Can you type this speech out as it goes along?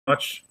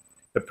much.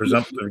 The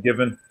presumptive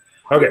given.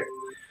 Okay.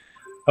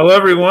 Hello,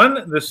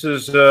 everyone. This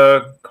is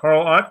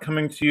Carl Ott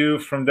coming to you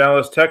from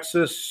Dallas,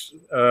 Texas,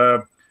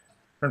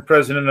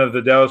 president of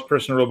the Dallas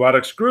Personal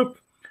Robotics Group.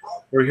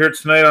 We're here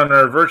tonight on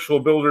our virtual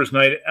Builders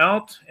Night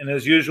Out, and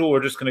as usual,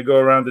 we're just going to go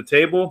around the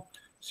table,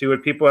 see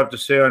what people have to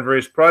say on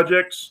various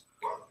projects.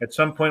 At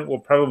some point, we'll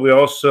probably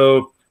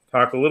also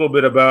talk a little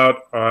bit about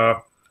a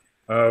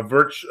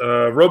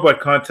robot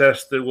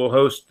contest that we'll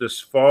host this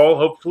fall,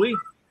 hopefully,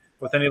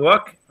 with any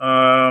luck.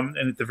 And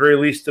at the very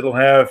least, it'll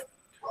have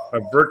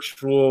a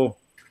virtual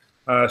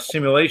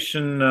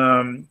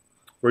simulation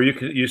where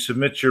you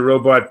submit your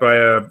robot by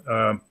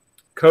a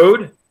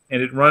code,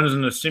 and it runs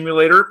in a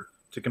simulator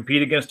to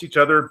compete against each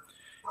other.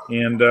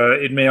 And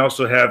it may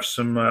also have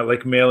some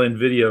like mail-in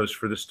videos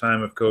for this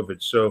time of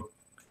COVID. So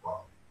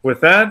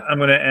with that, I'm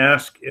going to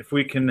ask if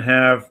we can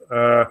have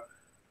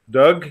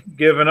Doug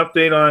give an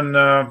update on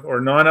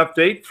or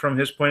non-update from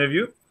his point of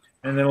view,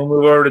 and then we'll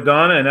move over to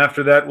Donna, and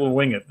after that we'll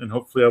wing it, and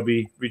hopefully I'll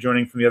be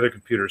rejoining from the other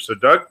computer. So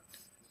Doug,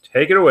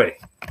 take it away.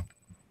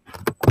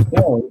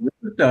 Oh,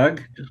 this is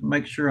Doug. Just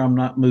make sure I'm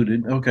not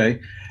muted. Okay.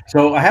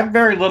 So I have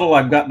very little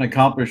I've gotten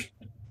accomplished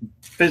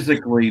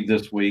physically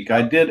this week.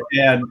 I did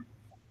add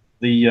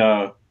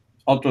the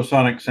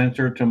ultrasonic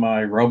sensor to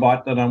my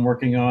robot that I'm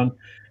working on.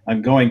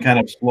 I'm going kind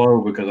of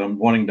slow because I'm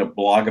wanting to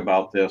blog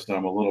about this, and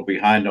I'm a little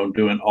behind on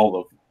doing all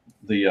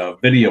the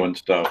video and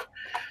stuff.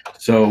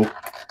 So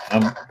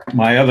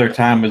my other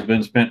time has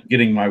been spent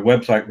getting my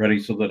website ready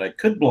so that I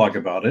could blog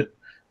about it.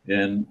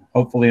 And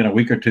hopefully in a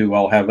week or two,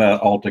 I'll have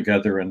that all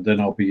together, and then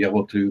I'll be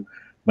able to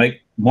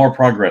make more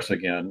progress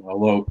again.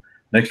 Although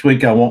next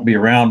week I won't be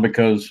around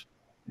because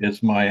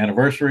it's my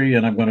anniversary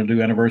and I'm going to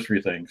do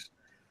anniversary things.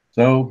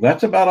 So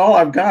that's about all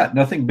I've got.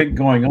 Nothing big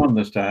going on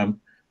this time.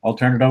 I'll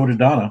turn it over to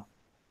Donna.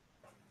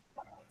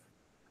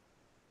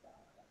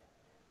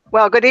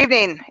 Well, good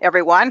evening,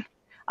 everyone.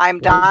 I'm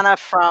Donna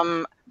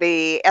from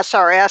the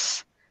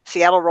SRS,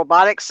 Seattle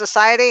Robotics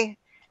Society,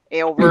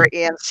 over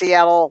in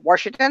Seattle,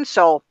 Washington.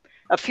 So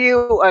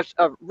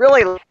a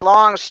really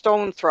long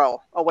stone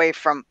throw away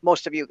from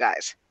most of you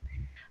guys.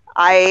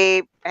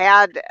 I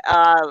had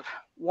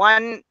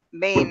one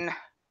main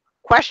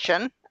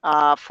question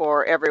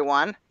for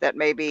everyone that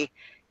maybe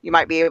you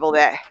might be able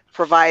to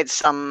provide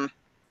some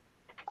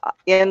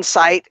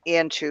insight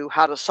into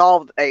how to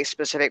solve a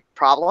specific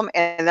problem.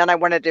 And then I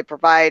wanted to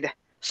provide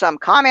some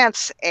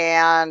comments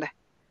and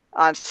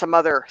on some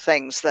other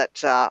things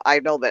that I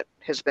know that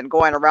has been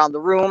going around the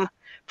room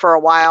for a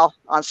while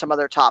on some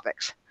other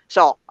topics.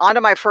 So on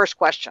to my first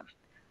question.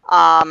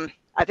 I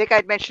think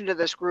I'd mentioned to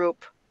this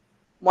group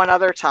one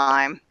other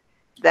time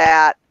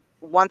that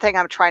one thing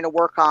I'm trying to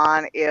work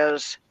on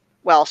is,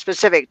 well,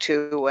 specific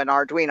to an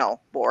Arduino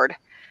board,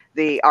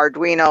 the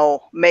Arduino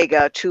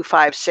Mega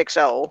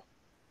 2560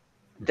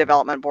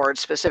 development board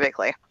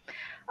specifically.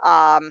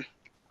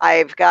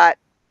 I've got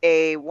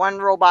one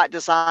robot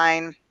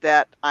design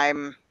that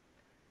I'm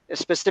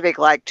specific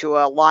like to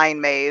a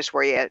line maze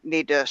where you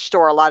need to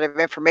store a lot of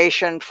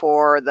information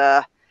for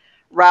the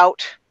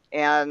route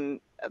and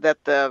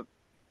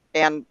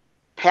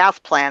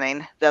path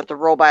planning that the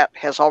robot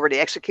has already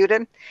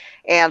executed.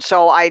 And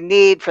so I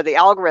need for the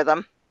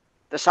algorithm,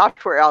 the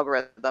software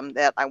algorithm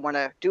that I want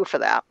to do for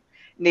that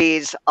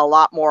needs a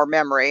lot more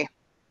memory,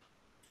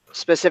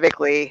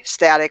 specifically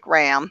static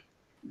RAM,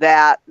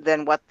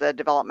 than what the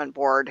development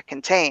board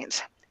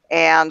contains.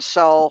 And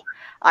so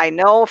I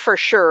know for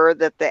sure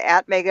that the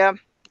Atmega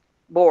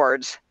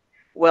boards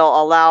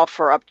will allow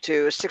for up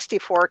to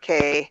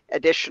 64K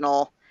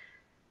additional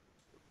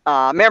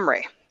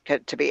memory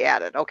to be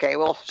added. Okay,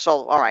 well,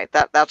 so all right,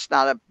 that's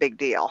not a big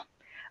deal.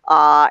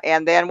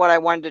 And then what I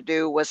wanted to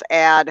do was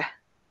add,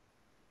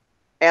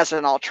 as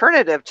an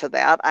alternative to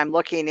that, I'm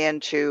looking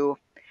into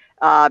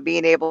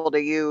being able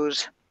to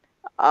use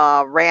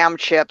RAM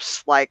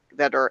chips like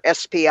that are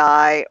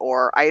SPI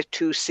or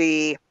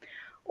I2C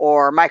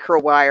or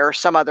microwire,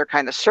 some other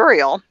kind of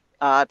serial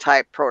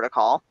type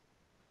protocol.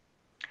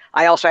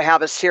 I also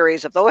have a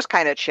series of those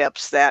kind of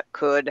chips that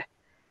could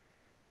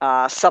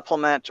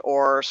supplement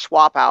or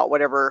swap out,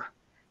 whatever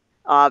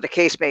the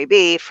case may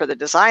be, for the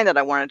design that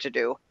I wanted to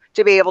do,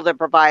 to be able to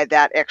provide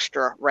that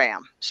extra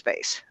RAM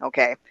space.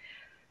 Okay,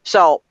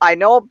 so I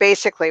know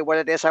basically what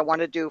it is I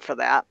want to do for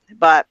that,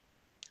 but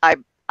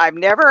I've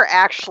never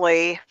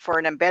actually, for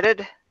an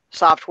embedded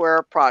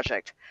software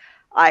project,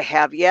 I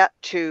have yet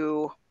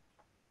to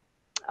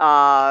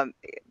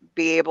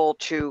be able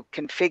to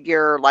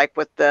configure, like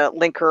with the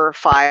linker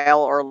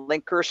file or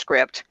linker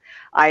script.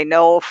 I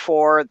know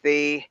for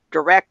the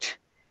direct,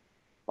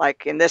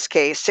 like in this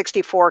case,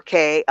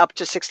 64K, up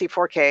to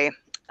 64K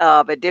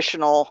of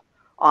additional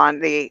on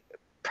the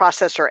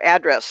processor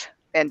address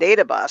and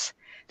data bus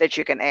that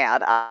you can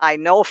add. I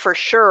know for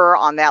sure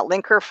on that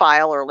linker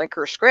file or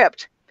linker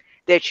script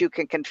that you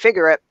can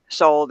configure it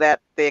so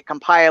that the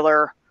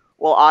compiler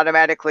will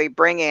automatically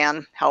bring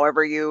in,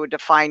 however you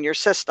define your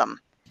system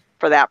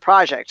for that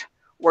project,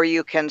 where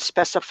you can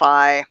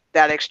specify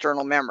that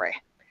external memory.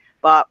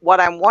 But what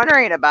I'm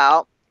wondering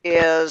about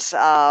is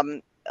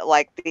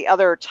like the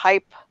other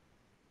type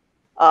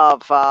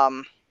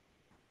of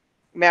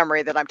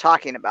memory that I'm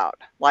talking about,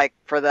 like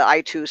for the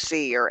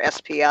I2C or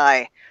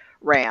SPI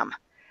RAM.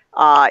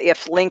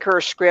 If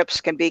linker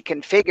scripts can be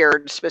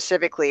configured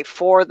specifically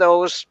for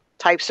those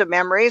types of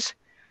memories,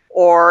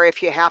 or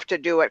if you have to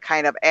do it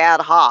kind of ad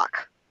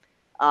hoc,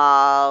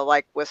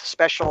 like with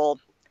special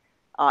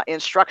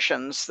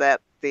instructions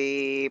that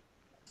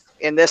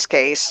in this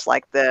case,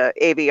 like the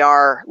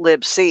AVR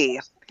libc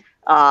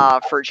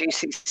for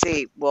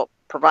GCC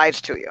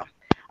provides to you.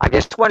 I'm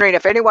just wondering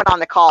if anyone on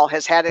the call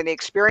has had any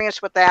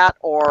experience with that,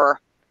 or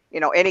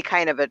any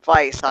kind of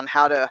advice on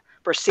how to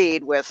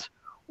proceed with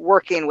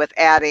working with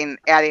adding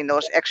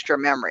those extra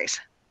memories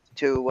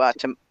to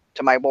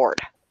my board.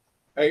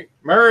 Hey,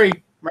 Murray,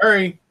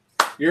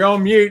 you're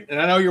on mute,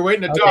 and I know you're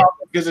waiting to talk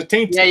because a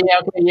teen. Okay,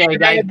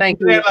 guys,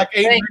 thank you. They had like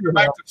 8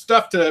 megabytes of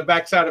stuff to the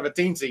backside of a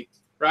teensy,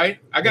 right?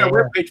 I got a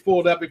web page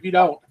pulled up. If you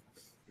don't,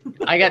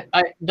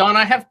 Don,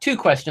 I have 2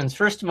 questions.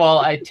 First of all,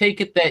 I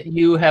take it that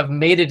you have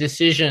made a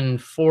decision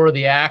for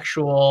the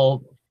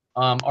actual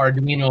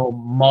Arduino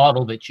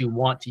model that you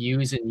want to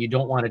use, and you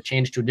don't want to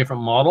change to a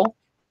different model.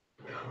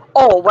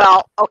 Oh,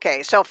 well,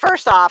 okay. So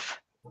first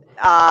off,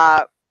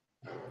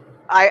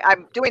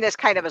 I'm doing this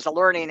kind of as a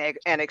learning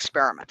and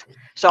experiment.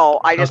 So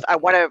I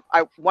want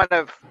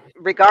to,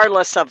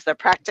 regardless of the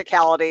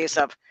practicalities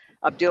of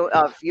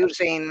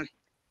using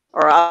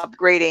or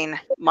upgrading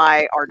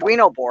my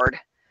Arduino board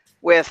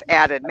with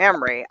added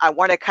memory, I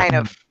want to kind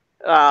of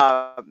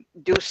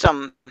do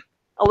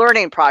a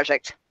learning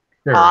project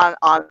on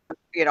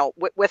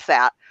with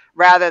that,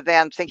 rather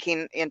than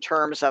thinking in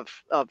terms of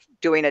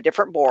doing a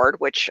different board,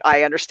 which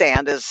I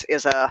understand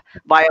is a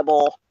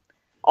viable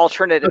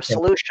alternative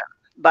solution.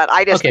 But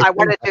I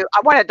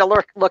wanted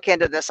to look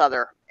into this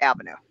other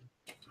avenue.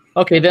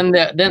 Okay,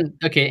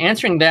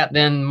 answering that,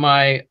 then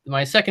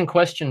my second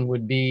question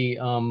would be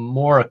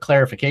more a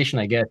clarification,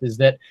 I guess, is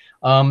that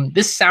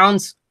this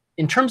sounds,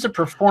 in terms of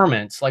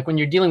performance, like when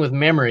you're dealing with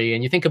memory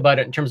and you think about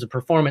it in terms of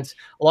performance,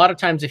 a lot of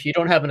times if you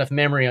don't have enough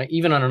memory,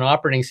 even on an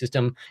operating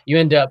system, you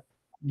end up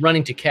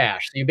running to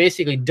cache. So you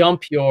basically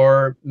dump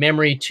your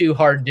memory to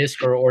hard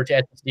disk or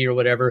to SSD or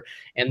whatever,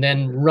 and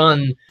then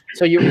run.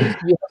 So you have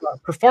a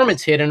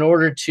performance hit in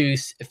order to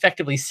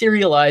effectively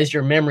serialize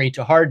your memory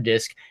to hard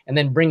disk and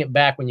then bring it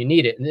back when you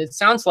need it. And it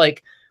sounds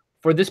like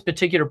for this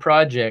particular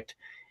project,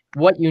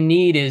 what you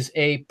need is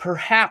a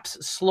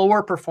perhaps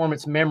slower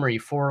performance memory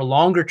for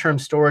longer term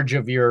storage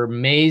of your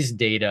maze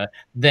data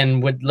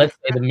than would, let's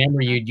say, the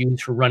memory you'd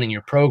use for running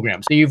your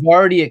program. So you've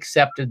already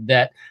accepted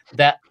that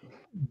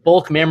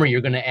bulk memory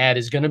you're going to add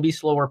is going to be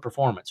slower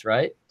performance,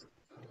 right?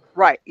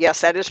 Right.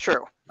 Yes, that is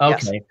true.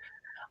 Okay.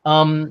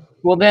 Yes.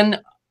 Well,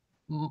 then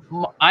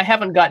I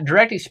haven't got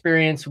direct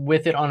experience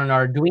with it on an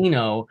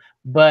Arduino,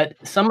 but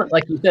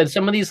like you said,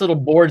 some of these little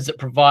boards that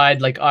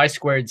provide like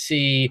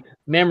I2C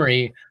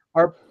memory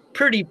are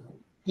pretty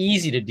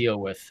easy to deal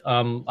with.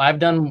 I've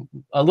done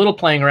a little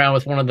playing around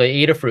with one of the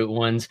Adafruit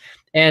ones,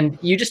 and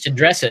you just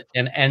address it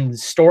and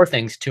store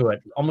things to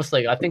it. Almost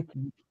like, I think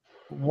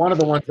one of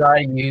the ones I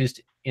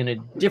used in a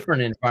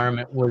different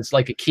environment was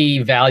like a key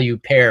value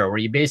pair, where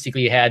you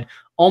basically had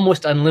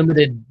almost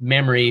unlimited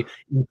memory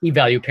in key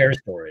value pair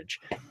storage.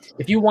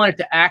 If you want it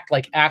to act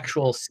like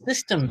actual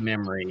system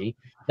memory,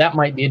 that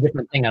might be a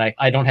different thing, and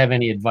I don't have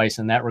any advice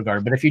in that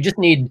regard. But if you just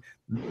need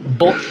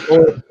bulk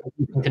storage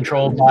you can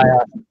control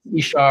via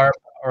C# or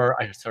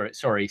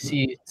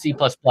C++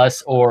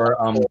 or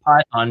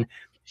Python,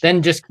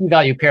 then just key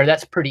value pair,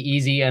 that's pretty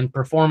easy, and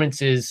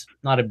performance is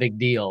not a big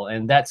deal,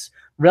 and that's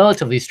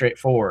relatively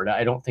straightforward.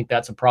 I don't think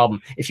that's a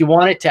problem. If you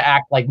want it to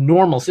act like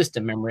normal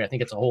system memory, I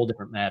think it's a whole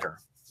different matter.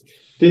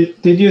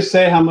 Did you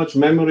say how much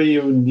memory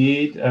you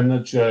need? I'm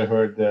not sure I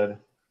heard that.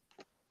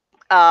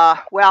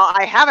 Well,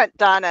 I haven't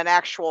done an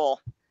actual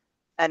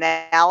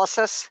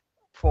analysis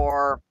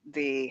for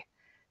the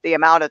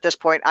amount at this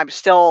point. I'm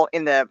still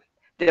in the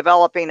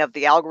developing of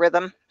the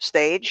algorithm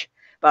stage,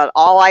 but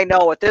all I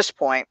know at this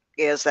point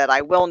is that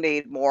I will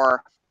need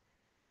more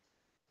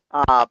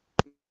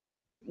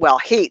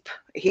heap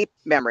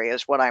memory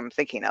is what I'm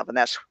thinking of, and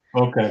that's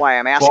why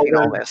I'm asking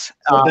all this.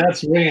 So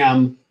that's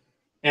RAM,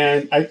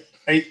 and I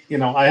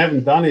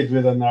haven't done it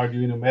with an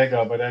Arduino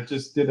Mega, but I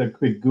just did a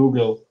quick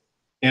Google,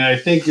 and I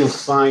think you'll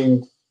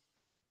find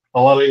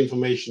a lot of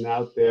information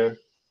out there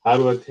how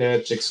to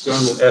attach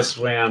external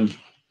SRAM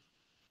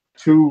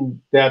to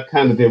that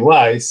kind of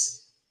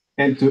device.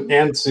 And to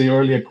answer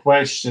your earlier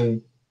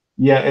question,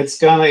 yeah, it's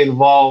gonna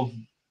involve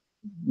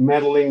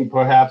meddling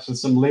perhaps with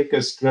some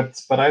linker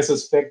scripts, but I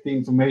suspect the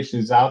information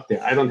is out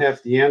there. I don't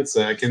have the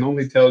answer. I can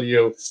only tell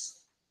you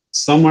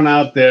someone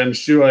out there, I'm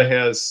sure,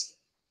 has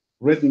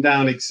written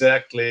down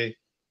exactly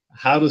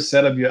how to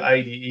set up your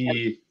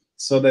IDE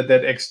so that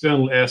that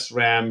external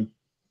SRAM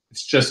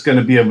is just going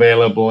to be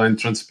available and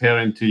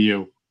transparent to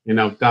you.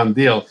 Done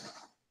deal.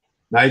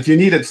 Now, if you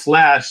needed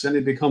flash, then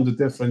it becomes a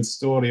different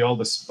story. All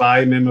the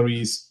SPI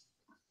memories.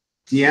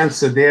 The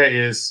answer there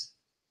is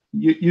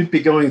you'd be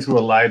going through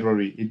a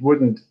library.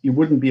 You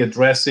wouldn't be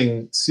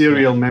addressing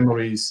serial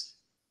memories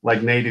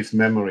like native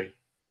memory.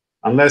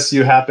 unless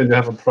you happen to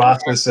have a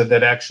processor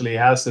that actually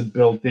has it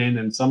built in,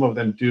 and some of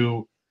them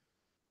do,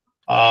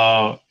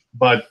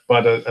 but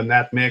a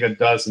NAT Mega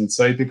doesn't.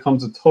 So it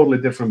becomes a totally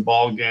different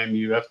ball game.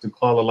 You have to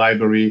call a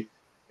library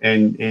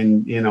and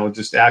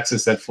just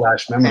access that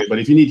flash memory. But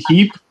if you need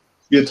heap,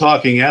 you're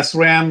talking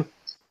SRAM,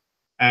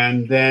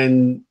 and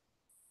then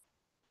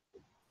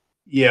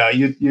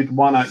you'd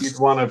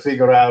wanna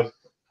figure out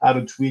how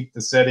to tweak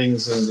the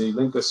settings and the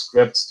linker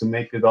scripts to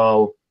make it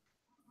all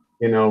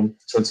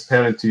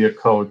transparent to your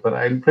code. But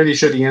I'm pretty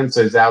sure the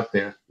answer is out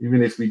there,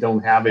 even if we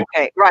don't have it.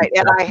 Okay, right.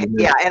 And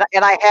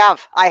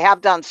I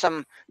have done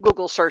some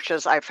Google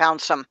searches. I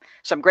found some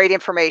great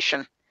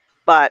information,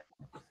 but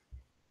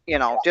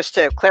just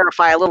to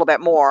clarify a little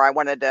bit more, I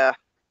wanted to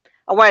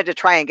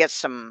try and get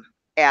some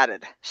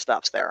added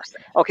stuff there.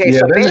 Okay,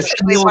 so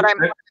basically what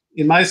I'm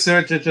in my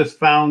search, I just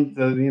found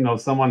that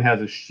someone has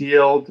a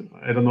shield.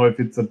 I don't know if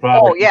it's a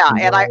product. Oh yeah,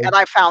 and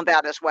I found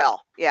that as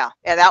well. Yeah,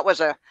 and that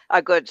was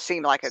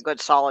seemed like a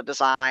good solid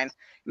design,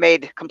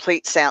 made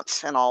complete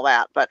sense and all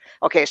that. But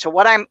okay, so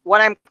what I'm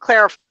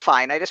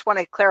clarifying, I just want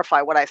to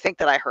clarify what I think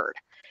that I heard.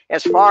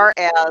 As far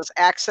as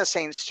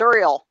accessing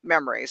serial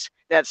memories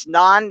that's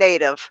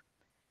non-native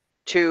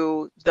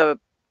to the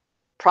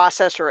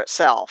processor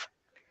itself,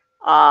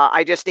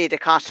 I just need to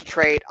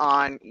concentrate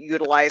on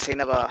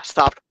utilizing of a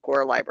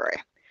software library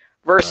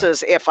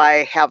versus if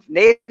I have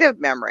native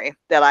memory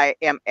that I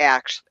am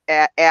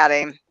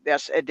adding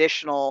that's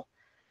additional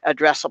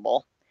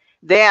addressable,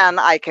 then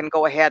I can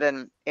go ahead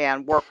and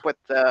work with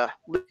the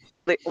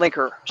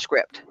linker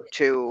script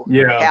to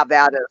have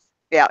that as,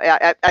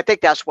 I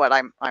think that's what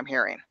I'm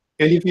hearing.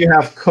 And if you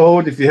have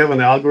code, if you have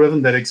an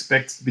algorithm that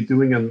expects to be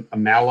doing a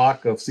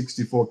malloc of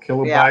 64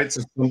 kilobytes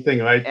or something,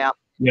 right?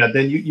 Yeah,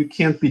 then you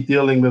can't be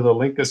dealing with a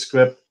linker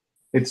script.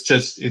 It's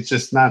just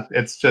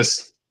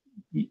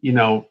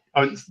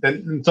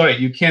sorry,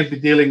 you can't be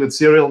dealing with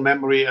serial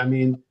memory. I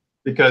mean,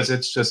 because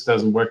it just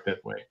doesn't work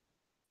that way.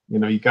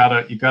 You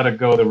gotta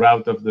go the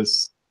route of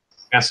this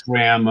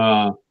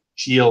SRAM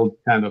shield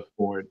kind of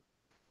board.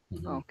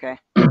 Okay.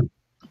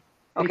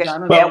 Okay.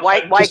 Well,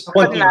 why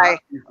couldn't I?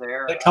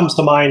 That comes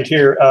to mind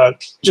here,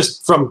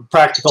 just from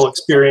practical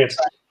experience.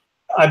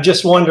 I'm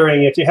just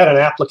wondering if you had an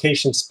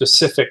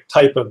application-specific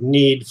type of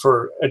need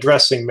for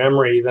addressing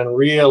memory, then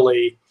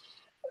really,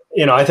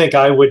 I think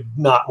I would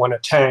not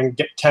want to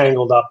get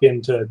tangled up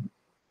into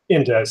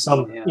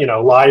some,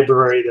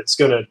 library that's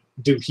going to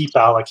do heap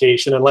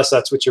allocation, unless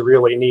that's what you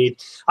really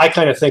need. I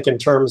kind of think in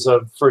terms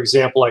of, for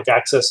example, like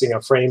accessing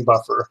a frame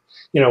buffer,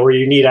 where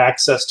you need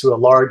access to a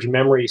large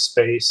memory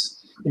space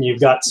and you've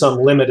got some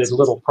limited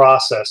little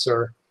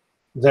processor.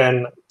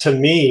 Then to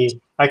me,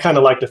 I kind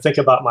of like to think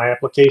about my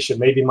application.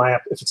 Maybe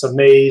if it's a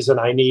maze and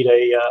I need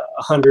a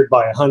 100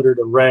 by 100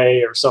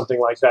 array or something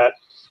like that,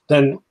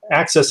 then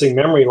accessing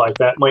memory like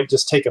that might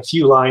just take a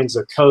few lines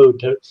of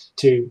code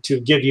to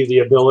give you the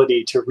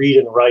ability to read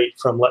and write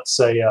from, let's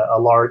say, a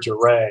large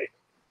array.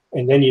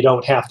 And then you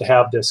don't have to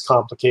have this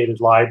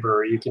complicated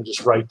library. You can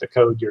just write the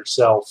code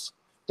yourself.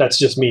 That's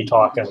just me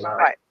talking now.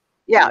 Right.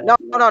 Yeah. No.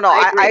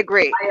 I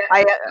agree.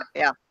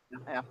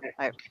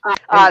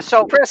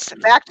 So Chris,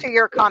 back to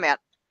your comment,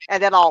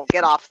 and then I'll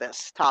get off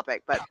this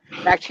topic. But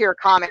back to your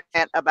comment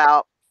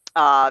about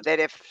that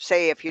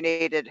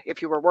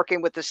if you were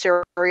working with the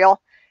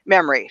serial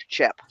memory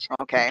chip,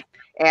 okay,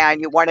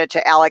 and you wanted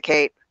to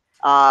allocate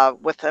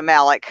with the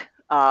malloc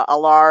a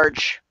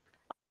large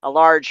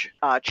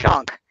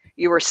chunk,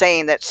 you were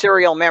saying that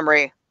serial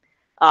memory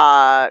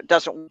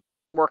doesn't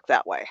work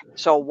that way.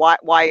 So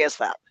why is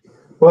that?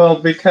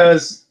 Well,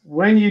 because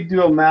when you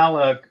do a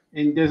malloc,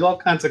 and there's all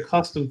kinds of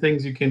custom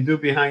things you can do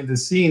behind the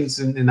scenes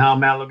in how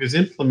malloc is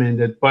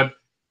implemented, but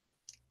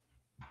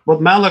what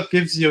malloc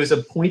gives you is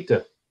a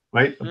pointer,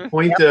 right? A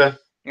pointer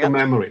to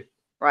memory.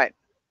 Right.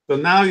 So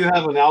now you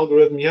have an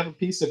algorithm, you have a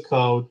piece of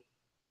code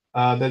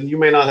that you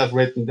may not have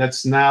written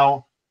that's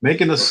now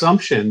making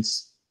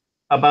assumptions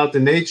about the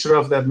nature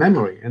of that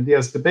memory. And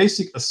there's the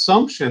basic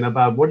assumption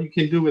about what you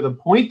can do with a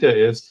pointer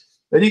is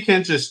that you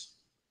can just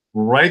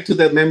write to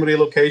that memory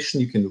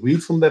location, you can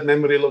read from that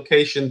memory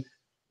location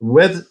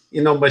with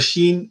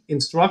machine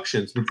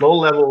instructions, with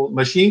low-level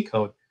machine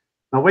code.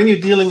 Now, when you're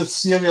dealing with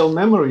serial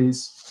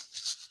memories,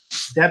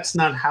 that's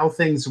not how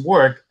things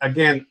work.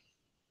 Again,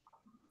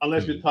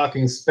 unless you're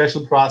talking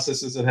special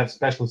processes that have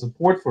special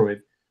support for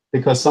it,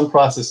 because some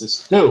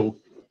processes do,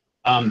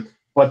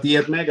 but the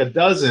Atmega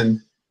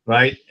doesn't,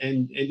 right?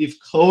 And if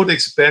code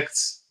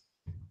expects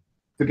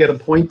to get a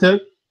pointer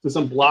to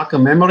some block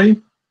of memory,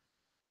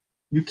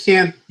 you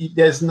can't,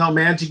 there's no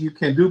magic you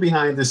can do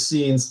behind the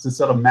scenes to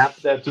sort of map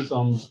that to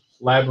some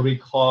library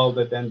call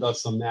that then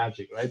does some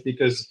magic, right?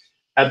 Because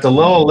at the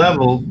lower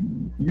level,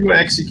 you're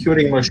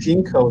executing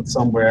machine code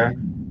somewhere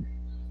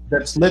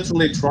that's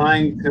literally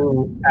trying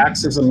to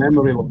access a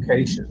memory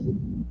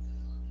location,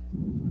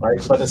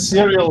 right? But a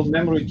serial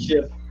memory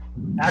chip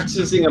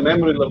accessing a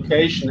memory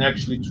location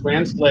actually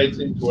translates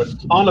into a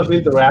ton of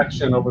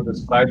interaction over the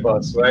SPI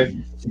bus, right?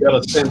 You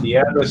got to send the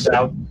address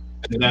out,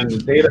 and then the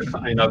data,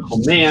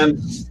 command,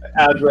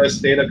 address,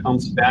 data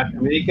comes back. I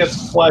mean, it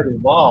gets quite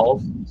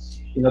involved.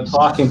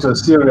 talking to a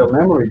serial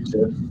memory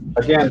chip.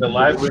 Again, the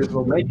libraries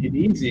will make it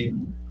easy,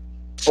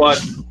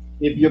 but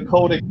if your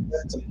code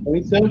accepts a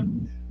pointer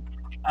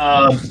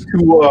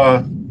to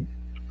a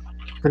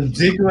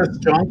contiguous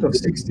chunk of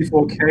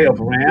 64K of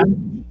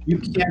RAM, you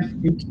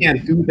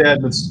can't do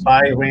that with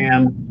SPI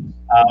RAM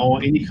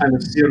or any kind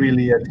of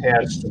serially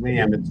attached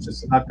RAM. It's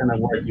just not going to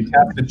work. You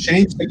have to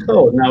change the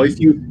code. Now, if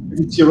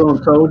it's your own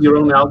code, your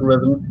own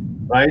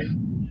algorithm, right?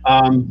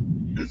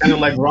 Kind of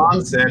like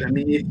Ron said, I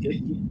mean,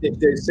 if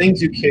there's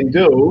things you can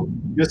do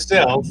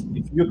yourself,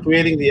 if you're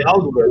creating the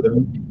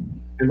algorithm,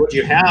 and what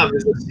you have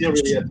is a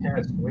serially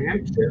attached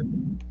RAM chip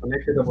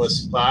connected to a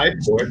SPI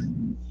port,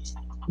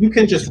 you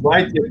can just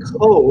write your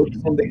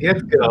code from the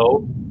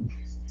get-go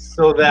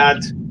so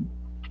that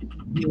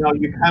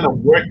you're kind of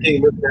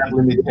working with that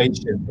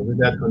limitation or with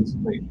that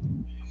constraint.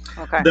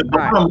 Okay. The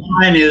bottom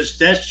line is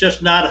that's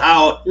just not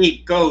how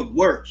heat code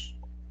works.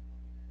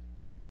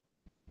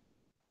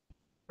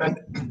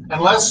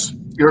 Unless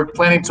you're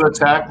planning to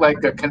attack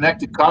like a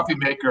connected coffee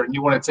maker and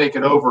you want to take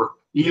it over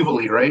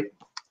evilly, right?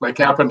 Like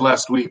happened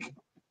last week.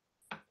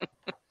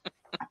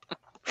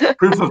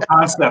 Proof of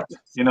concept,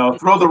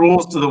 throw the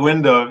rules to the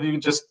window. You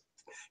can just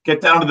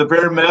get down to the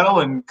bare metal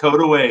and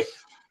code away.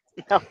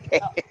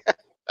 Okay.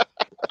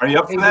 Are you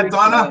up for that,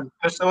 Donna?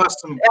 Show us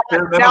some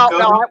bare metal code.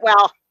 No.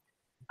 Well,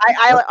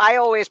 I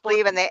always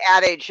believe in the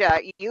adage: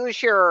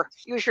 use your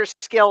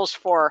skills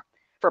for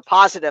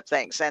positive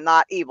things and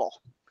not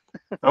evil.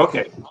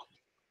 Okay.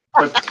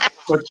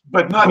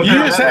 But not. You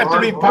just have to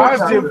be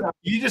positive.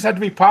 You just have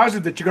to be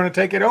positive that you're going to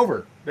take it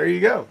over. There you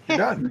go. You're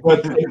done.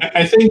 But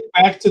I think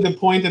back to the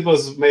point that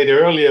was made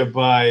earlier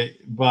by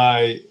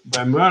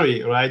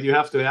Murray, right? You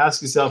have to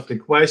ask yourself the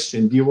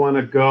question: do you want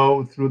to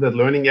go through that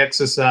learning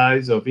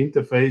exercise of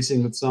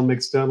interfacing with some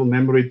external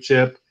memory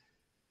chip,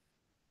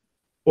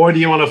 or do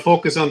you want to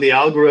focus on the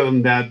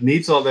algorithm that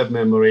needs all that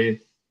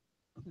memory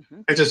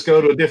and just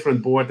go to a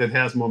different board that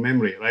has more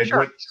memory, right?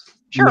 Sure.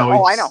 Sure.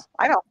 I know.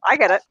 I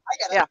get it.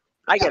 Yeah,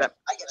 I get it.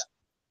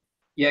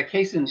 Yeah.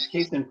 Case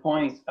in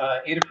point,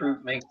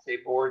 Adafruit makes a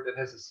board that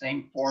has the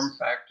same form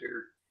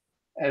factor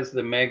as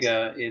the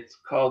Mega. It's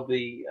called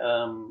the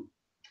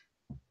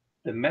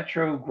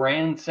Metro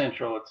Grand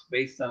Central. It's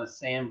based on a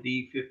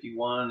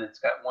SAMD51. It's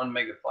got 1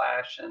 mega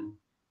flash and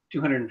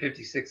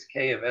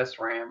 256K of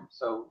SRAM,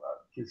 so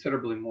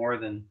considerably more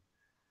than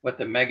what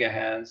the Mega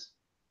has.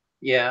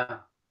 Yeah.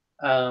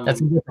 That's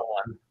a different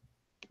one.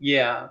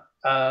 Yeah.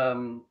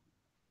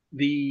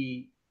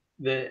 The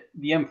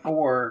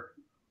M4,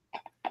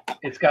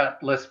 it's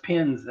got less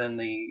pins than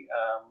the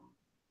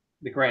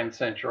Grand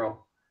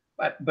Central,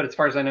 but as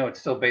far as I know,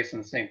 it's still based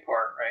on the same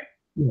part, right?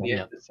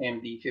 Yeah. The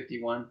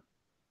SAMD51.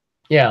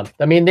 Yeah,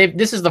 I mean,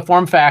 this is the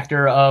form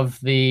factor of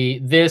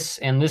this,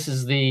 and this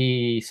is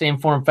the same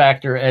form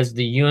factor as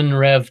the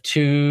UNREV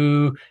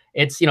 2.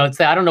 It's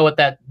I don't know what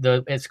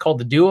it's called,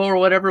 the Duo or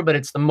whatever, but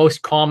it's the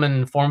most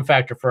common form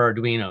factor for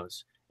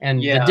Arduinos.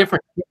 And the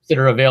different chips that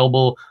are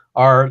available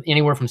are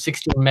anywhere from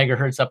 16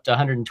 megahertz up to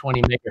 120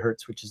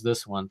 megahertz, which is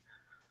this one.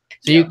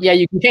 So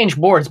you can change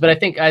boards, but I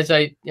think as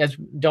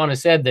Donna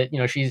said that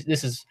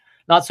this is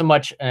not so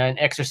much an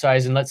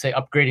exercise in, let's say,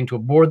 upgrading to a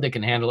board that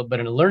can handle it, but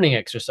in a learning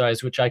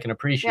exercise, which I can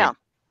appreciate.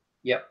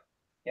 Yeah.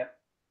 Yep.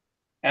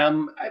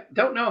 I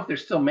don't know if they're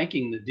still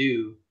making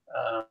the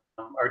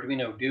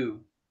Arduino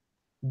Do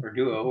or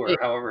Duo or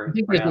however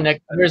it's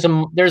pronounced.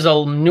 There's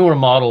a newer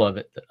model of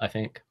it, I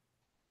think.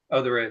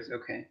 Oh, there is.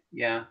 Okay.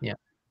 Yeah. Yeah.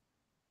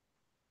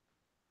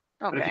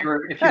 But if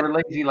you were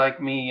lazy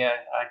like me, I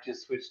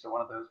just switched to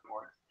one of those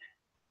boards.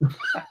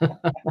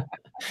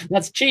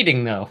 That's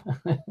cheating, though.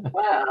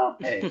 Well,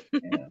 hey,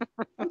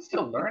 I'm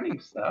still learning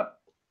stuff.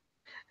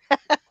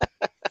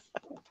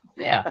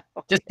 Yeah,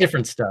 just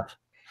different stuff.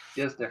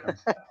 Just different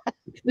stuff.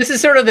 This is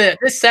sort of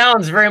this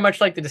sounds very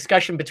much like the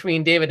discussion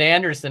between David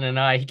Anderson and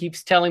I. He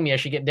keeps telling me I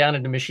should get down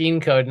into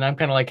machine code, and I'm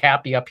kind of like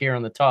happy up here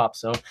on the top.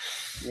 So,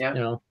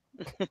 yeah,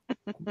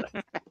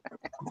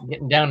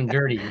 getting down and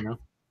dirty,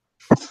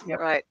 Yep.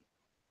 Right.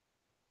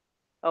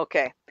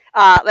 Okay.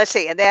 Let's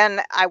see. And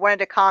then I wanted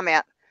to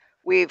comment.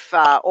 We've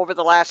over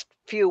the last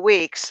few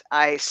weeks,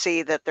 I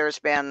see that there's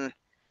been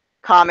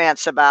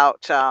comments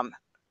about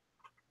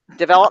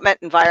development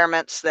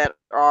environments that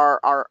are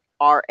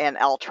an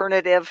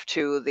alternative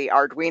to the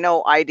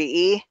Arduino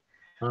IDE.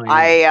 Oh,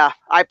 yeah.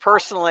 I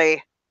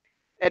personally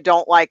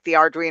don't like the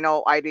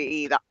Arduino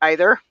IDE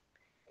either,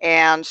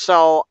 and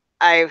so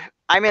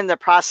I'm in the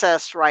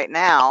process right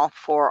now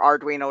for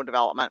Arduino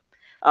development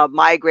of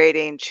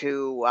migrating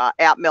to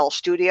AppMill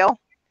Studio,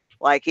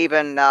 like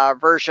even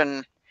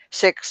version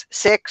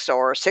 6.6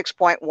 or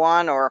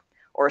 6.1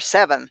 or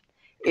 7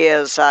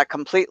 is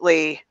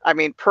completely,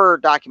 per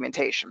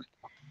documentation,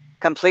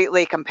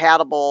 completely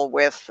compatible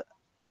with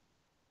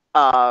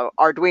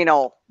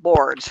Arduino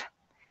boards.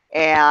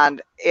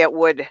 And it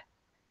would,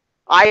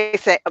 I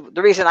think,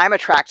 the reason I'm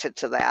attracted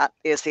to that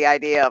is the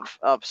idea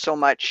of so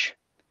much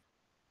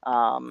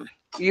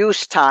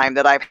use time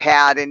that I've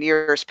had in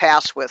years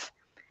past with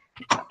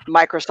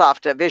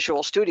Microsoft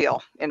Visual Studio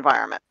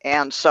environment.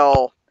 And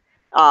so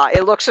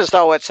it looks as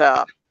though it's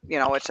a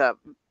it's a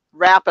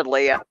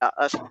rapidly a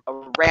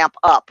ramp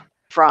up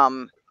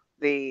from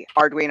the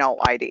Arduino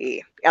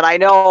IDE. And I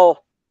know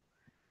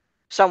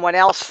someone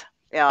else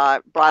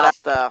brought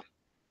up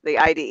the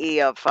IDE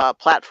of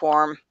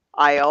Platform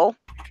IO,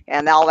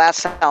 and now that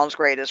sounds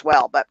great as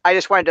well. But I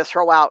just wanted to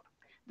throw out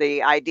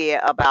the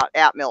idea about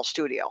Atmel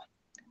Studio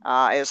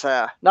is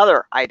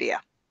another idea.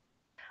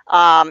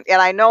 And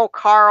I know,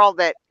 Carl,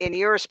 that in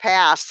years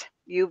past,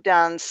 you've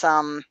done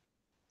some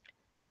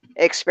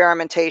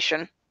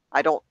experimentation.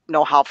 I don't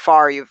know how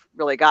far you've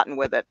really gotten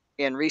with it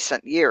in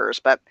recent years,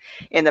 but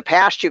in the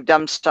past, you've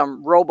done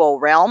some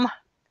RoboRealm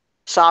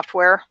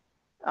software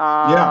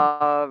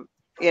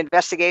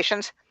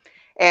investigations.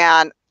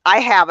 And I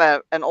have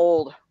an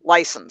old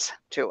license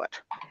to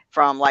it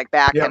from like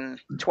back in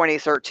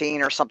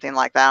 2013 or something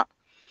like that.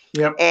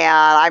 Yep.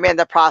 And I'm in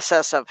the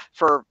process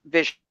for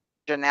vision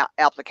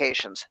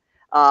applications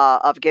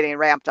of getting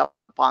ramped up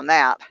on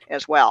that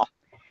as well.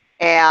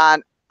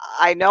 And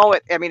I know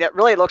it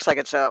really looks like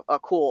it's a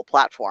cool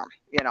platform,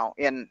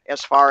 in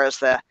as far as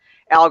the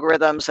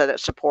algorithms that it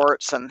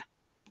supports and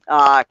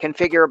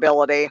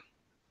configurability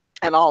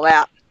and all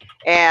that.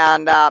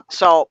 And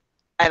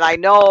and I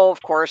know,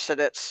 of course, that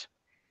it's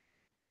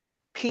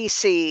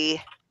PC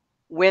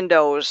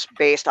Windows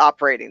based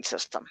operating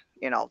system,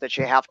 that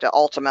you have to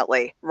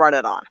ultimately run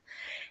it on.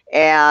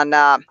 And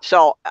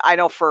so I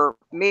know for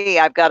me,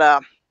 I've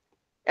got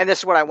and this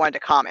is what I wanted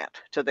to comment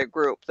to the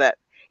group, that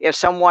if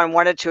someone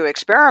wanted to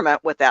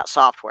experiment with that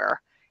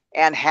software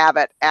and have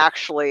it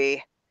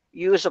actually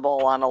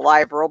usable on a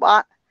live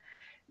robot,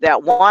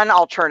 that one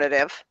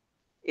alternative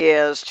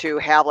is to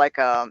have like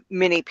a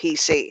mini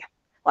PC,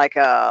 like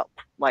an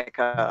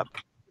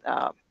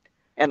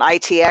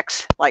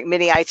ITX, like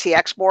mini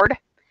ITX board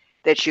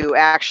that you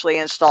actually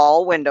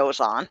install Windows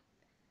on,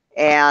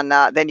 and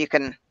then you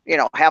can,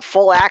 have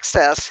full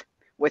access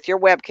with your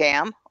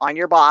webcam on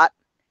your bot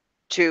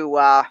to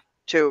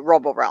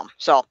RoboRealm.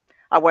 So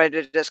I wanted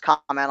to just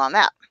comment on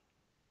that.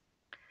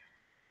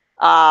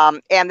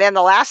 And then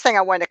the last thing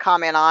I wanted to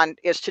comment on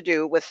is to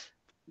do with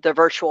the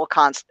virtual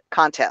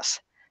contests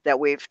that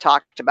we've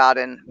talked about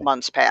in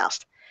months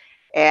past.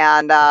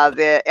 And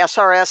the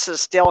SRS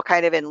is still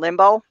kind of in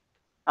limbo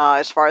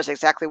as far as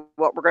exactly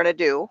what we're going to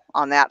do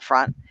on that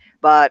front.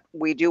 But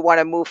we do want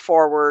to move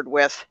forward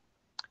with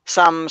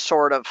some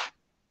sort of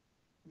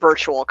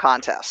virtual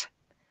contest.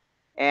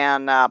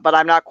 And but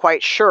I'm not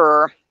quite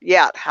sure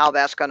yet how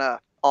that's going to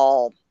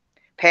all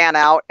pan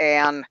out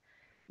and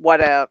what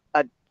a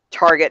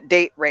target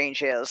date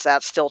range is.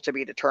 That's still to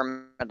be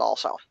determined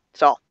also.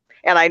 So,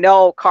 and I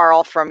know,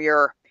 Carl, from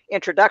your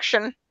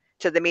introduction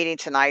to the meeting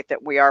tonight,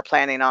 that we are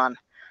planning on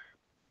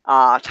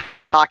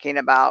talking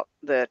about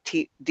the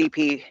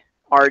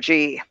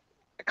DPRG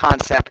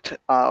concept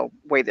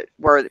way that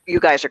where you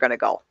guys are going to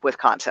go with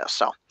contests.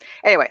 So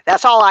anyway,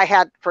 that's all I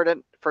had for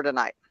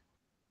tonight.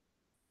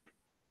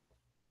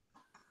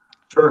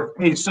 Sure.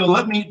 Hey, so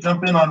let me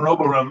jump in on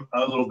RoboRealm a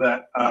little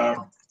bit.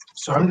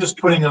 So I'm just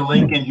putting a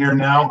link in here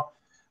now.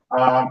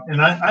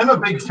 And I'm a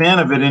big fan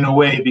of it in a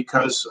way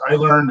because I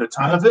learned a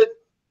ton of it.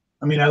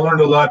 I mean, I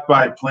learned a lot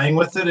by playing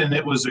with it, and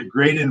it was a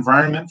great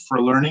environment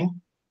for learning.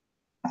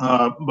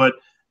 But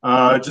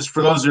just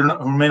for those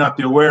who may not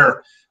be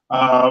aware,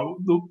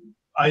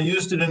 I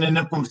used it in an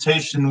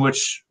implementation where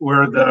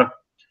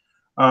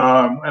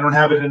I don't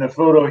have it in a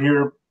photo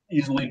here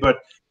easily, but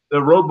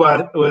the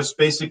robot was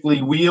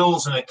basically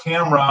wheels and a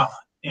camera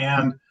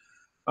and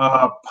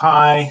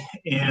Pi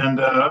and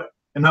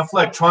enough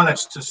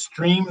electronics to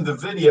stream the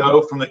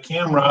video from the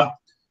camera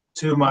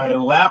to my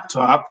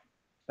laptop,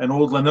 an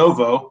old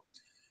Lenovo,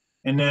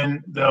 and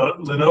then the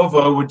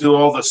Lenovo would do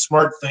all the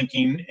smart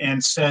thinking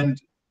and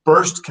send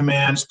burst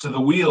commands to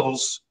the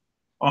wheels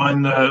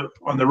on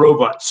the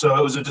robot. So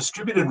it was a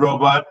distributed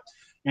robot,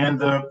 and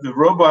the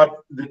robot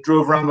that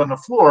drove around on the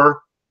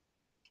floor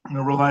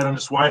relied on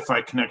this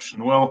Wi-Fi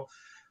connection. Well,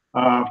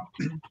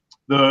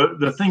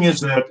 the thing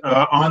is that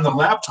on the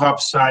laptop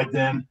side,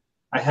 then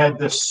I had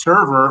this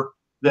server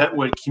that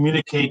would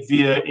communicate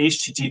via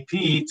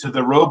HTTP to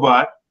the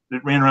robot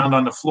that ran around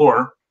on the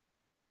floor,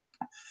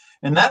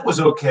 and that was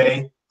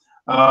okay,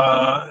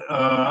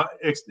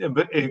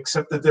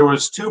 except that there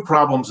was two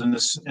problems in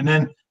this. And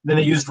then I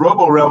used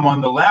RoboRealm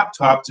on the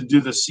laptop to do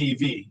the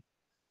CV.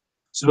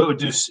 So it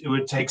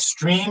would take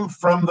stream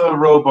from the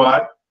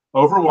robot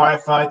over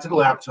Wi-Fi to the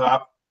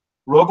laptop.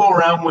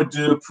 RoboRealm would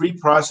do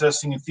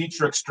pre-processing and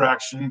feature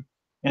extraction,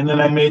 and then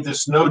I made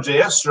this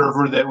Node.js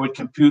server that would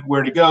compute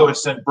where to go and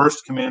send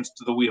burst commands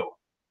to the wheel.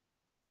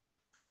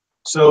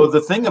 So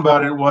the thing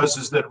about it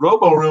is that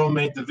RoboRealm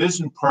made the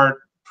vision part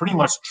pretty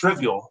much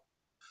trivial,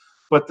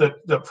 but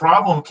the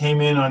problem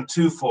came in on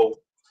twofold.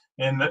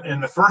 And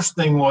the first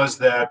thing was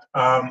that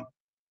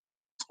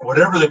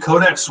whatever the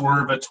codecs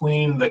were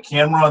between the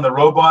camera on the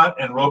robot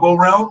and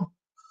RoboRealm,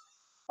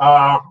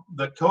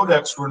 the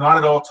codecs were not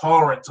at all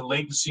tolerant to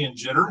latency and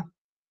jitter.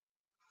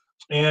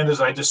 And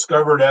as I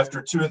discovered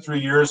after 2 or 3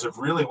 years of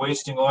really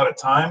wasting a lot of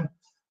time,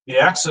 the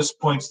access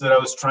points that I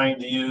was trying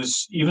to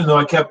use, even though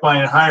I kept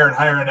buying higher and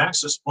higher in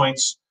access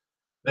points,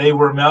 they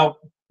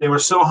they were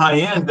so high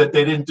end that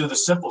they didn't do the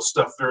simple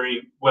stuff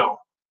very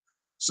well.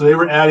 So they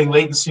were adding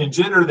latency and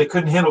jitter. They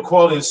couldn't handle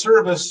quality of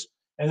service.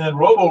 And then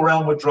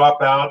RoboRealm would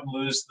drop out and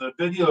lose the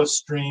video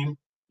stream,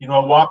 you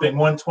know, a whopping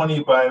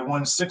 120 by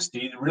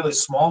 160, the really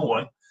small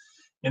one.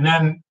 And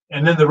then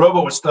the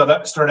robot would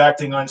start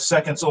acting on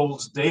seconds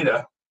old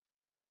data.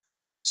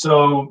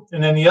 So,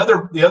 and then the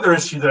other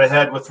issue that I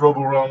had with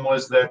RoboRealm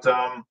was that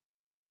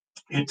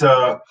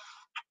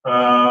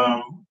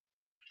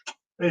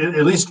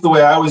at least the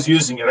way I was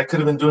using it, I could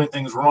have been doing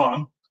things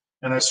wrong,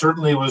 and I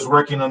certainly was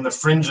working on the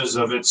fringes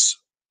of its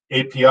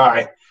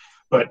API,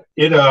 but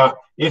it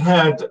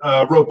had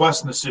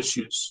robustness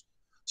issues.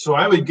 So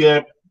I would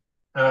get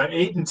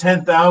 8,000 and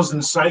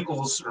 10,000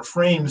 cycles or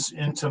frames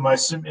into my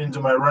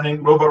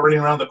robot running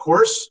around the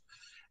course,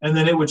 and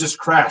then it would just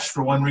crash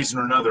for one reason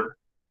or another.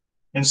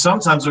 And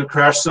sometimes it would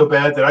crash so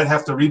bad that I'd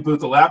have to reboot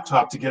the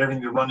laptop to get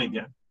everything to run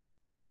again.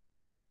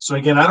 So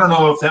again, I don't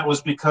know if that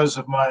was because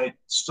of my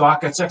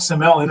sockets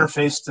XML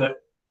interface to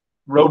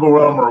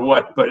RoboRealm or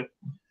what, but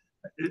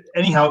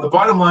anyhow, the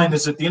bottom line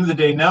is at the end of the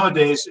day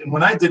nowadays, and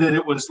when I did it,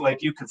 it was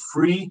like you could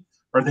free,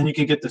 or then you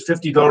could get the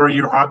 $50 a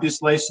year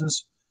hobbyist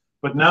license.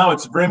 But now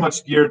it's very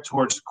much geared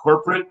towards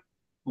corporate,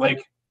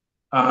 like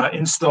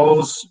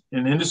installs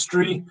in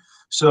industry.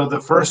 So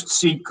the first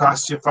seat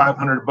costs you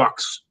 $500.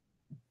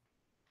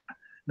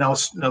 Now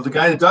the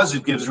guy that does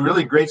it gives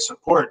really great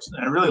support.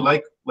 And I really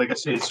like I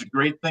say, it's a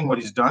great thing what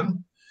he's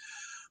done.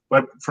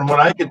 But from what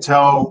I could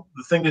tell,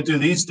 the thing to do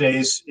these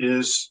days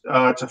is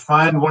to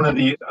find one of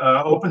the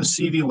open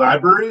CV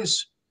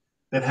libraries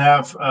that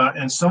have,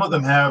 and some of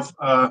them have,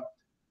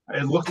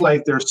 it looked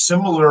like there's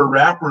similar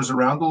wrappers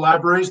around the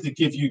libraries that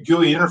give you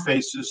GUI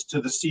interfaces to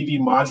the CV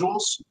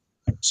modules.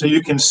 So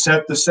you can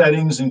set the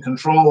settings and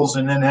controls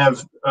and then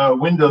have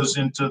windows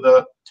into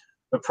the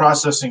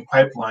processing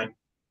pipeline.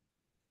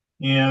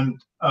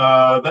 And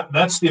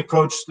that's the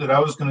approach that I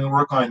was going to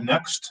work on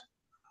next.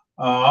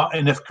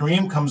 And if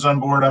Kareem comes on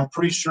board, I'm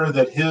pretty sure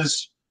that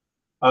his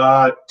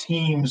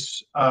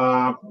teams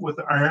with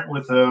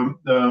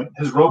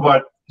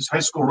his high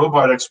school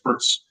robot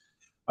experts,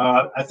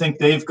 I think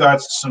they've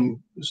got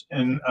some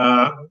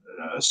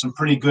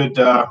pretty good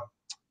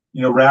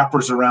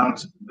wrappers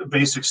around the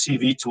basic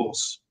CV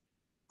tools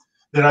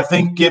that I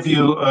think give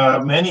you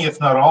many, if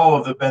not all,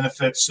 of the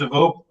benefits of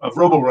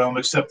RoboRealm,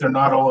 except they're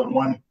not all in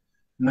one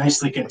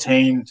nicely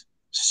contained,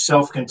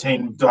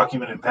 self-contained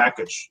document and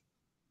package.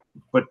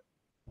 But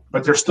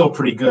they're still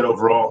pretty good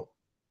overall.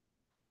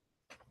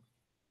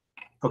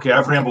 Okay,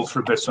 I've rambled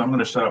for a bit, so I'm going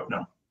to shut up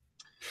now,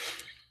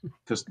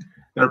 because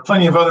there are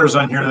plenty of others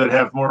on here that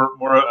have more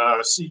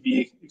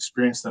CV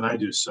experience than I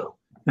do. So,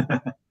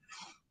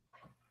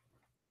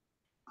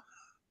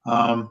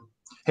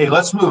 hey,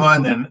 let's move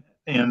on then,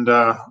 and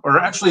or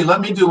actually,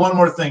 let me do one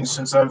more thing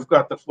since I've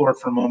got the floor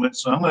for a moment.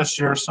 So I'm going to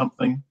share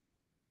something.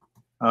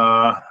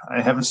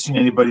 I haven't seen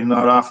anybody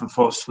nod off and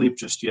fall asleep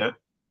just yet.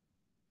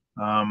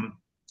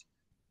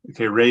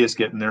 Okay, Ray is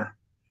getting there.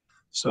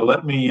 So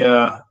let me,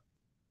 I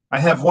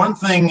have one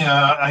thing.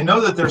 I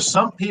know that there's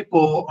some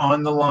people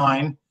on the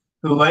line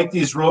who like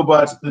these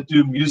robots that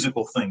do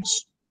musical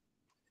things.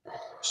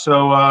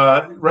 So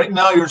right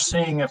now you're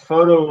seeing a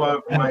photo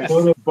of my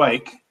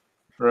bike.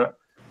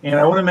 And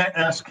I want to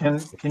ask, can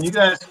you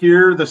guys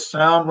hear the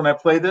sound when I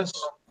play this?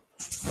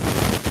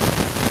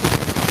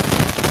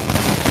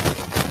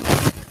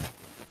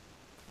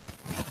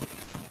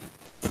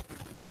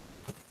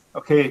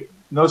 Okay,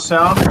 no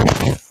sound?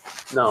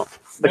 No.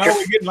 No,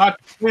 we get lots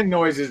of wind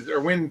noises or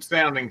wind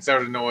sounding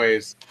sort of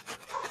noise.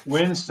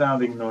 Wind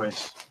sounding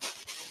noise.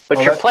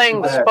 But you're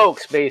playing the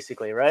spokes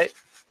basically, right?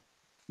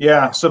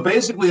 Yeah, so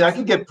basically I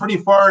could get pretty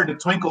far into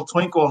Twinkle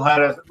Twinkle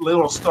Had a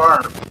Little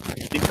Star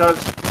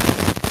because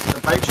the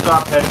bike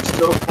shop had it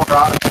so far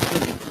out of the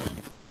city.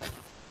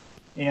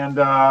 And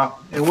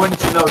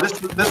wouldn't you know,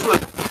 this was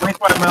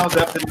 25 miles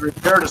after they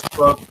repaired a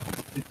spoke,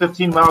 and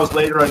 15 miles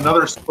later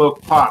another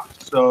spoke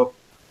popped. So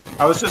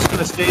I was just going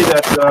to say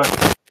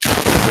that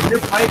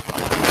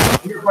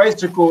your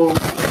bicycle,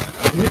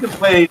 you can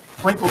play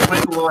Twinkle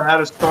Twinkle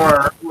Had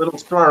a Little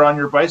Star on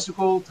your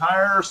bicycle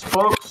tire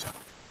spokes.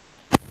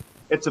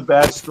 It's a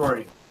bad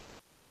story.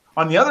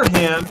 On the other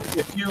hand,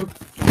 if you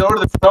go to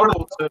the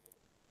total to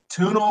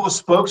tune all the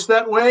spokes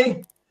that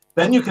way,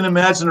 then you can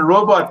imagine a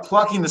robot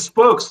plucking the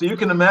spokes. So you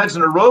can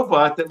imagine a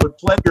robot that would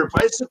play your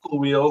bicycle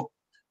wheel,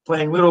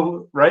 playing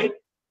little, right?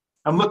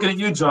 I'm looking at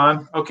you,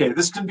 John. Okay,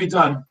 this can be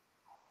done.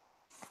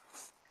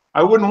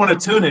 I wouldn't want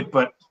to tune it,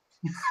 but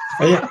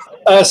yeah.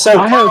 So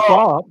I have a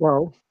thought,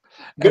 bro.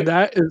 And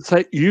that is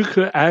that you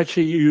could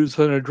actually use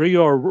an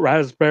Adreno or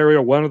Raspberry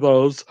or one of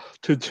those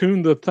to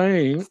tune the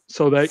thing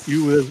so that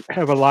you would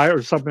have a light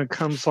or something that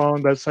comes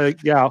on that say,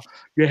 yeah,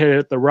 you hit it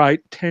at the right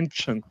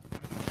tension.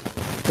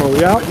 So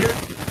yeah.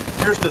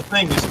 Here's the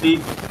thing, you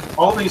see,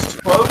 all these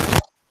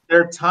spokes,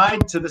 they're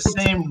tied to the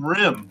same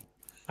rim.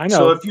 I know.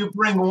 So if you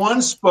bring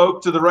one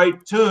spoke to the right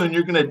tune,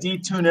 you're going to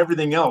detune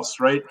everything else,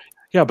 right?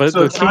 Yeah, but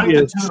so trying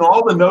to tune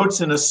all the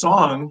notes in a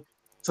song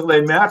till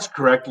they match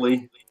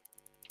correctly,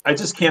 I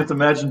just can't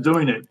imagine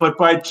doing it. But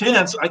by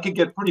chance, I could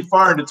get pretty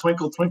far into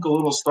Twinkle Twinkle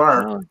Little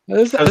Star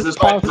because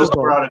this might just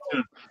go out of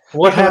tune.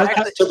 What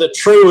happens to the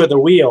true of the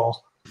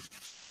wheel?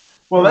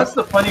 Well, that's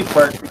the funny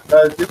part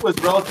because it was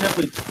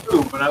relatively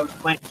true when I was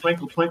playing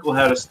Twinkle Twinkle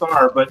Had a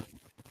Star, but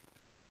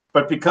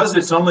because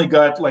it's only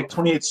got like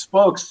 28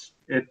 spokes,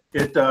 and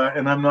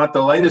I'm not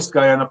the lightest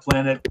guy on the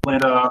planet.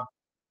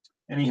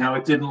 Anyhow,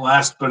 it didn't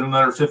last but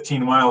another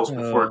 15 miles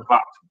before it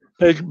popped.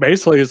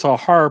 Basically, it's a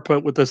harp,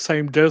 but with the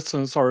same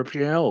distance or a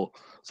piano.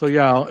 So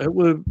yeah, it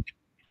would.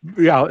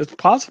 Yeah, it's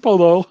possible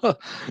though.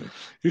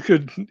 You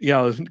could,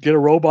 get a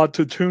robot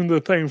to tune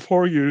the thing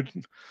for you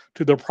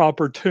to the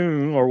proper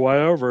tune or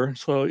whatever.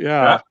 So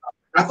yeah.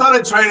 I thought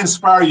I'd try and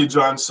inspire you,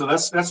 John. So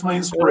that's my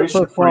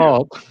inspiration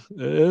for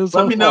you.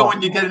 Let me know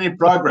when you get any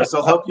progress.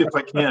 I'll help you if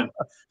I can.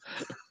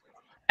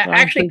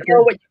 Actually,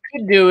 Carl, what you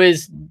could do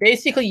is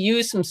basically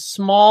use some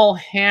small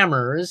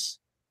hammers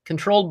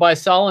controlled by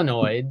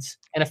solenoids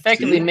and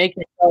effectively make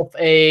yourself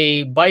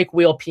a bike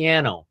wheel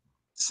piano.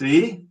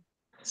 See?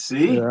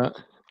 Yeah.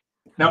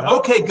 Now,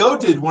 OK Go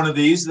did one of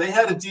these. They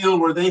had a deal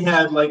where they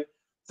had like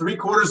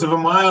 3/4 of a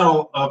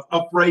mile of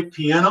upright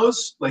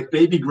pianos, like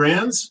baby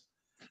grands,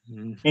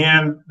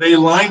 and they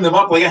lined them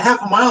up like a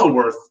half a mile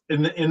worth.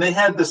 And they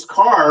had this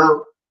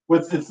car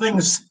with the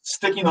things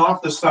sticking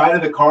off the side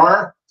of the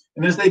car.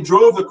 And as they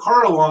drove the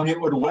car along,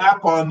 it would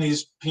whap on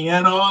these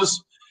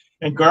pianos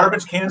and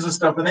garbage cans and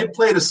stuff. And they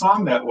played a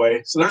song that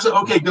way. So there's an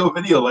OK Go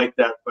video like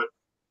that. But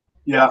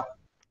yeah,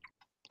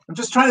 I'm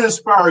just trying to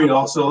inspire you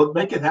all. So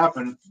make it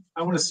happen.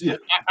 I want to see it.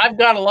 I've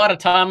got a lot of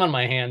time on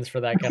my hands for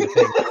that kind of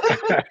thing.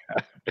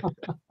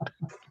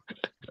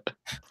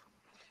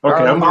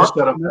 Okay, I'm going to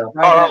shut up now.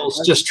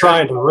 Carl's just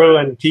trying to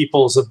ruin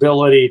people's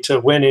ability to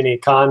win any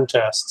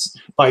contests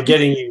by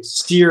getting you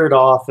steered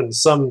off in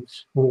some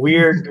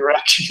weird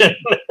direction.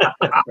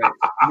 Well,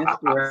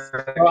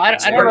 I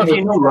don't know if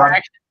you know,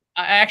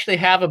 I actually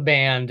have a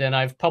band, and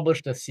I've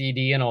published a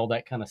CD and all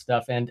that kind of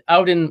stuff. And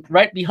out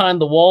right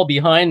behind the wall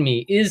behind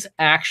me is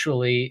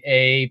actually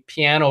a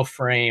piano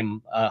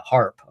frame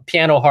harp, a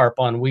piano harp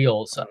on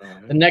wheels.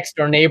 The next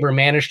door neighbor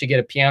managed to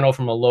get a piano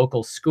from a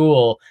local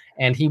school,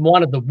 and he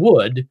wanted the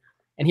wood,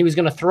 and he was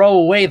going to throw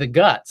away the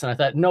guts. And I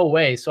thought, no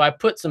way. So I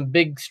put some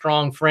big,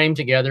 strong frame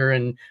together,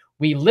 and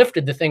we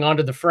lifted the thing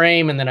onto the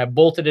frame, and then I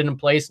bolted it in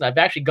place. And I've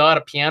actually got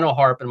a piano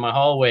harp in my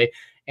hallway.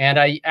 And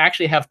I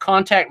actually have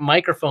contact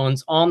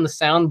microphones on the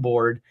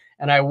soundboard,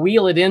 and I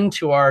wheel it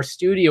into our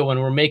studio when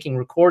we're making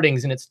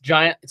recordings, and it's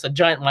a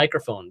giant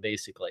microphone,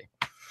 basically.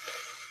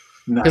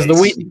 Because I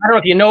don't know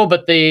if you know,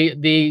 but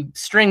the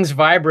strings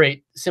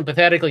vibrate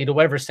sympathetically to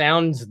whatever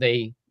sounds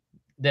they're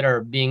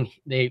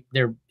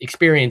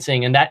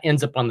experiencing, and that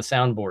ends up on the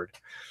soundboard.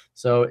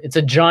 So it's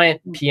a giant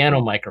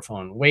piano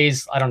microphone.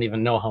 Weighs, I don't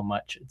even know how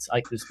much. It's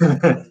like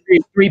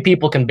three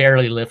people can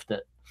barely lift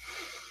it.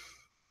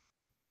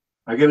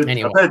 I bet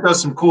it does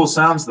some cool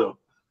sounds, though.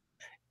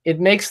 It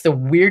makes the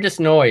weirdest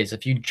noise.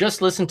 If you just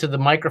listen to the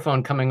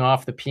microphone coming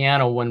off the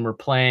piano when we're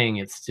playing,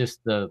 it's just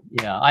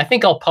I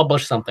think I'll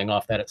publish something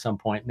off that at some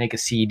point, make a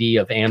CD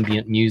of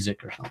ambient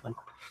music or something.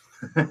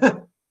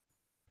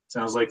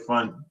 Sounds like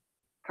fun.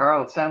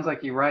 Carl, it sounds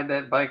like you ride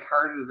that bike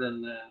harder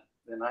than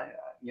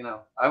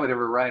I would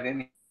ever ride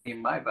any of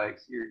my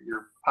bikes.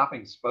 You're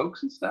popping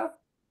spokes and stuff.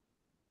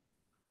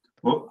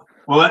 Well,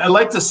 I'd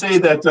like to say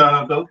that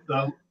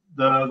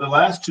the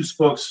last two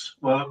spokes,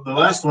 well, the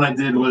last one I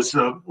did was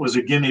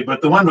a gimme,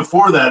 but the one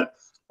before that,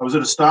 I was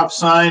at a stop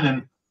sign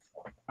and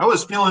I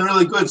was feeling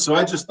really good, so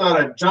I just thought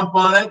I'd jump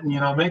on it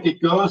and make it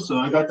go. So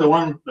I got the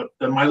one,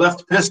 my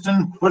left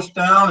piston pushed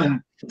down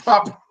and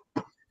pop.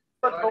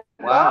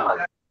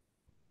 Wow.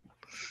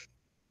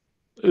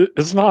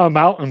 It's not a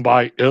mountain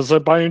bike, is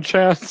it, by any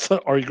chance?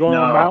 Are you going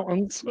on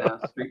mountains?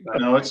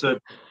 No, it's I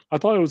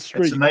thought it was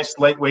street. It's a nice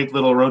lightweight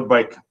little road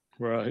bike.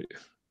 Right.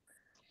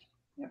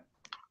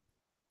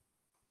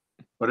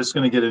 But it's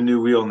going to get a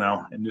new wheel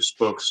now and new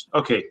spokes.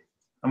 Okay,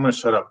 I'm going to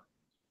shut up.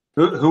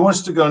 Who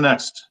wants to go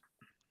next?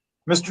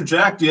 Mr.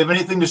 Jack, do you have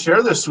anything to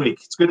share this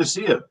week? It's good to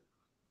see you.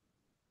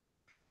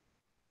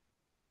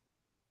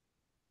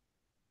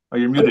 Oh,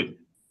 you're muted.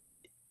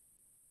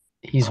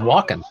 He's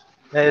walking.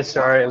 Hey,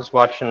 sorry, I was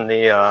watching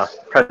the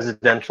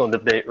presidential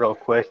debate real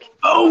quick.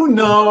 Oh,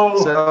 no.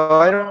 So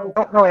I don't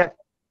really have...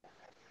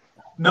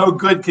 No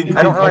good.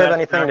 I don't really have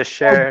anything to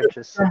share.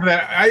 Just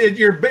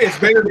it's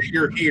better that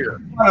you're here.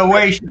 What a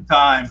waste of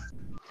time.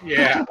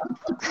 Yeah.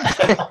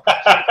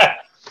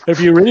 If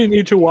you really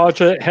need to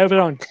watch it, have it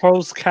on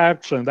closed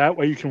caption. That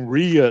way you can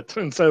read it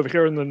instead of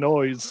hearing the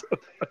noise.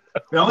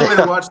 The only way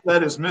to watch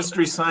that is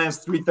Mystery Science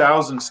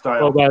 3000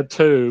 style. Well, that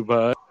too,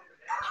 but...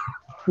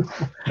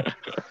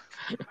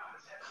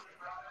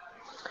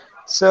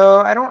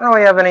 So I don't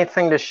really have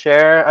anything to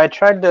share.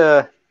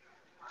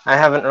 I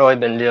haven't really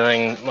been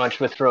doing much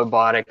with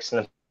robotics in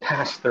the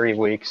past 3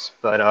 weeks,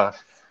 but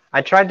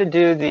I tried to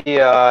do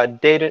the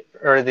data,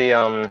 or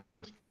the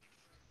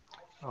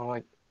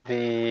why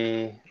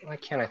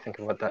can't I think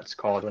of what that's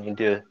called when you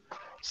do a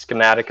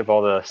schematic of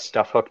all the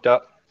stuff hooked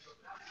up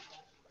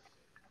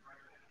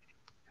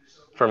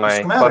for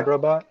my club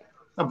robot?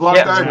 A block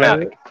Yeah,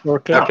 diagram.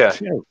 schematic.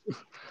 Okay.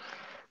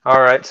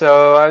 All right.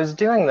 So I was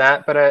doing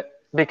that, but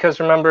because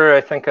remember,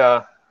 I think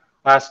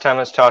last time I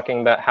was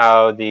talking about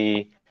how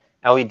the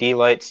LED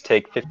lights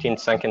take 15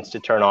 seconds to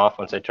turn off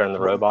once I turn the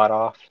robot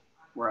off.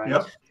 Right.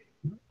 Yep.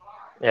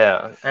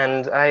 Yeah,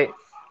 and I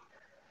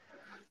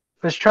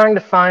was trying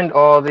to find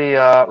all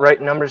the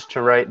right numbers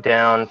to write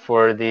down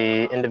for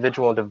the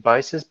individual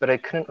devices, but I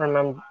couldn't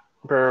remember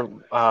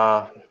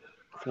from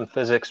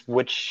physics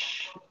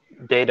which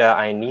data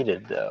I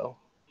needed, though.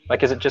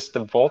 Like, is it just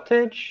the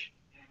voltage?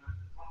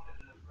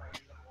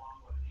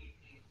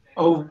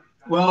 Oh,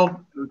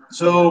 well,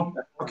 so,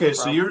 okay,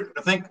 so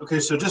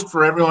so just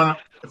for everyone,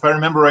 if I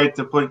remember right,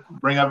 to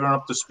bring everyone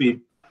up to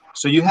speed.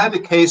 So you had the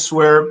case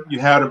where you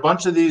had a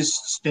bunch of these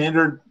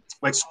standard,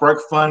 like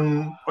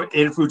SparkFun,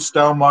 Adafruit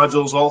style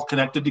modules all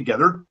connected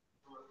together.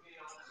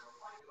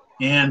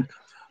 And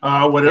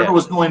whatever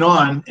was going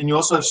on, and you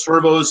also have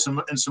servos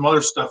and some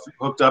other stuff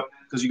hooked up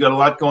because you got a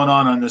lot going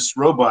on this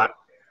robot.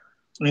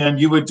 And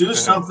you would do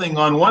something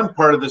on one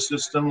part of the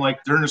system,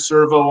 like turn the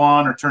servo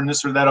on or turn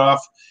this or that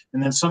off,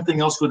 and then something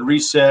else would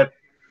reset,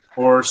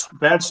 or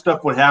bad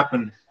stuff would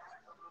happen.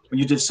 When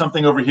you did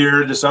something over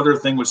here, this other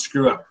thing would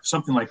screw up,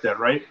 something like that,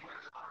 right?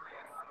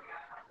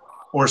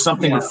 Or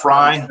something would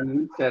fry.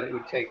 And you said it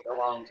would take a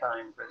long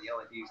time for the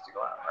LEDs to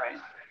go out, right?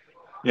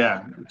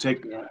 Yeah, it would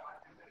take. Yeah.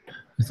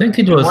 I think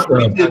it was, what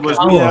we did was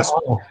we asked,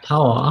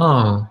 power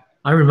on.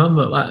 I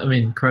remember, I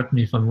mean, correct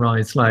me if I'm wrong,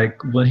 it's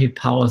like when he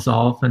powers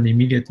off and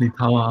immediately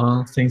power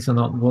on, things are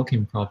not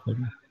working properly.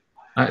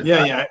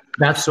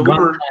 That's so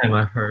one time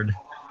I heard.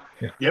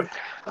 Yeah. Yep.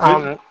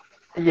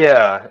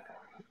 Yeah.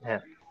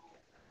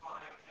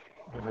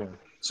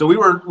 So we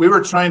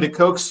were trying to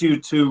coax you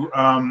to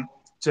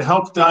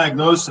help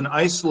diagnose and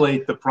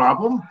isolate the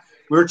problem.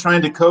 We were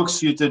trying to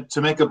coax you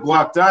to make a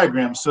block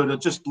diagram, so to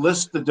just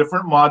list the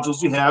different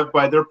modules you have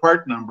by their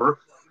part number,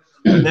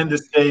 and then to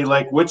say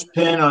like which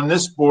pin on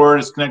this board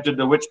is connected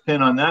to which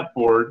pin on that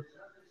board.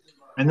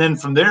 And then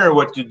from there,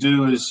 what you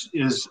do is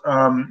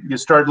you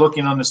start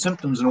looking on the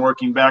symptoms and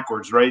working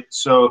backwards, right?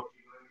 So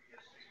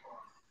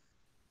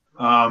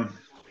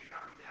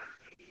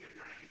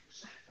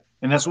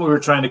and that's what we were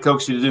trying to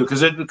coax you to do,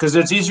 because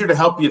it's easier to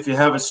help you if you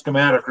have a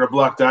schematic or a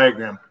block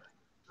diagram.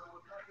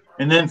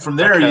 And then from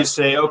there, you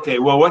say, okay,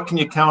 well, what can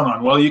you count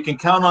on? Well, you can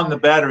count on the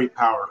battery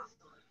power.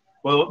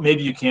 Well,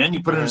 maybe you can.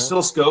 You put an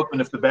oscilloscope,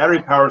 and if the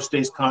battery power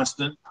stays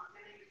constant,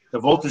 the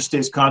voltage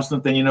stays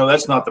constant, then you know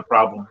that's not the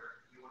problem.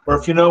 Or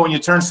if you know when you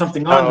turn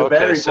something on, the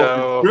battery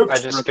voltage groups.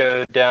 I just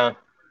go down.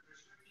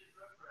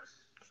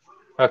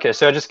 Okay,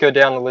 so I just go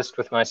down the list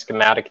with my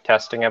schematic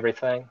testing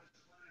everything.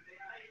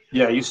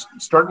 Yeah, you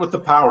start with the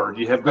power.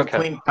 Do you have good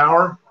clean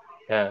power?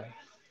 Yeah.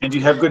 And do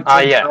you have good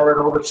clean power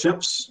at all the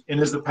chips? And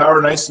is the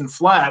power nice and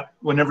flat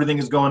when everything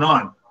is going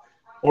on?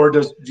 Or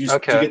do you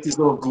get these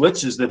little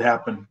glitches that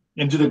happen?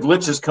 And do the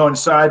glitches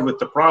coincide with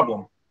the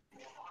problem?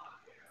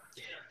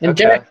 And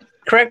Jack,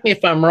 correct me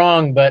if I'm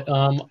wrong, but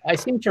I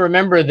seem to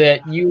remember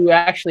that you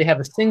actually have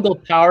a single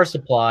power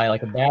supply,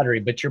 like a battery,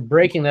 but you're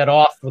breaking that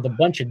off with a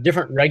bunch of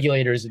different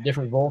regulators at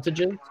different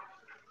voltages?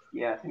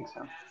 Yeah, I think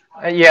so.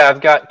 Yeah,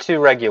 I've got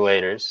 2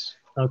 regulators.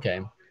 Okay.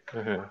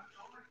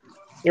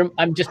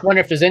 I'm just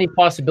wondering if there's any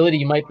possibility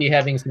you might be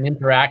having some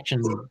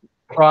interaction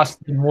across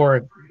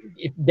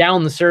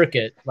down the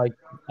circuit, like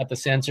at the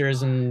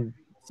sensors and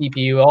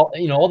CPU,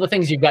 all the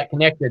things you've got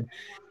connected.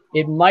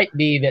 It might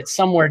be that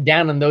somewhere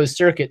down in those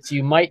circuits,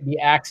 you might be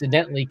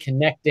accidentally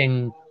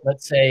connecting,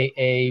 let's say,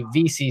 a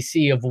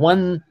VCC of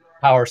one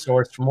power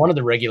source from one of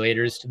the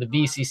regulators to the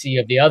VCC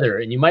of the other,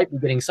 and you might be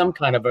getting some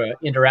kind of an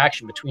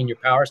interaction between your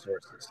power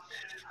sources.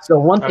 So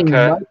one thing you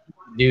might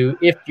do,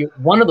 if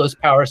one of those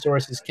power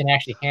sources can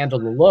actually handle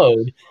the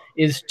load,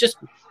 is just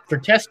for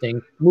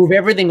testing, move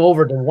everything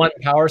over to one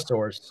power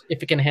source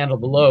if it can handle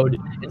the load,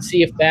 and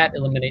see if that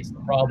eliminates the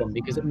problem,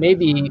 because it may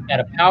be at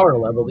a power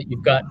level that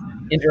you've got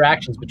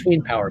interactions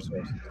between power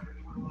sources.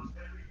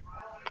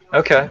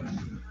 Okay.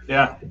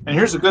 Yeah, and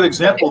here's a good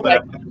example of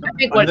that. I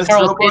think what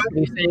Carl's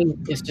basically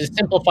saying is to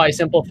simplify.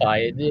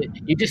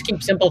 You just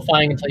keep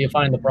simplifying until you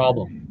find the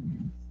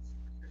problem.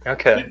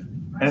 Okay.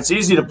 And it's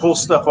easy to pull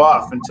stuff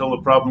off until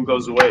the problem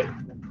goes away,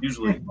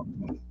 usually.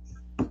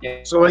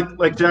 So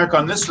like Jack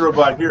on this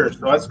robot here,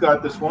 so it's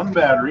got this one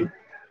battery,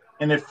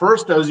 and at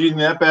first I was using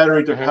that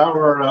battery to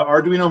power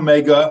Arduino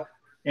Mega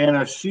and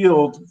a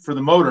shield for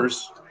the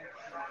motors,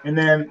 and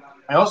then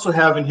I also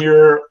have in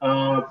here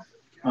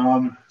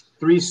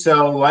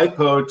 3-cell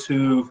LiPo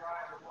to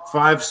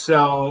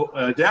 5-cell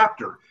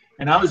adapter,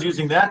 and I was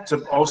using that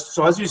to also.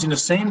 So I was using the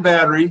same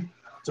battery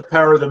to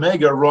power the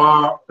Mega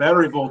raw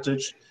battery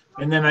voltage.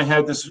 And then I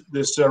had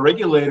this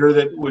regulator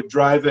that would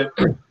drive the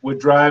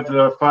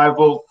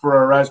 5-volt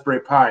for a Raspberry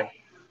Pi.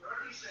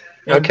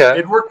 And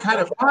it worked kind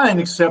of fine,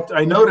 except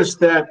I noticed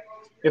that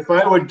if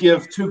I would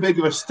give too big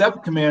of a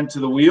step command to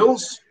the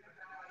wheels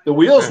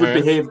would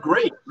behave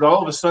great, but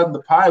all of a sudden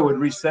the Pi would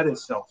reset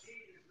itself.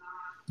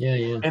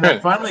 Yeah. And I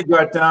finally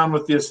got down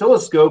with the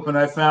oscilloscope, and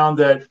I found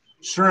that,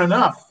 sure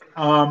enough,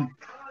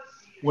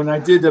 when I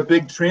did a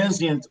big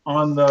transient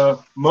on the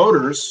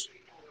motors,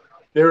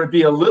 there would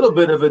be a little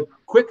bit of a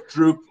quick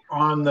droop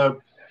on the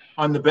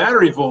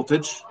battery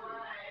voltage,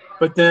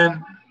 but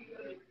then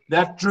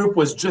that droop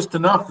was just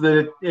enough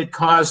that it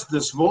caused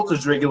this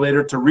voltage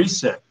regulator to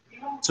reset.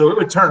 So it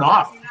would turn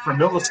off for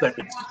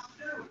milliseconds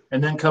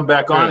and then come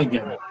back on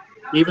again,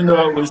 even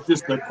though it was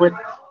just a quick,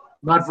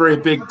 not very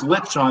big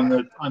glitch on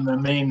the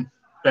main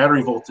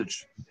battery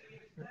voltage.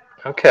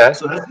 Okay.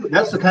 So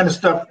that's the kind of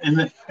stuff, and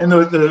the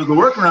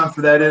workaround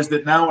for that is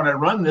that now when I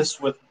run this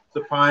with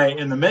the Pi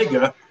and the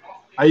Mega,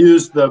 I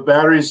use the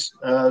batteries,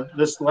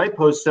 this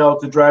LiPo cell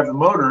to drive the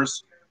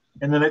motors,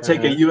 and then I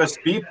take a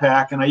USB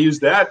pack and I use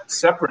that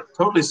separate,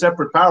 totally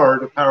separate power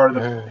to power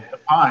the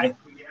Pi.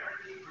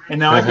 And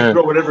now I can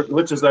throw whatever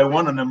glitches I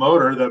want on the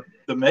motor.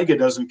 The Mega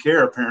doesn't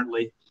care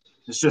apparently.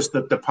 It's just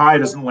that the Pi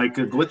doesn't like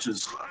the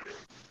glitches.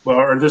 Well,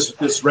 or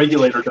this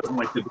regulator doesn't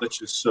like the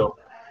glitches. So.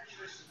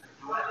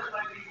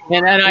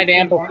 And I'd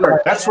amplify.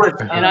 That's where.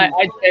 And I'd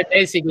say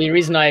basically the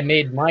reason I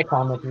made my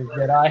comment is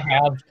that I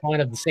have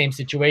kind of the same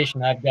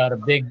situation. I've got a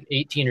big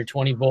 18 or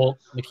 20 volt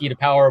Makita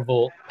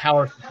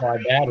power supply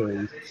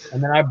battery,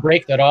 and then I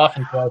break that off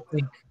into, I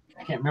think,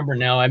 I can't remember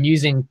now. I'm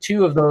using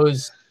 2 of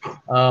those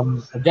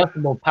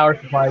adjustable power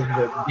supplies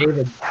that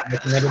David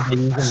recommended they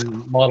use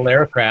in model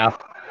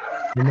aircraft,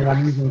 and then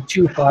I'm using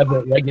 2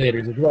 5-volt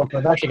regulators as well. So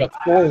I've actually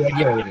got 4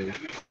 regulators.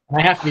 And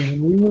I have to be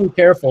really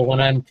careful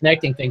when I'm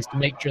connecting things to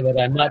make sure that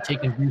I'm not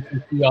taking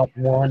VCC off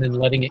one and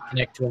letting it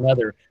connect to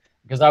another,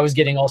 because I was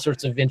getting all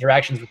sorts of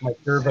interactions with my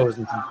servos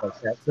and things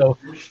like that. So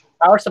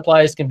power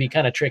supplies can be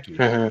kind of tricky.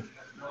 Yeah.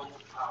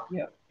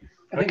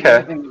 I think the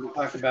other thing that we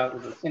talked about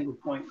was a single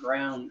point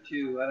ground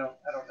too. I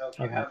don't know if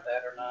you have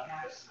that or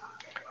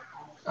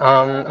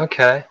not.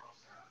 Okay.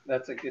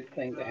 That's a good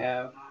thing to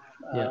have.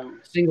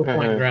 Single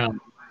point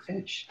ground.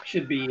 It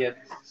should be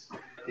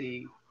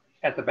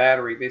at the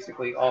battery.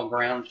 Basically, all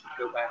ground should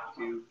go back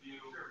to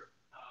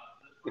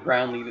the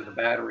ground lead of the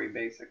battery,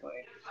 basically.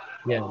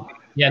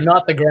 Yeah,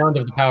 not the ground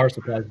of the power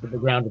supplies, but the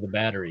ground of the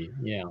battery.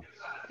 Yeah.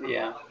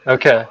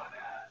 Okay.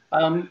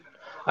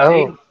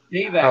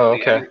 Dave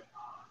actually had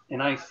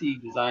an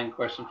IC design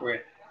question for you.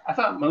 I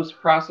thought most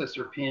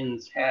processor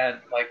pins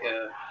had like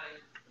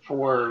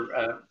for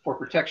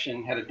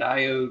protection, had a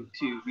diode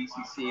to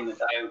VCC and a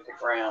diode to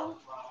ground.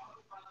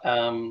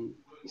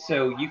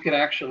 So you could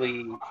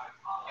actually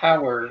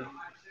power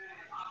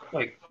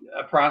like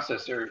a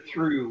processor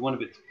through one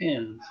of its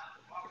pins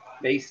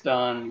based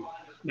on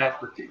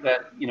that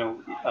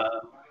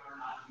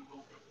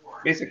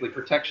basically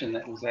protection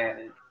that was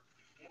added.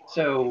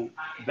 So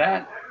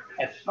that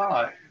I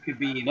thought could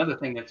be another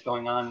thing that's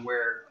going on,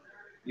 where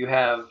you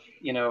have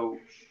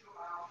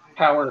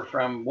power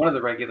from one of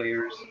the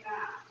regulators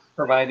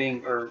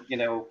providing or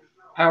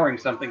powering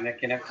something that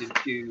connected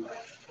to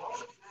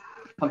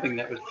something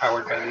that was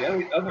powered by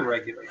the other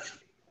regulator.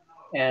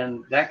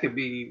 And that could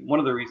be one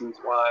of the reasons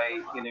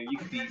why you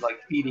could be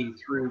like feeding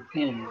through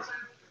pins.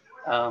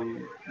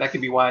 That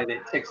could be why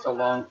it takes so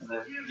long for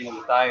the the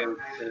diode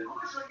to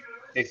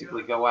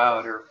basically go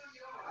out or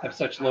have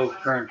such low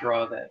current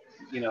draw that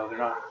they're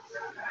not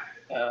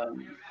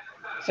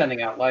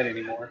sending out light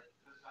anymore.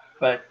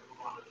 But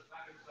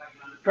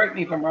correct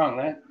me if I'm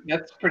wrong.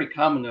 That's pretty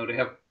common though, to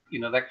have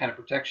that kind of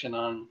protection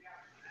on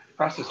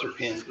processor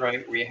pins,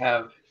 right? Where you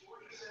have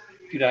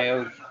 2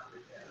 diodes.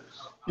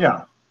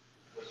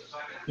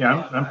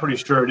 Yeah, I'm pretty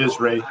sure it is,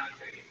 Ray.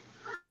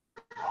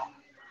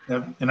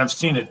 And I've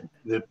seen it,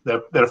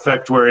 that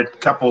effect where it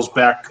couples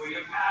back.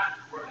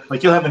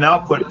 Like you'll have an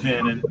output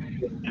pin and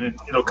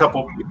it'll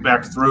couple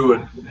back through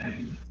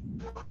and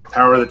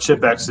power the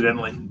chip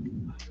accidentally.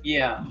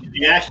 Yeah.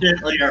 You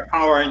accidentally are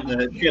powering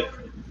the chip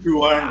through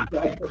one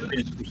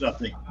pins or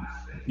something.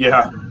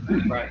 Yeah.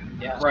 Right.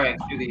 Yeah. Right.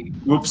 Do the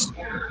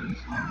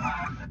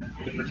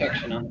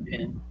protection on the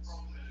pin.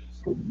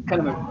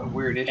 Kind of a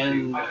weird issue.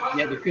 And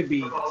yeah, there could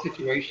be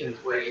situations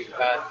where you've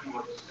got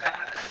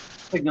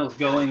signals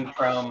going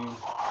from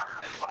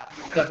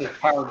stuff that's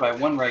powered by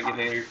one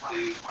regulator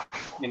to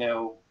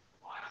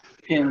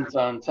pins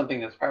on something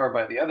that's powered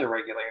by the other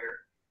regulator.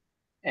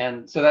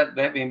 And so that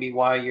may be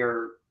why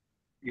after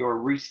you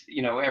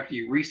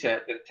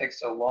reset, that it takes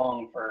so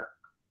long for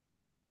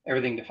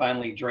everything to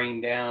finally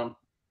drain down.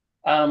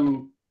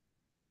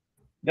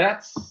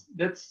 That's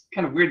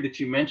kind of weird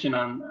that you mentioned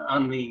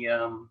on the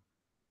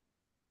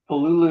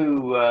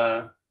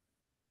Pololu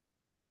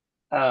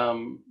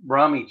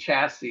Brahmi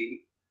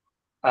chassis.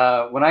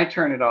 When I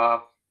turn it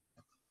off,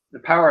 the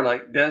power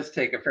light does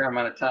take a fair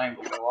amount of time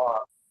to go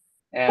off,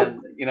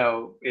 and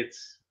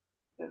it's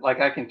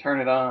like I can turn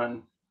it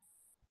on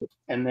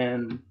and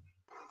then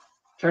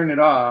turn it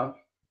off,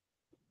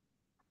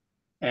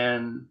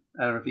 and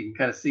I don't know if you can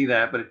kind of see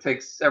that, but it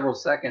takes several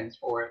seconds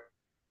for it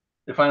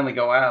to finally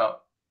go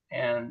out.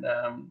 And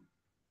I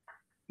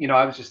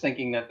was just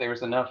thinking that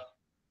there's enough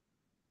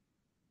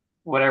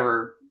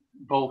whatever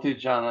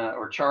voltage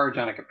or charge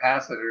on a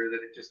capacitor that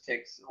it just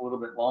takes a little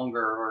bit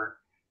longer, or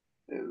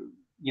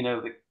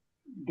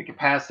the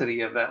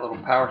capacity of that little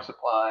power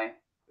supply,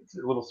 it's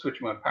a little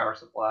switch mode power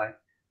supply,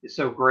 is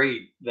so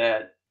great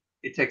that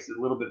it takes a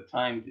little bit of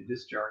time to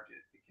discharge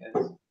it,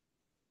 because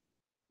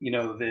you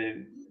know,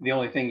 the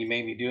only thing you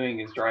may be doing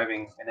is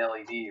driving an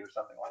LED or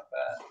something like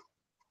that.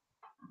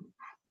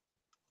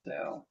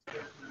 So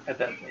at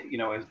that, you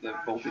know, as the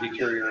voltage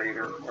deteriorate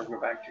or go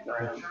back to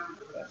ground.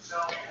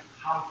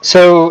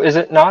 So is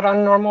it not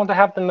unnormal to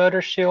have the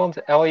motor shield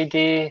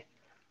LED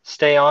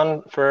stay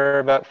on for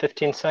about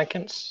 15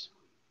 seconds?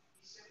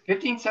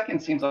 15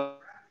 seconds seems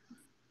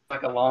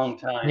like a long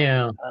time.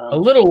 Yeah, a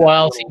little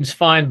while seems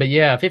fine, but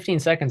yeah, 15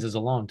 seconds is a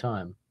long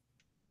time.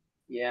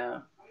 Yeah.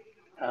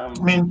 I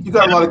mean, you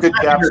got a lot of good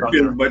gaps on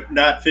there, but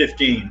not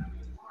 15.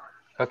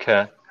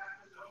 Okay.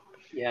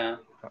 Yeah.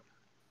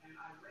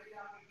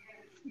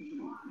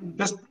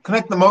 Just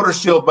connect the motor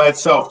shield by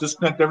itself.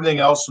 Disconnect everything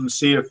else and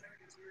see if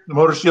the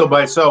motor shield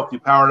by itself, you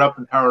power it up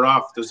and power it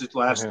off. Does it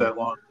last that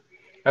long?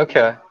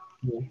 Okay.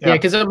 Yeah,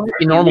 because it might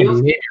be normal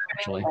behavior,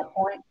 actually.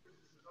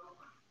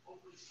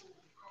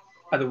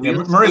 Yeah,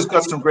 Murray's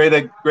got some great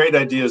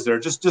ideas there.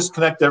 Just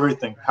disconnect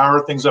everything.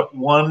 Power things up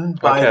one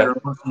by their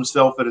own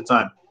himself at a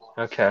time.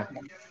 Okay.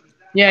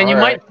 Yeah, and All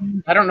you right.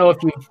 might, I don't know if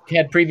you've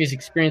had previous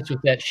experience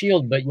with that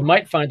shield, but you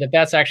might find that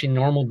that's actually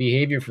normal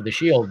behavior for the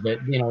shield.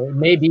 But, you know, it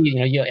may be, you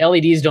know,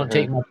 LEDs don't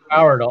take much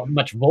power at all,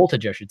 much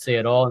voltage, I should say,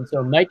 at all. And so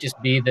it might just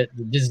be that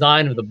the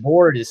design of the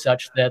board is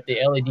such that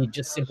the LED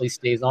just simply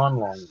stays on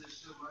longer,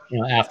 you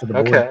know, after the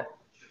board. Okay.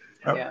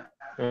 Yeah.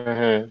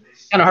 Mm-hmm.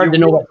 Kind of hard to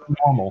know what's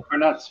normal. Are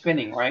not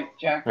spinning, right,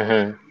 Jack?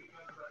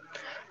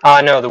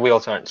 Mm-hmm. No, the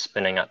wheels aren't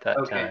spinning at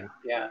that time.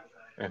 Yeah.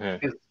 Mm-hmm.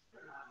 Because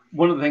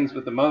one of the things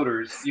with the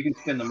motors, you can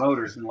spin the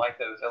motors and light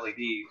those LEDs.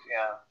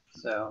 Yeah.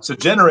 So it's a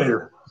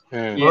generator,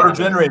 motor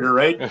generator,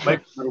 right?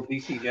 Like little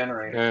DC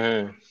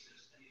generator.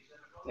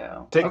 Mm-hmm.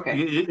 Yeah.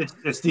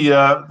 It's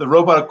the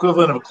robot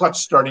equivalent of a clutch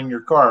starting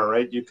your car,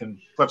 right? You can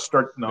clutch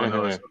start. No,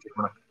 no. It's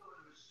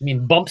You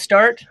mean bump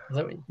start? Is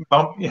that what you...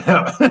 Bump,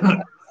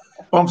 yeah.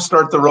 Bump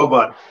start the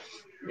robot.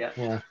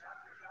 Yeah.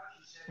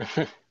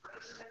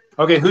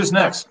 Okay, who's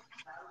next?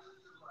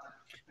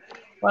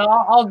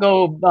 Well, I'll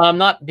go,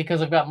 not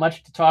because I've got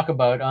much to talk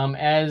about.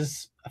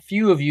 As a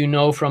few of you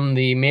know from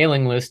the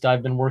mailing list,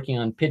 I've been working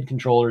on PID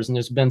controllers, and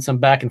there's been some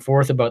back and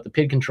forth about the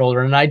PID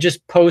controller. And I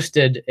just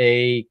posted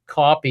a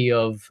copy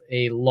of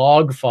a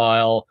log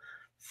file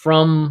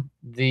from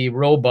the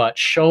robot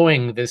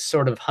showing this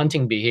sort of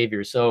hunting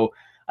behavior. So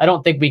I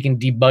don't think we can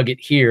debug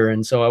it here,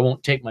 and so I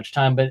won't take much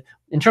time. But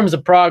in terms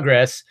of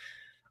progress,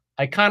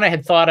 I kind of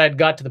had thought I'd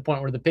got to the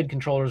point where the PID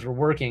controllers were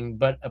working,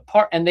 but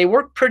and they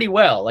work pretty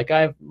well. Like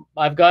I've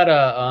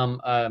got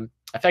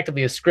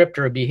effectively a script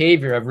or a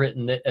behavior I've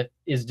written that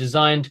is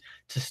designed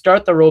to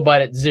start the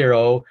robot at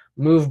 0,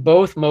 move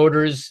both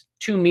motors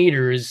 2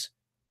 meters,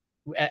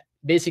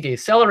 basically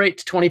accelerate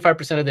to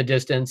 25% of the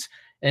distance,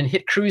 and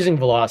hit cruising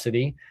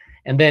velocity,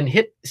 and then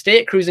stay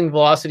at cruising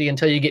velocity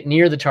until you get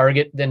near the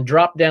target, then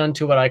drop down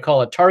to what I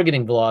call a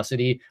targeting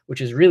velocity,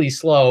 which is really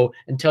slow,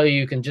 until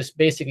you can just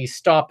basically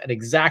stop at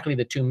exactly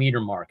the 2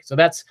 meter mark. So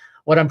that's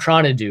what I'm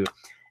trying to do.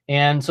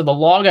 And so the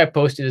log I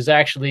posted is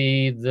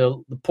actually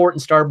the port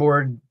and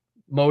starboard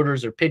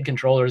motors or PID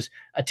controllers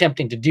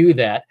attempting to do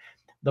that.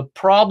 The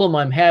problem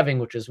I'm having,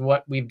 which is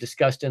what we've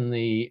discussed in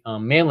the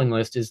mailing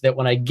list, is that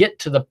when I get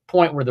to the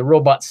point where the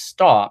robot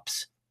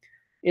stops,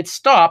 it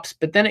stops,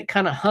 but then it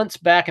kind of hunts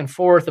back and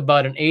forth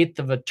about 1/8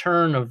 of a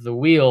turn of the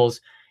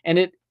wheels, and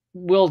it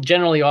will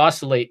generally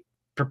oscillate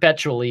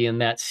perpetually in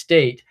that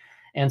state.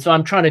 And so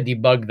I'm trying to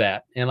debug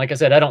that. And like I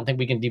said, I don't think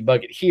we can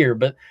debug it here,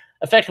 but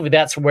effectively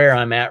that's where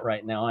I'm at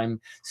right now. I'm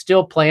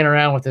still playing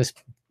around with this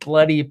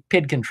bloody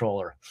PID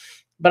controller,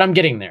 but I'm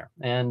getting there.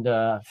 And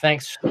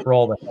thanks for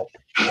all the help.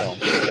 So,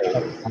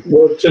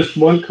 well, just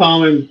one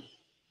comment.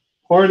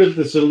 Part of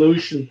the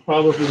solution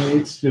probably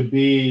needs to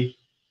be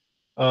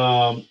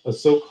a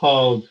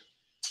so-called,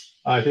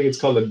 I think it's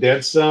called a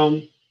dead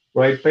zone,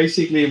 right?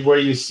 Basically where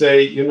you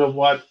say, you know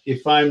what,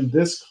 if I'm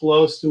this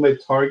close to my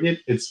target,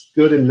 it's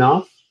good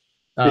enough.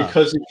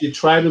 Because if you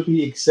try to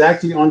be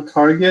exactly on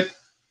target,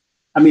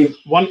 I mean,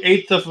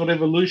 1/8 of a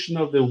revolution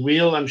of the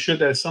wheel, I'm sure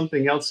there's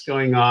something else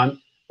going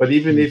on. But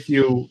even if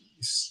you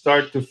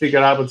start to figure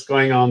out what's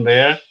going on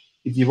there,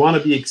 if you want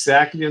to be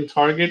exactly on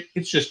target,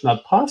 it's just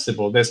not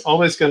possible. There's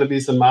always going to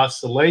be some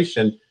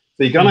oscillation.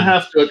 So you're going to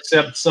have to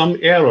accept some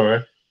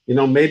error. You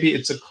know, maybe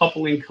it's a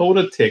couple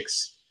encoder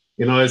ticks.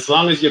 You know, as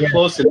long as you're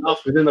close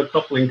enough within a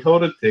couple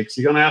encoder ticks,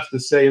 you're going to have to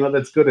say, you know,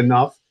 that's good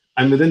enough.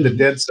 I'm within the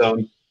dead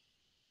zone.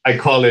 I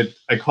call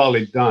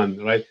it done,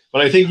 right?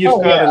 But I think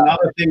you've got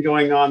another thing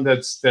going on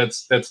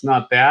that's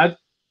not bad.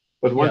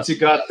 But once you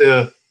got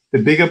the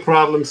bigger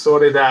problem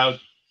sorted out,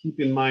 keep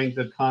in mind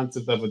the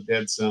concept of a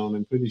dead zone.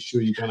 I'm pretty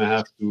sure you're going to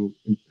have to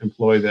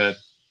employ that.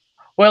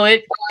 Well,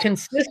 it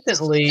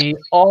consistently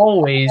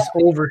always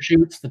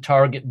overshoots the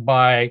target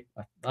by,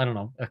 I don't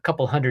know, a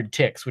couple hundred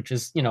ticks, which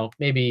is, you know,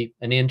 maybe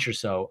 1 inch or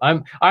so.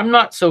 I'm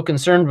not so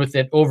concerned with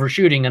it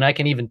overshooting, and I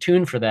can even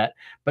tune for that.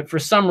 But for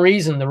some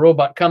reason, the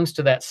robot comes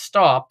to that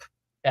stop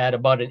at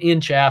about 1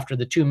 inch after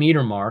the 2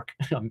 meter mark.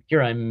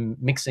 Here I'm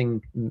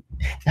mixing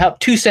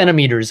 2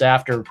 centimeters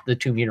after the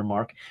 2 meter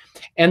mark,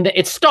 and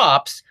it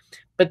stops.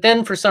 But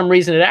then for some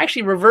reason, it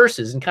actually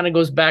reverses and kind of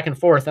goes back and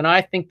forth. And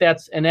I think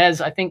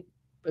as I think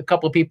a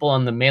couple of people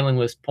on the mailing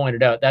list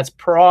pointed out, that's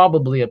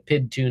probably a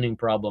PID tuning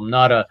problem,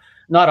 not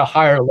a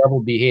higher level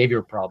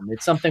behavior problem.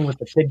 It's something with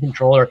the PID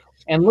controller.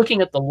 And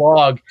looking at the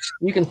log,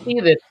 you can see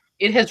that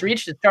it has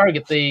reached its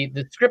target.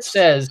 The script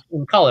says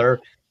in color,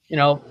 you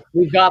know,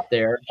 we've got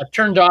there. I've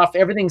turned off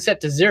everything set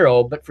to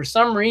 0, but for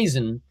some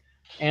reason,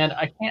 and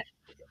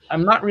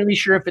I'm not really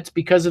sure if it's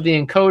because of the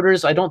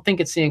encoders. I don't think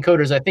it's the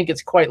encoders. I think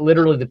it's quite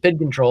literally the PID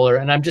controller.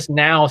 And I'm just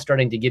now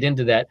starting to get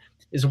into that.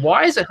 Is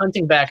why is it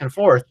hunting back and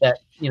forth that,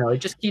 you know, it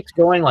just keeps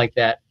going like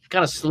that,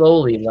 kind of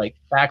slowly, like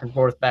back and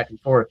forth, back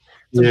and forth.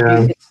 So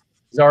Yeah. it's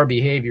bizarre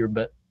behavior,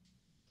 but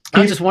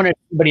I was just wondering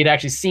if anybody had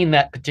actually seen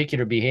that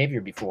particular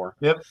behavior before.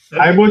 Yep.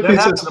 I would be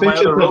happened to my suspicious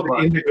other of the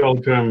robot. integral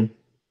term.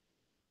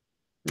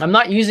 I'm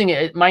not using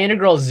it. My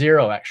integral is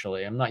 0,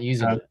 actually. I'm not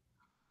using it.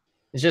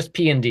 It's just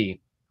P and D.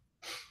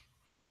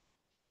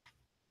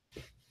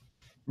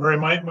 Murray,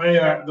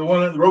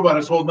 the robot I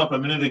was holding up a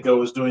minute ago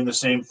was doing the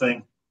same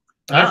thing.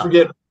 And I Ah.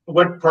 forget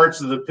what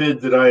parts of the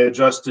PID that I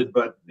adjusted,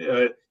 but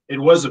it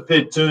was a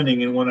PID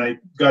tuning, and when I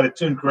got it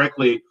tuned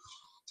correctly,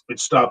 it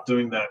stopped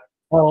doing that.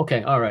 Oh,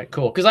 okay. All right,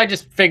 cool. Because I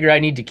just figure I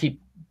need to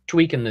keep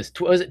tweaking this.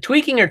 Was it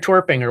tweaking or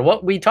twerping or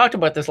what? We talked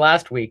about this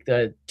last week,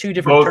 the two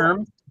different Both.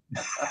 terms.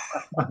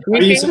 Are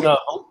you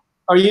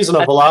using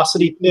a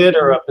velocity PID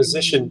or a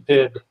position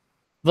PID?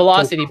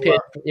 Velocity PID,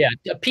 yeah.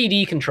 A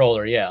PD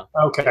controller, yeah.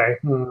 Okay.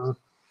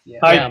 Yeah.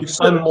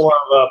 I'm more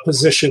of a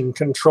position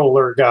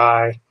controller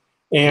guy.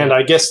 And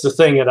I guess the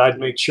thing that I'd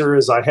make sure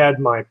is I had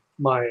my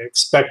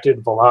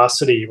expected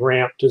velocity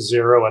ramped to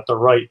 0 at the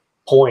right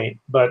point,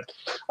 but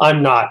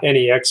I'm not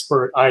any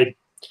expert. I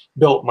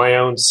built my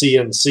own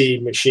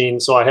CNC machine,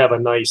 so I have a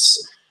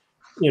nice,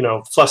 you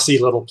know, fussy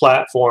little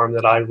platform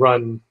that I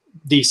run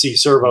DC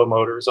servo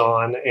motors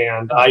on,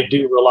 and I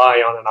do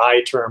rely on an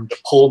I-term to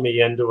pull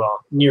me into a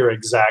near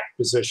exact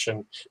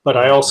position, but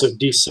I also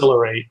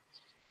decelerate.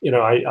 You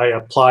know, I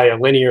apply a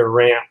linear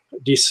ramp,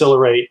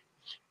 decelerate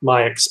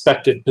my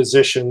expected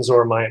positions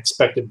or my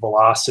expected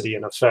velocity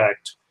in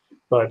effect,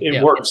 but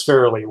it works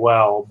fairly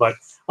well. But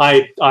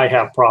I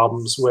have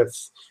problems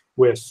with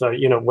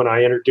you know, when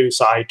I introduce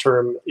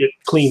I-term, it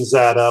cleans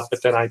that up,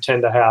 but then I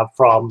tend to have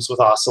problems with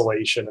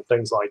oscillation and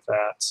things like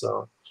that.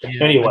 So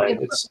anyway,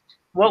 it's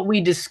what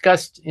we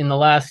discussed in the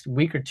last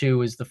week or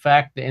two is the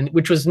fact that, and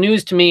which was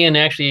news to me and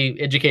actually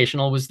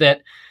educational, was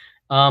that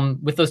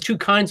with those two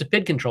kinds of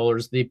PID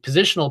controllers, the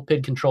positional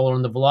PID controller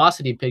and the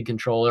velocity PID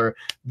controller,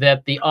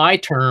 that the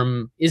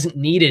I-term isn't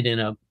needed in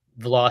a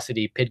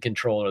velocity PID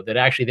controller, that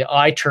actually the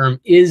I-term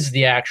is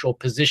the actual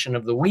position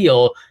of the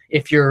wheel.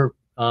 If you're,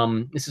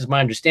 this is my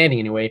understanding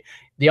anyway,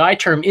 the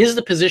I-term is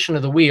the position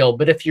of the wheel,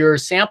 but if you're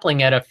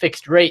sampling at a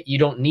fixed rate, you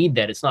don't need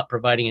that. It's not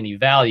providing any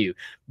value.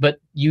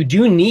 But you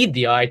do need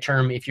the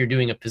I-term if you're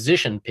doing a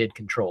position PID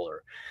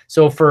controller.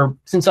 So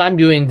since I'm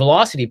doing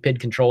velocity PID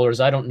controllers,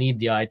 I don't need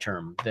the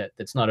I-term.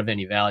 That's not of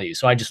any value.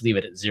 So I just leave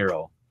it at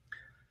 0.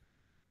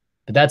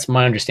 But that's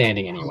my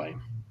understanding anyway.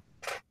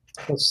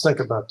 Let's think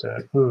about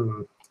that.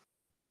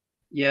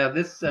 Yeah,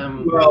 this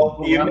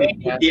well, you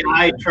make the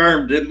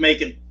I-term to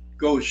make it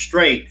go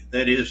straight.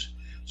 That is,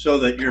 so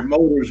that your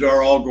motors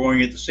are all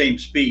going at the same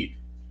speed.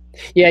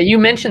 Yeah, you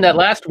mentioned that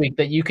last week,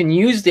 that you can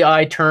use the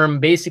I-term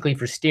basically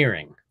for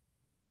steering.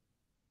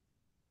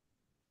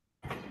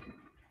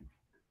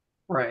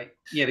 Right.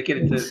 Yeah, to get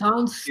it to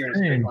sounds steer in a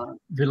straight strange. line.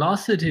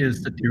 Velocity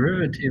is the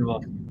derivative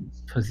of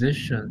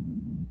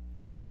position,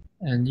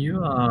 and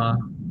you are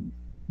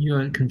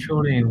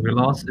controlling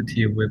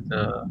velocity with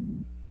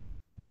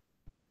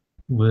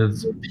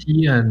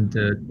P and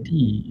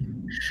D.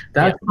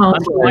 That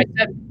sounds like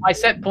my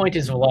set point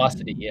is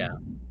velocity. Yeah.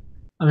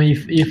 I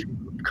mean, if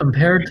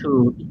compared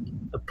to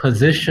a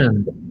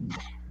position,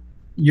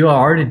 you are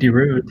already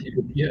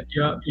derivative.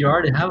 You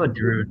already have a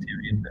derivative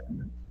in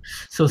there.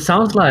 So it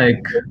sounds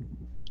like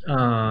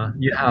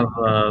you have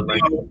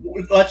like.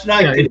 Let's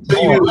not confuse.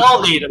 You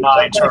all need an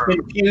I-term.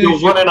 You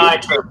want an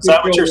I-term. Is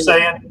that what you're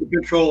saying?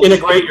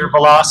 Integrate your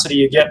velocity,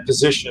 you get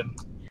position.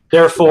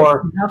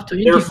 Therefore,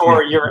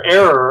 your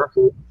error,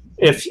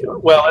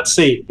 let's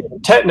see.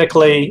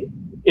 Technically,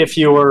 if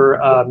you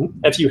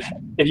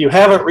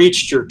haven't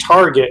reached your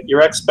target,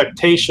 your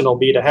expectation will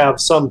be to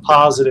have some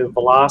positive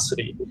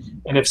velocity.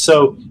 And if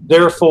so,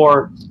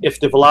 therefore, if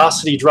the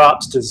velocity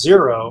drops to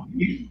 0,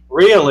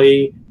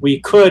 really, we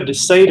could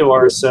say to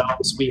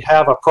ourselves, we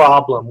have a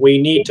problem. We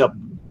need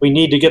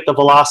to get the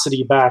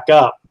velocity back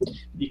up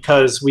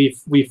because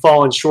we've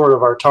fallen short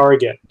of our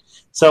target.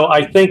 So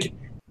I think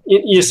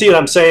you see what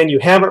I'm saying? You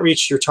haven't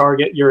reached your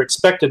target. Your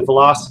expected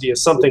velocity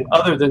is something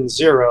other than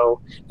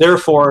 0.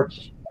 Therefore,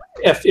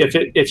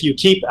 if you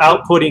keep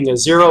outputting a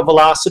 0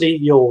 velocity,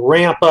 you'll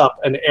ramp up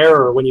an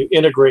error when you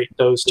integrate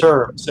those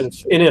terms. And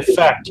in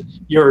effect,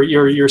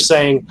 you're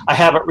saying, I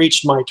haven't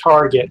reached my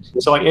target,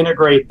 so I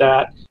integrate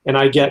that and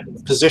I get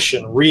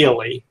position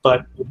really.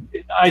 But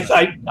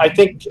I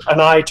think an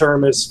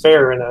I-term is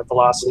fair in a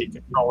velocity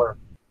controller,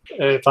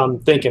 if I'm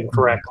thinking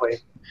correctly.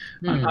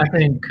 I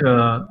think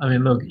I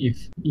mean, look,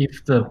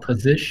 if the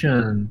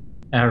position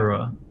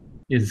error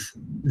is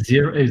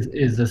 0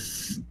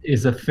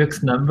 is a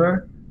fixed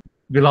number,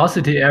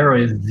 velocity error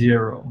is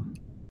 0.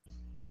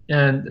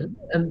 And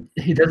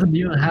he doesn't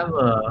even have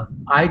a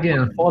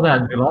eigen for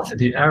that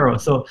velocity error.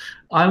 So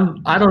I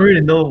don't really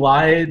know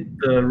why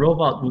the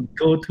robot would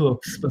go to a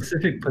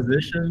specific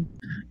position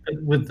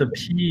with the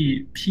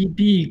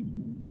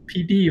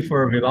PD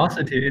for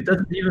velocity. It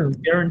doesn't even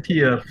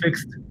guarantee a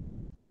fixed,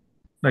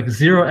 like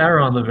 0 error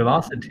on the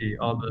velocity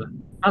or the,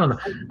 I don't know.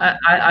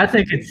 I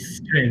think it's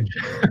strange.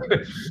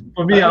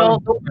 For me, well,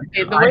 the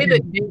way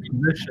that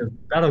position,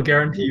 that'll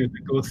guarantee you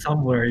to go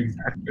somewhere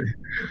exactly.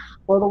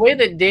 Well, the way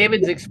that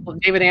David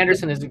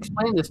Anderson has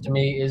explained this to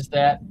me is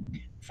that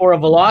for a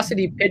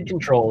velocity PID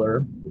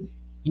controller,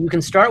 you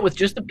can start with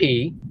just the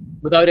P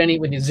with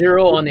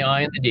 0 on the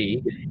I and the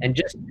D, and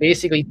just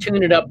basically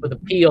tune it up with a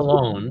P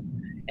alone,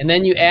 and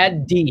then you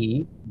add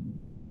D,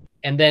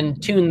 and then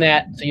tune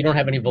that so you don't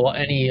have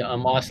any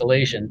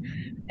oscillation.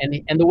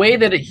 And the way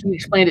that he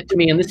explained it to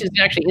me, and this is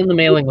actually in the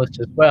mailing list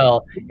as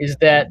well, is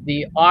that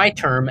the I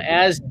term,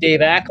 as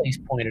Dave Ackley's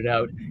pointed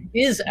out,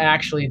 is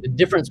actually the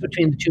difference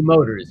between the two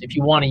motors, if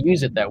you want to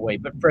use it that way.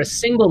 But for a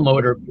single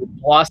motor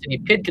velocity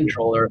PID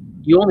controller,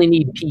 you only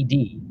need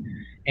PD.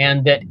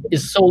 And that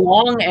is so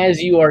long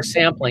as you are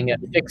sampling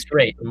at a fixed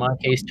rate, in my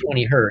case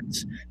 20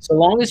 hertz, so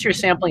long as you're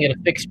sampling at a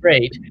fixed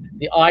rate,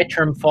 the I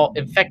term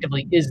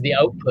effectively is the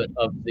output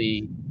of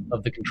the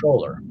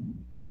controller.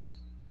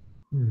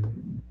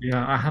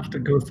 Yeah, I have to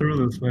go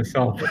through this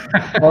myself.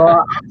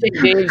 Well, I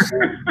think Dave's.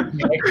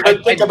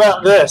 Think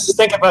about this.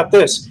 Think about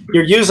this.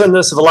 You're using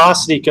this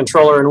velocity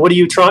controller, and what are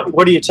you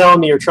telling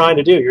me you're trying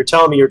to do? You're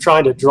telling me you're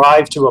trying to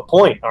drive to a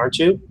point, aren't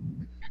you?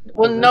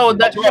 Well, no.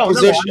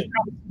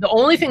 The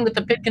only thing that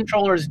the PID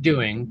controller is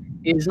doing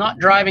is not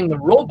driving the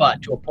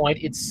robot to a point.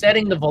 It's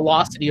setting the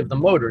velocity of the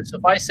motor. So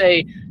if I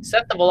say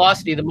set the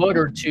velocity of the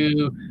motor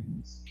to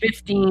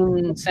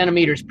 15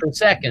 centimeters per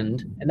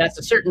second, and that's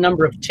a certain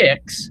number of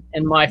ticks,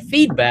 and my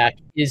feedback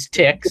is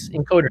ticks,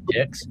 encoder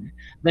ticks,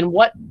 then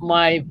what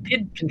my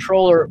PID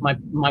controller,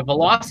 my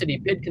velocity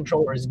PID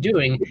controller is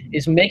doing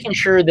is making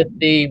sure that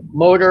the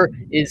motor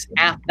is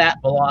at that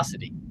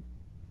velocity.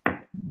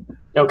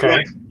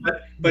 Okay.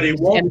 But it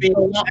won't be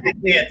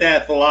exactly at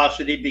that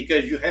velocity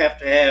because you have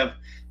to have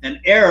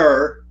an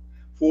error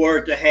for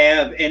it to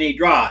have any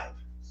drive.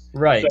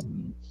 Right.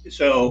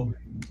 So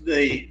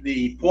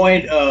the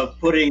point of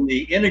putting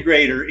the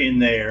integrator in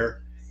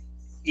there,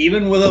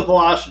 even with a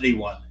velocity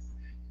one,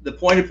 the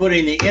point of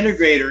putting the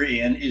integrator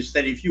in is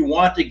that if you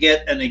want to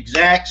get an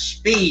exact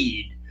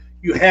speed,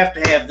 you have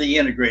to have the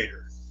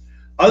integrator.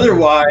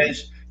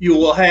 Otherwise, you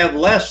will have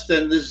less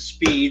than the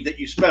speed that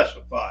you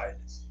specified.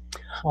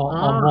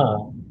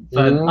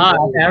 But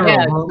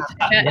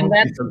and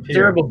that's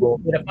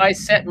observable. But if I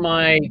set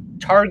my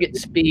target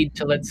speed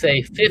to, let's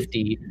say,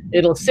 50,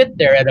 it'll sit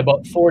there at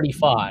about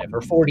 45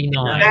 or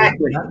 49.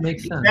 Exactly. That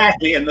makes sense.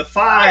 Exactly. And the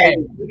 5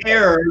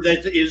 error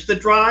that is the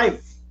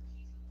drive.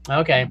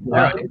 Okay. All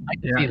right. I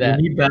can see that.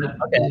 You need that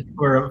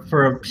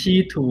for a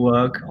P to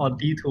work or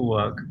D to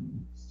work.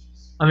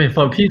 I mean,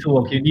 for a P to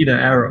work, you need an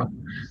error.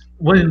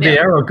 When the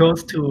error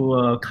goes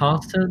to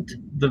constant,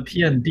 the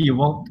P and D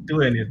won't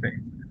do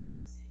anything.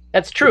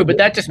 That's true, but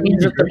that just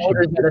means that the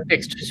motor is at a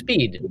fixed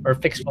speed or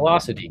fixed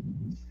velocity.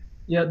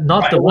 Yeah,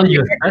 not the one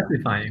you're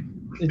specifying.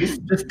 It's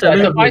just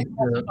if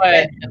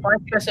I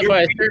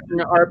specify a certain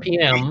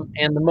RPM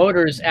and the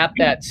motor's at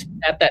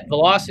that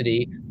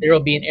velocity, there will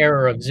be an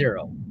error of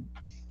 0.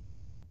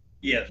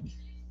 Yes.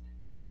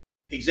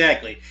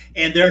 Exactly.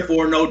 And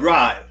therefore no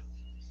drive.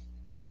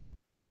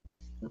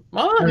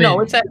 Well,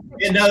 no, it's at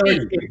in other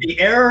words, if the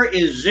error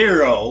is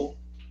 0,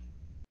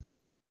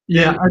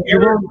 yeah, you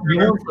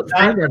won't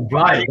sustain that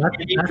drive.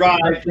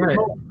 That's right.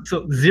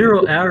 So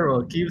 0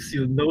 error gives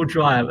you no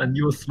drive, and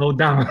you will slow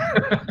down.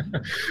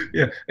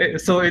 Yeah.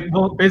 So it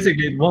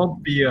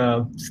won't be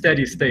a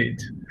steady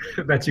state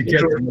that you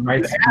get to the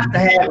right speed. You have to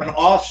have an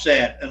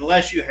offset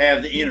unless you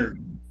have the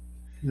integral.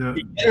 Yeah.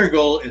 The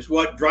integral is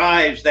what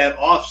drives that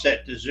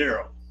offset to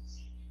 0.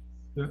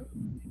 Yeah.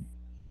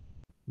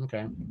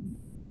 Okay.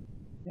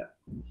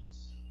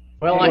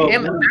 Well, I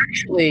am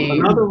actually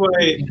another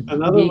way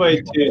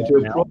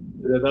to approach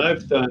it that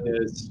I've done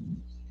is,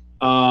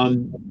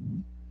 and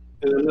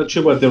I'm not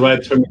sure what the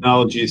right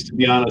terminology is, to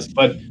be honest,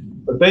 but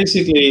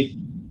basically,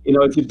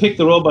 if you pick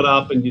the robot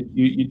up and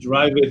you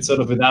drive it sort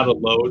of without a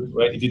load,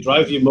 right? If you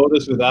drive your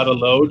motors without a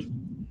load,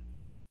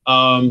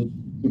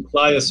 you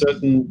apply a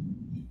certain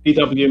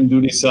PWM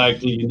duty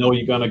cycle,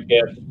 you're gonna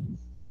get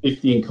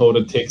 50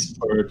 encoder ticks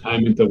per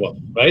time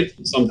interval, right?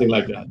 Something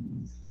like that.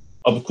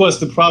 Of course,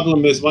 the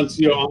problem is once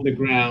you're on the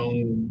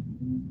ground,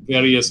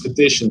 various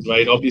conditions,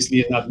 right? Obviously,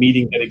 you're not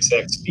meeting that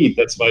exact speed.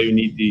 That's why you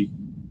need the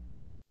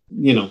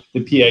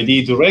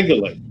PID to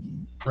regulate.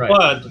 Right.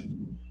 But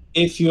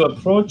if you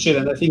approach it,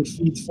 and I think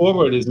feed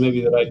forward is maybe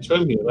the right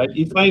term here, right?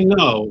 If I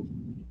know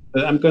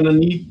that I'm going to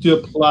need to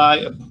apply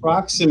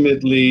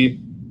approximately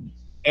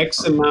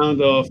X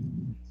amount of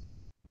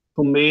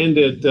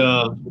commanded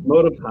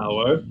motor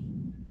power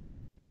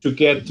to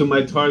get to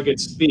my target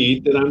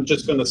speed, then I'm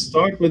just going to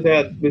start with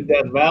that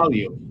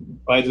value,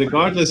 right?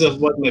 Regardless of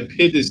what my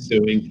PID is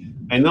doing,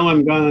 I know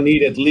I'm going to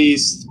need at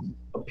least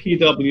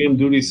PWM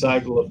duty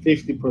cycle of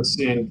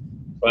 50%,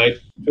 right,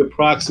 to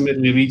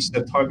approximately reach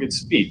the target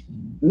speed.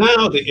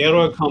 Now the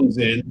error comes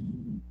in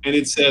and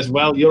it says,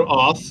 well, you're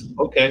off.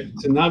 Okay,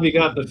 so now we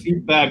got the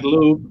feedback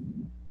loop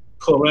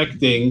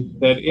correcting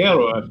that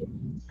error.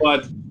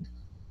 But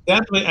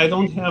that way I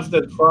don't have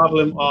that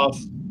problem of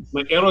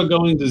my error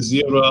going to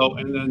 0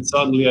 and then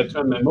suddenly I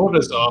turn my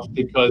motors off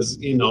because,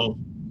 you know,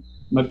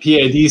 my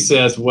PID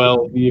says,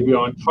 well, we're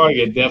on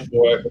target,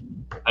 therefore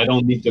I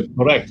don't need to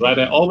correct, right?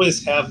 I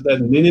always have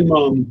that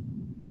minimum,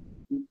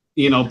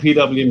 you know,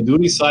 PWM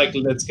duty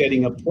cycle that's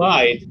getting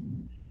applied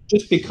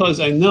just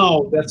because I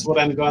know that's what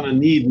I'm gonna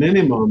need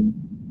minimum,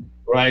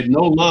 right?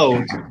 No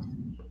load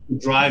to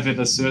drive at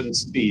a certain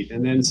speed.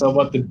 And then so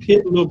what the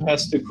PID loop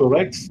has to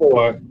correct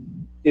for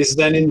is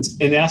then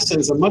in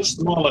essence a much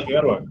smaller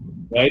error,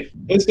 right?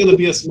 It's gonna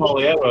be a small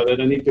error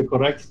that I need to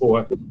correct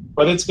for,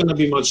 but it's gonna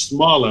be much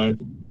smaller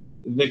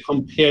than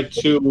compared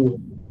to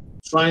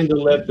trying to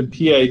let the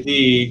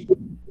PID,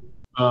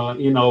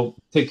 you know,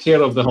 take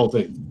care of the whole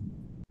thing.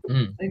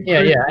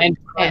 Yeah, and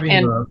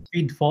a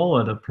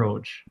feed-forward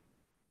approach.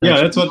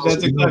 Yeah, that's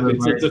exactly.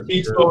 It's a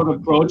feed-forward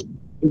approach.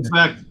 In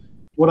fact,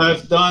 what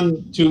I've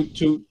done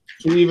to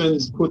even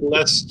put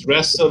less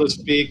stress, so to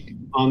speak,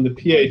 on the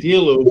PID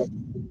loop,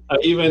 I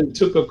even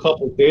took a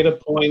couple data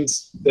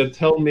points that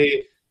tell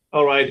me,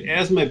 all right,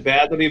 as my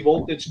battery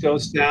voltage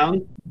goes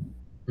down,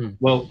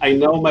 well, I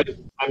know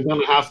I'm going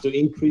to have to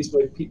increase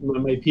my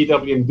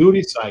PWM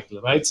duty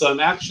cycle, right? So I'm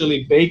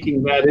actually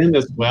baking that in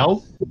as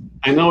well.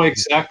 I know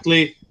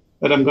exactly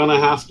that I'm going to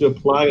have to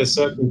apply a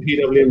certain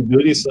PWM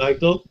duty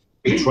cycle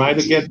to try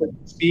to get the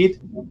speed.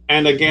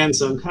 And again,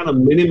 so I'm kind of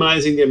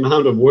minimizing the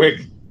amount of work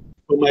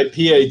for my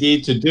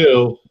PID to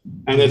do.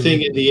 And I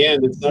think in the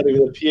end, it's not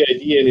even a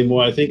PID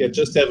anymore. I think I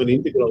just have an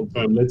integral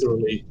term,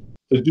 literally,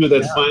 to do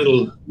that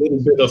final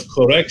little bit of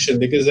correction,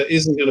 because there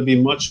isn't going to be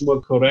much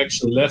more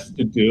correction left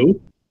to do,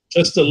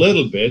 just a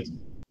little bit.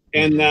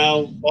 And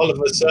now, all of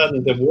a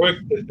sudden, the work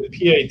that the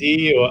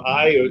PID or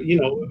you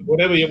know,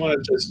 whatever you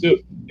want to just do,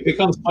 it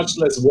becomes much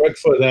less work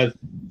for that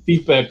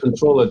feedback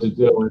controller to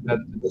do,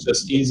 and that's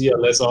just easier,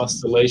 less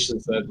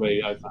oscillations that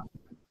way, I found.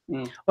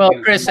 Well,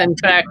 Chris, in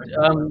fact,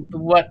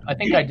 what I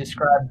think I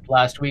described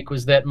last week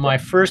was that my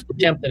first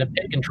attempt at a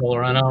PID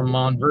controller, and I'm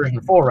on version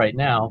 4 right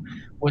now,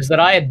 was that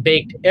I had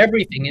baked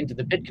everything into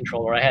the PID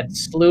controller. I had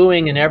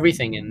slewing and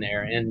everything in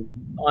there. And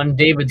on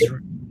David's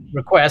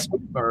request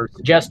or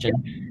suggestion,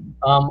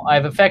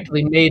 I've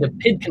effectively made a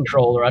PID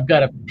controller. I've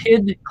got a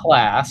PID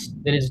class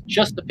that is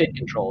just the PID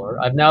controller.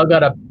 I've now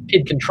got a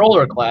PID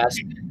controller class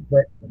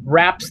that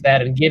wraps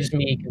that and gives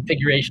me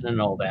configuration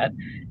and all that.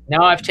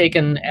 Now I've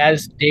taken,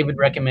 as David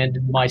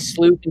recommended, my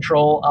slew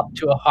control up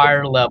to a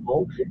higher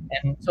level.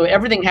 And so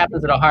everything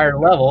happens at a higher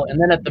level. And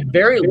then at the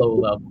very low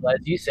level,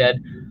 as you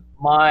said,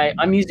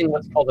 I'm using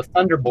what's called a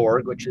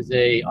Thunderboard, which is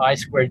a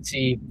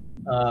I2C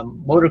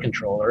motor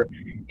controller.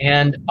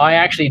 And I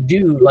actually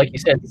do, like you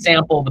said,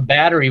 sample the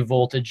battery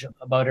voltage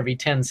about every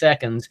 10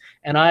 seconds.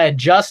 And I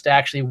adjust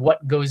actually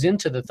what goes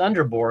into the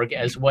Thunderboard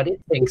as what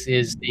it thinks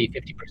is the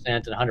 50%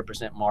 and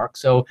 100% mark.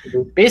 So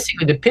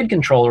basically the PID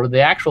controller,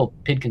 the actual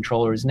PID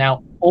controller, is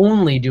now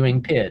only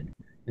doing PID.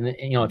 And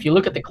you know, if you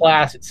look at the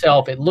class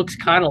itself, it looks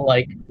kind of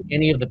like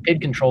any of the PID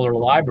controller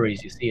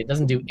libraries you see. It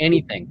doesn't do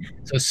anything.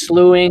 So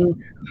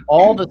slewing,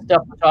 all the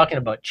stuff we're talking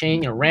about,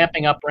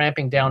 ramping up,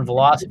 ramping down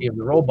velocity of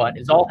the robot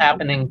is all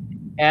happening,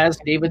 as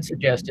David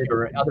suggested,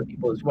 or other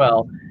people as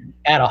well,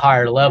 at a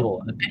higher level.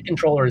 And the PID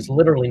controller is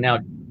literally now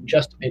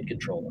just a PID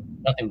controller,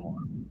 nothing more.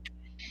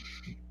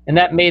 And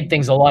that made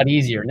things a lot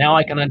easier. Now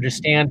I can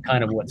understand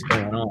kind of what's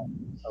going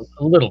on,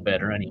 a little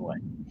better anyway.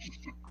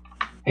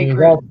 Hey, it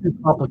was all too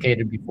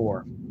complicated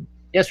before.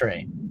 Yes,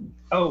 Ray.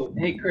 Oh,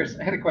 hey, Chris,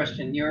 I had a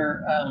question.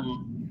 Your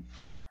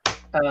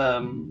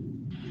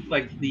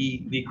like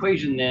the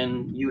equation,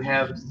 then you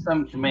have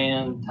some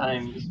command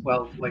times,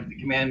 well, like the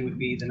command would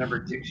be the number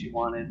of ticks you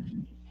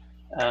wanted,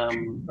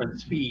 or the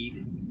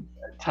speed,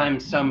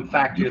 times some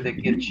factor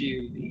that gets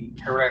you the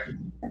correct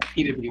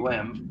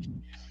PWM.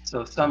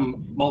 So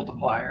some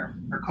multiplier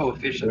or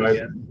coefficient, I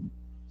guess.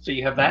 So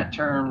you have that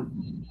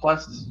term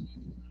plus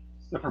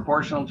the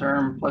proportional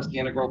term plus the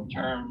integral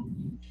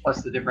term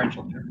plus the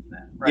differential term,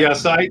 then, right? Yeah,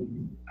 so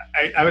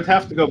I would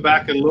have to go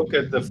back and look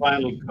at the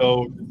final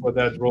code for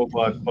that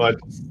robot, but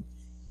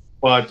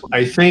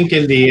I think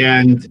in the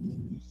end,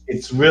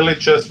 it's really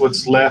just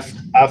what's left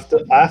after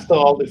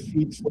all the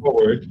feed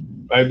forward,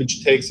 right,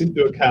 which takes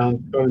into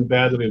account current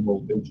battery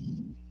voltage.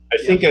 I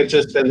think I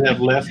just then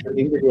have left an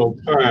integral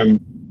term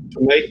to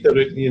make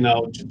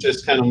to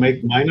just kind of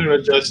make minor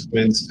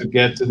adjustments to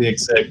get to the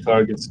exact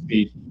target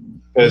speed.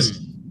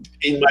 Because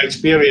in my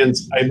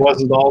experience, I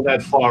wasn't all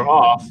that far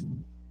off,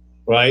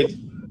 right,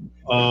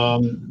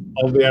 of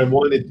where I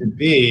wanted to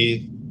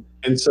be.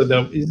 And so there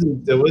aren't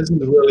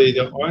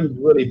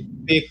really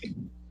big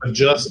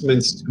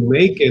adjustments to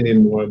make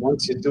anymore.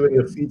 Once you're doing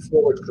a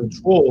feed-forward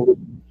control,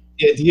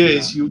 the idea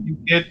is you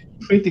get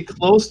pretty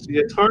close to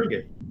your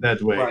target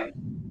that way. Right.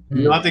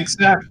 Not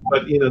exact,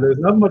 but there's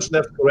not much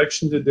left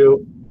correction to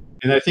do.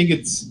 And I think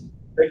it's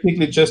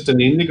technically just an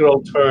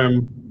integral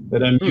term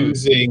that I'm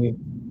using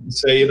to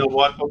say, you know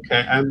what?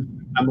 Okay, I'm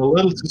a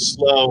little too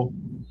slow,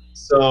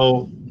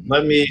 so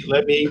let me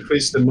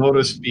increase the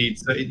motor speed.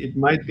 So it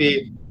might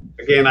be,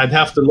 again, I'd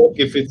have to look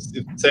if it's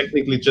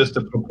technically just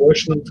a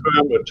proportional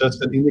term or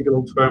just an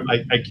integral term.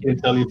 I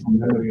can't tell you from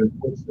memory,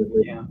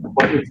 unfortunately. Yeah.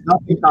 But it's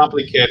nothing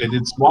complicated.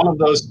 It's one of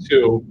those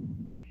two.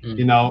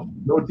 You know,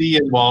 no D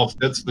involved,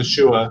 that's for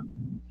sure.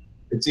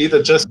 It's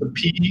either just a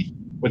P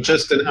or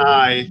just an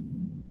I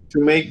to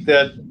make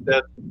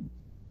that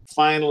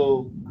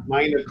final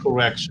minor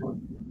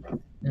correction.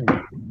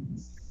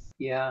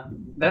 Yeah,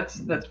 that's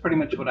pretty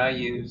much what I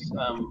use.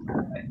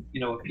 You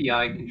know, a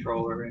PI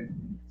controller.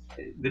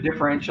 The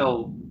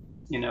differential,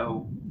 you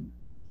know,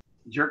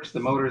 jerks the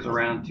motors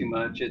around too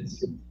much. It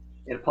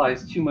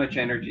applies too much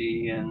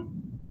energy, and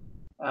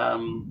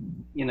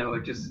you know,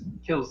 it just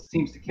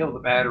seems to kill the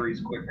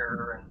batteries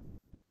quicker. And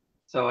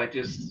so I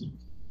just,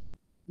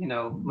 you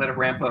know, let it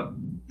ramp up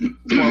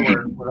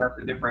slower without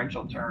the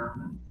differential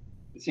term.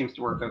 It seems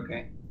to work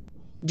okay.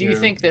 Do you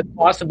think that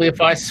possibly if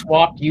I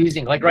swapped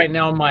using, like right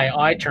now my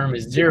I term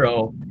is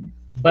 0,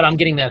 but I'm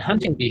getting that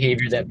hunting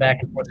behavior, that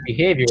back and forth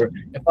behavior,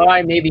 if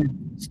I maybe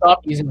stop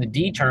using the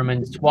D term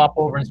and swap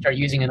over and start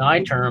using an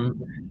I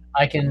term,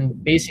 I can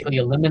basically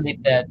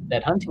eliminate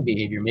that hunting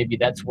behavior. Maybe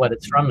that's what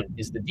it's from,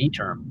 is the D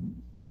term.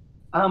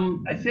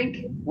 I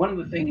think one of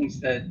the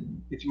things that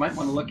you might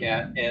want to look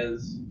at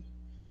is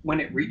when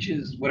it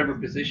reaches whatever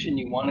position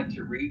you want it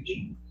to reach,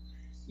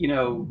 you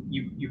know,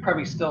 you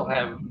probably still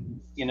have,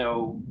 you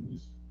know,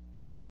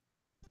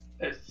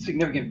 a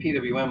significant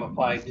PWM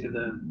applied to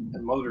the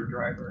motor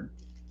driver.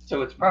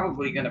 So it's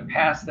probably going to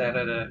pass that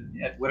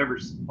at whatever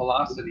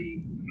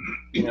velocity,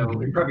 you know,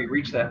 it probably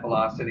reached that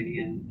velocity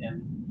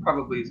and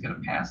probably is going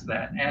to pass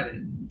that at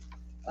it.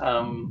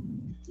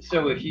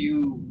 So if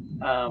you,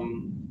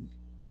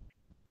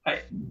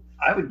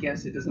 I would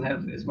guess it doesn't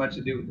have as much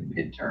to do with the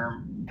PID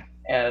term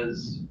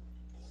as,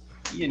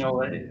 you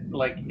know,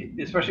 like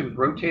especially with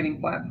rotating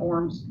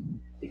platforms,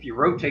 if you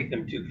rotate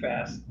them too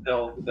fast,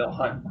 they'll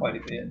hunt quite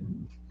a bit.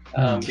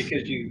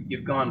 Because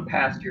you've gone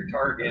past your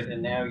target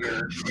and now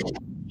you're,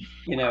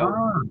 you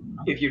know,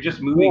 if you're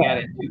just moving at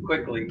it too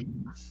quickly,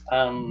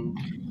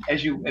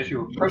 as you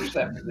approach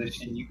that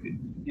position, you could,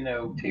 you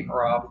know,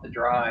 taper off the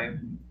drive,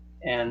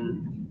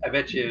 and I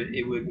bet you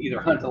it would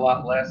either hunt a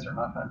lot less or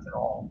not hunt at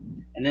all.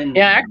 And then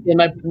yeah, actually,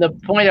 the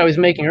point I was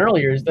making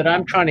earlier is that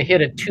I'm trying to hit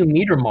a 2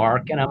 meter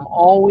mark, and I'm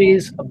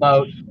always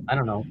about, I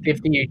don't know,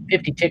 50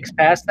 ticks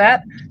past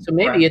that. So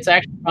maybe it's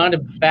actually trying to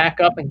back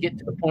up and get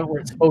to the point where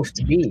it's supposed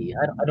to be.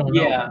 I don't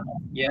know.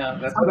 Yeah,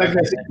 that's what I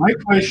guess. My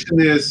question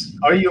is,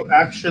 are you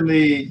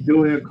actually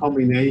doing a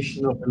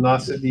combination of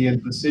velocity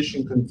and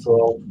position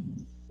control,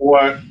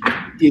 or,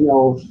 you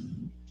know,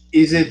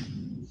 is it,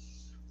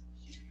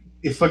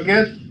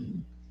 forget,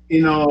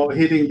 you know,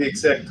 hitting the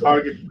exact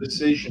target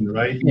precision,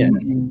 right? Yeah.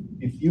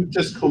 If you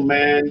just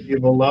command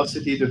your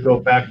velocity to go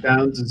back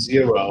down to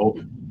 0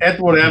 at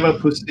whatever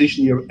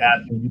position you're at,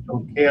 and you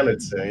don't care,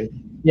 let's say.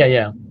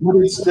 Yeah.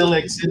 Would it still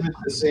exhibit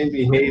the same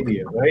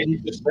behavior, right? You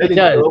just let it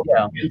go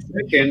in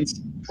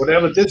seconds,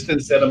 whatever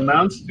distance that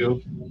amounts to.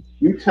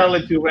 You tell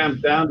it to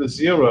ramp down to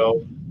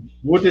 0.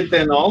 Would it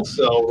then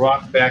also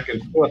rock back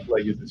and forth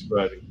like you're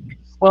describing?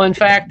 Well, in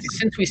fact,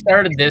 since we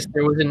started this,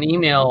 there was an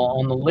email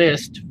on the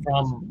list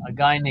from a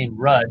guy named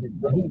Rudd. He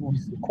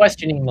was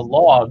questioning the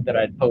log that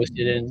I'd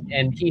posted,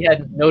 and he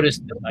hadn't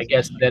noticed, I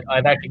guess, that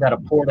I've actually got a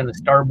port on the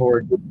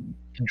starboard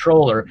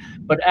controller.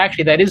 But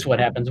actually, that is what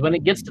happens. When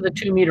it gets to the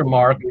 2 meter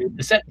mark,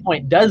 the set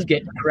point does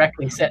get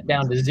correctly set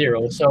down to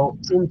 0. So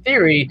in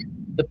theory,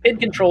 the PID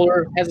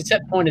controller has a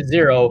set point of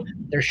 0.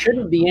 There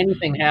shouldn't be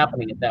anything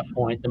happening at that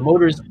point. The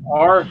motors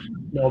are,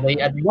 you know, they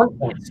at one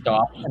point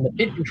stop, and the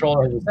PID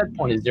controller has a set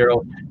point of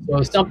 0.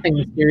 So something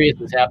mysterious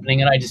is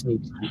happening, and I just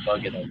need to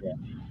debug it, I guess.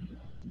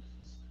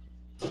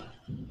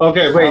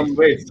 Okay,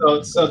 wait. So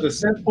the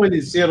set point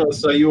is 0.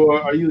 So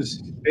are you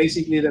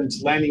basically then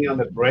slamming on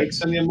the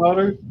brakes on your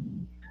motor?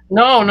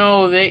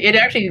 No, it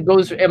actually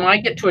goes, when I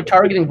get to a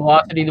targeting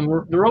velocity, the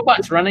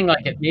robot's running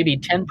like at maybe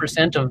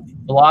 10% of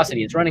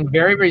velocity. It's running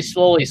very, very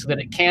slowly so that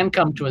it can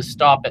come to a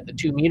stop at the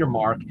 2 meter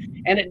mark.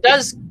 And it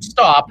does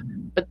stop,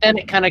 but then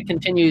it kind of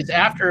continues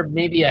after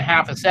maybe a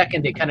half a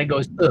second, it kind of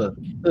goes,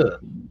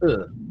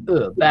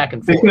 back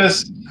and forth.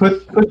 Because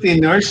could the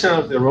inertia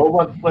of the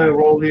robot play a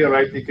role here,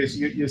 right? Because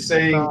you're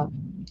saying,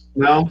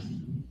 no?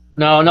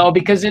 No,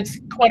 because it's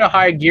quite a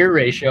high gear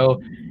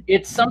ratio.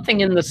 It's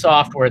something in the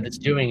software that's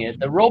doing it.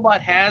 The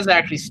robot has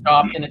actually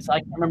stopped, and it's, I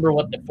can't remember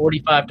what, the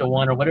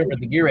 45-to-1 or whatever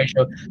the gear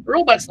ratio. The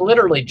robot's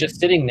literally just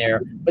sitting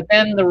there, but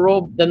then the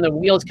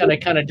wheels kind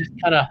of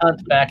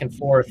hunt back and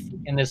forth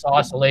in this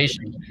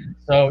oscillation.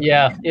 So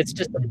yeah, it's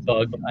just a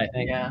bug, I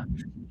think. Yeah.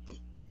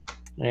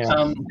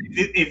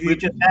 If you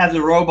just have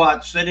the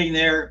robot sitting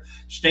there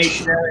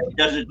stationary,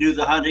 does it do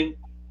the hunting?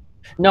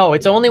 No,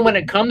 it's only when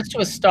it comes to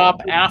a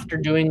stop after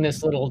doing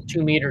this little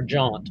 2 meter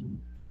jaunt.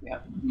 Yeah.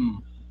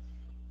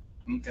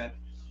 Okay.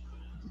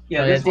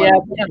 Yeah, it's one,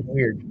 kind of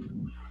weird.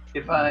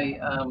 If I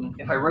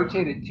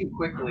rotate it too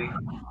quickly,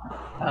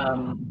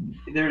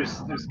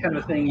 there's kind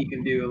of a thing you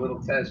can do, a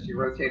little test. You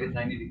rotate it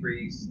 90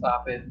 degrees,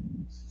 stop it,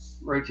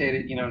 rotate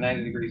it,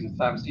 90 degrees and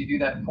stop it. So you do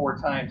that 4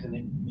 times, and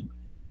it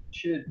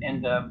should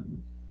end up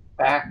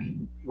back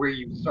where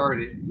you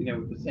started,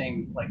 with the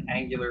same like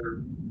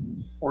angular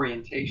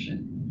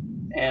orientation.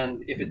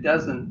 And if it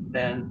doesn't,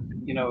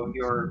 then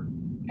your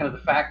kind of the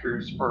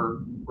factors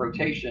for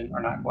rotation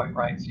are not quite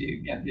right. So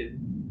you have to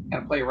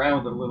kind of play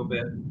around with it a little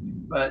bit.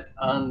 But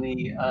on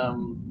the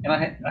and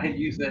I had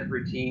used that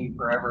routine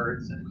forever. It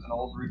was an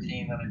old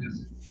routine that I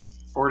just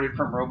ported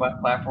from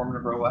robot platform to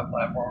robot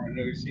platform, and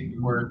it always seemed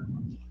to work.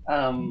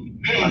 On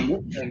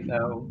this thing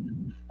though,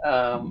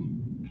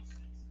 I'm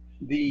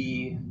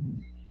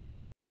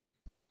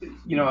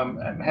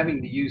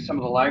having to use some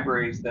of the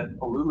libraries that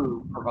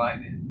Olulu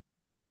provided,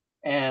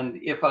 and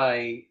if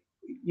I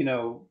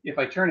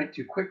turn it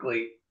too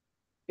quickly,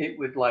 it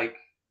would like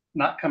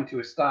not come to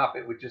a stop.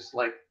 It would just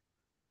like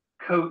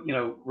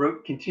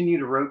continue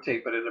to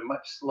rotate, but at a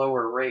much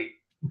slower rate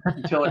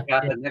until it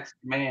got the next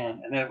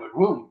command, and then it would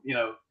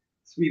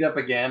speed up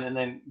again, and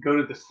then go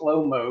to the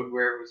slow mode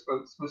where it was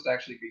supposed to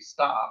actually be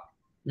stopped.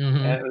 Mm-hmm.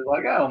 And it was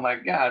like, oh my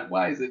God,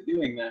 why is it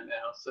doing that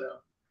now? So,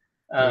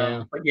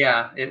 but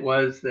yeah, it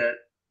was that,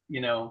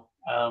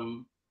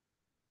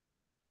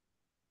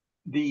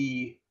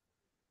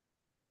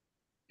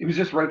 it was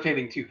just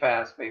rotating too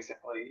fast.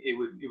 Basically, it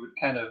would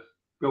kind of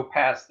go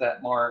past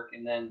that mark,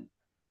 and then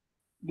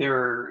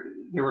there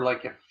were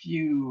like a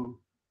few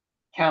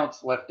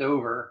counts left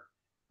over,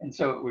 and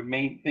so it would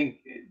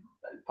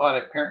thought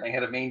it apparently had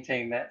to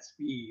maintain that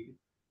speed,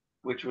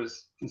 which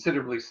was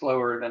considerably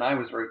slower than I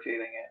was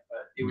rotating it,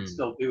 but it would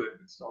still do it. It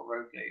would still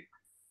rotate.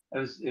 It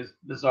was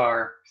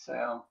bizarre.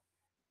 So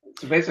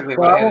basically,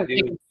 what I had to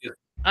do is just.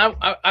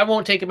 I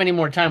won't take up any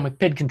more time with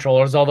PID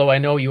controllers, although I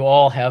know you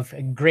all have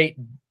a great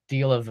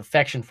deal of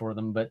affection for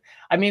them. But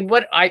I mean,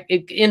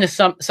 in a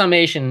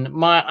summation,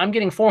 I'm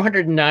getting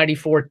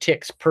 494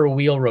 ticks per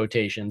wheel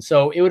rotation.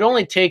 So it would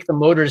only take the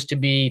motors to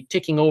be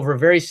ticking over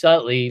very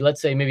slightly,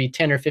 let's say maybe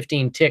 10 or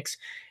 15 ticks.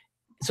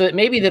 So it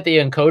may be that the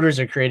encoders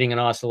are creating an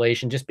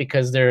oscillation just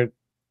because they're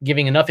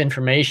giving enough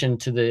information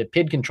to the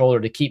PID controller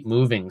to keep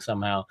moving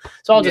somehow.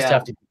 So I'll just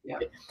have to. Yeah.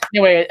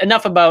 Anyway,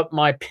 enough about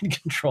my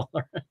PID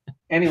controller.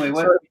 Anyway,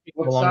 what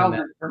solved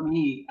it for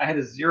me, I had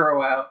to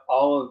zero out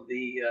all of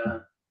the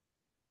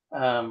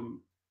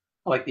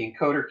like the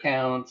encoder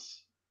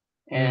counts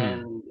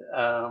and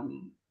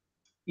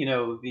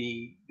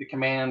the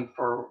command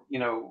for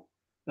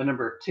the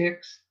number of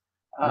ticks.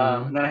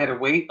 And then I had to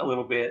wait a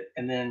little bit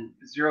and then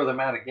zero them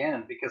out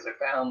again, because I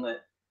found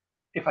that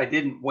if I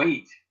didn't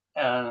wait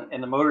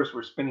and the motors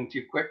were spinning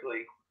too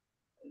quickly,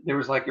 there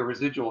was like a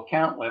residual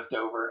count left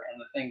over,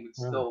 and the thing would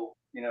still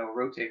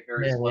rotate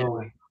very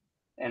slowly.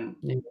 And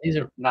these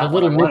are not the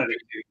little what I wanted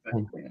it to,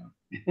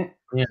 but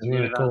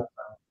yeah, cool.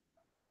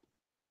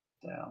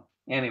 So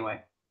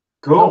anyway,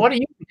 cool. Well, what are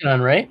you working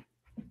on, Ray?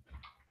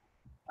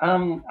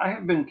 I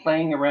have been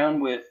playing around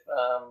with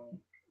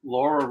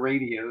LoRa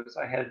radios.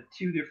 I had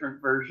 2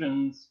 different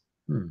versions.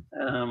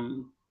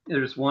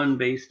 There's one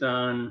based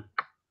on,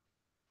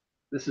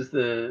 this is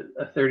a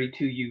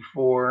 32U4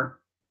 processor.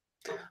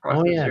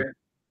 Oh yeah.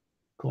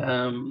 Cool.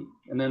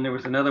 And then there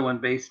was another one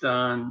based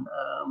on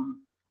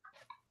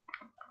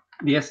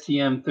the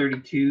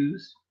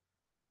STM32s,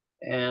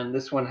 and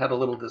this one had a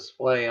little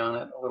display on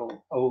it, a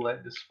little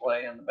OLED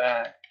display on the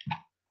back,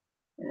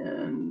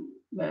 and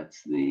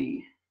that's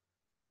kind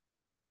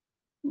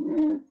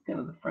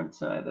of the front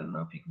side. I don't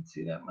know if you can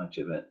see that much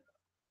of it,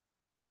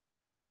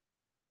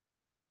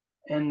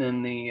 and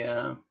then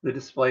the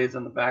display is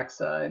on the back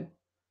side.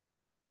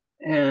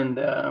 And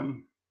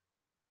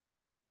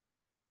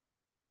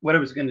what I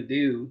was going to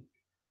do,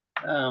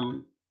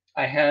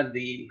 I had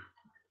the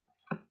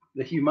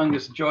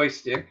humongous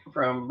joystick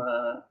from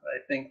I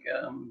think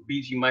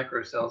BG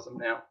Micro sells them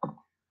now.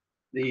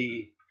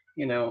 The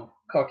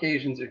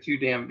Caucasians are too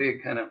damn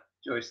big kind of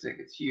joystick.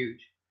 It's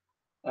huge.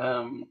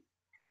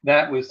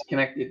 That was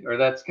connected, or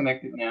that's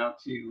connected now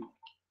to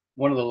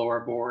one of the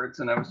LoRa boards,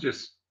 and I was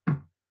just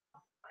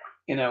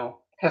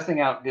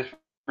testing out different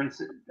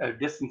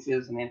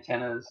distances and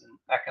antennas and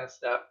that kind of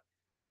stuff.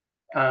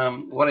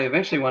 What I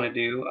eventually want to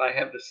do, I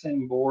have the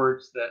same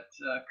boards that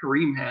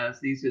Kareem has.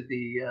 These are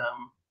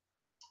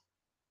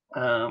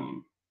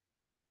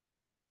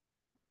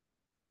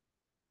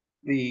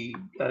the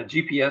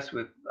GPS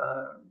with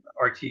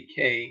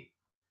RTK,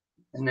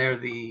 and they're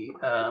the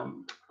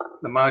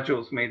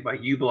modules made by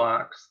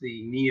U-Blocks,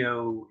 the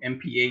Neo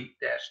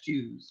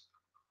MP8-2s,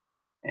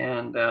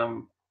 and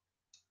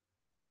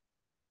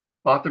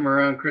bought them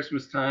around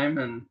Christmas time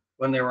and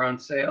when they were on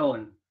sale.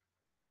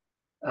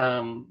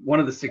 And one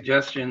of the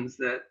suggestions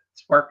that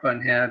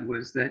SparkFun had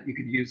was that you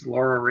could use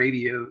LoRa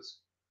radios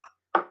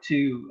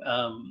to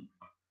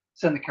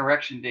send the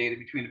correction data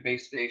between a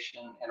base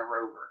station and a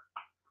rover.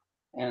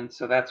 And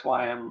so that's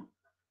why I'm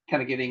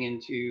kind of getting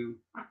into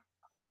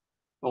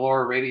the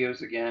LoRa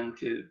radios again,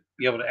 to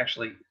be able to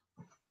actually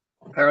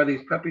power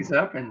these puppies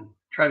up and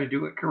try to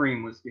do what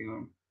Kareem was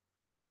doing.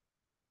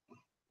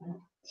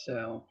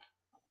 So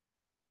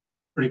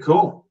pretty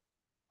cool.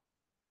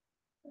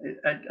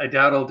 I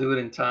doubt I'll do it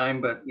in time,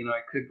 but you know,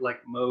 I could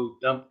like mow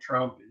dump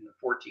Trump in the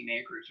 14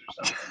 acres or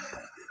something.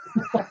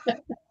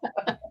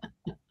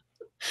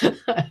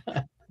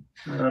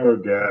 Oh,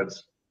 God.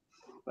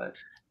 But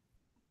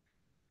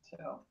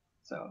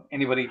so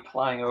anybody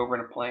flying over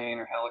in a plane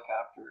or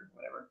helicopter or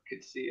whatever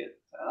could see it.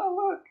 Oh,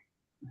 look.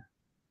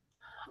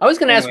 I was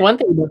going to ask one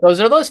thing about those.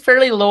 Are those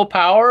fairly low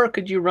power?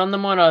 Could you run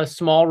them on a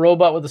small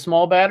robot with a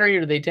small battery, or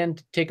do they tend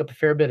to take up a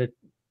fair bit of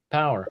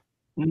power?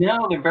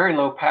 No, they're very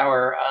low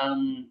power.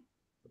 The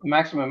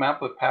maximum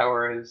output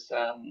power is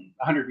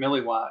 100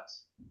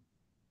 milliwatts.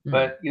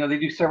 But you know, they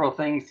do several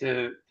things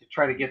to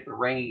try to get the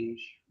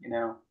range. You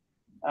know,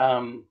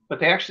 but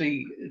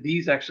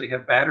these actually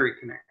have battery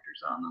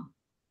connectors on them,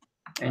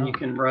 and you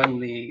can run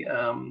the.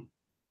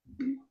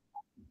 See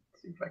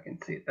if I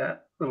can see it.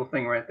 That little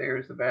thing right there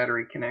is the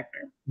battery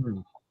connector.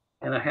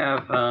 And I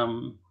have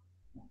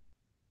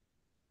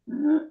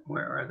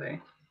where are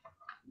they?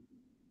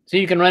 So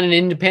you can run an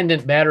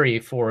independent battery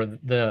for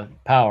the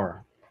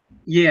power.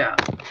 Yeah.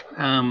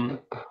 Yeah.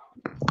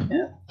 Okay.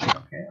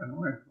 I don't know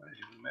where I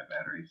do my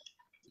batteries.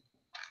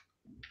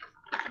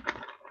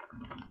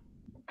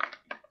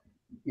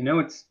 You know,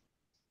 it's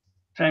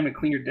time to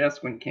clean your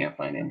desk when you can't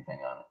find anything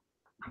on it.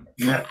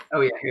 Yeah.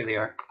 Oh yeah, here they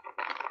are.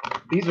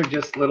 These are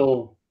just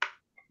little.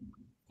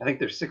 I think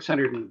they're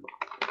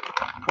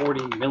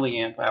 640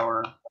 milliamp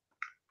hour.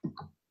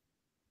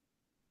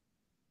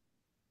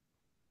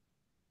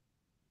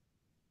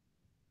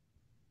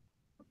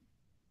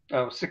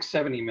 Oh,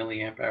 670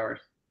 milliamp hours.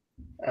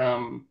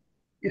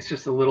 It's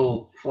just a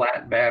little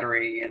flat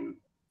battery, and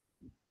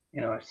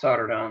you know, I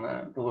soldered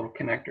on the little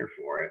connector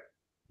for it,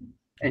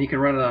 and you can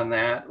run it on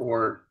that,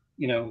 or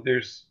you know,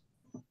 there's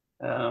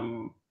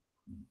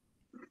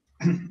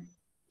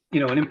you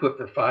know, an input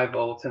for 5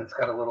 volts, and it's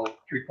got a little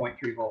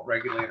 3.3 volt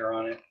regulator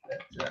on it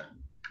that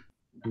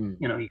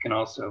you know, you can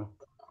also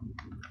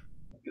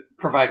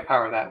provide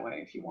power that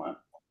way if you want.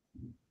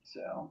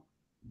 So,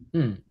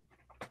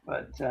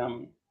 but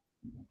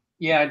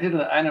yeah, I did.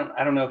 I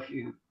don't know if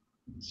you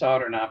saw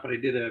it or not, but I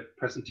did a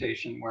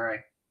presentation where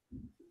I,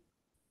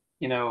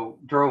 you know,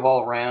 drove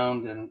all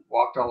around and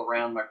walked all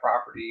around my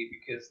property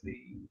because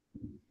the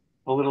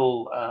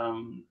little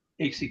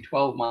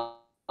HC12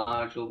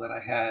 module that I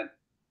had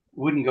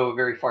wouldn't go a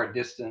very far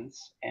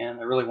distance, and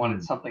I really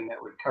wanted something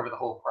that would cover the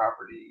whole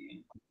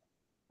property.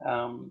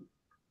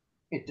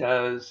 It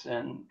does,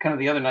 and kind of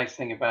the other nice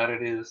thing about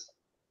it is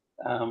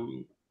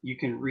you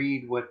can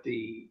read what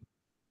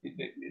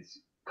it's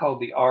called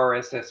the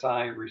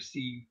RSSI,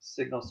 received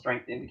signal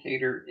strength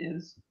indicator,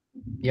 is.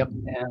 Yep.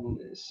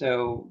 And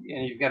so,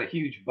 and you've got a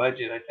huge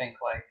budget, I think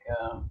like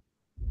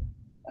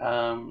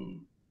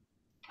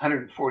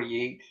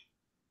 148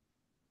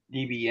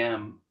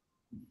 dBm,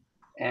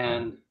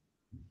 and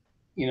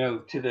you know,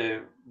 to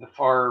the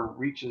far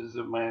reaches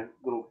of my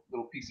little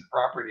piece of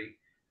property,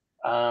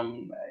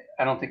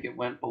 I don't think it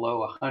went below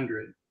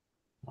 100.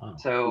 Wow.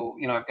 So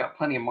you know, I've got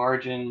plenty of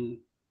margin.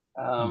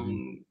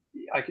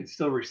 I could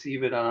still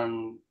receive it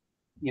on,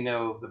 you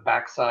know, the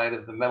backside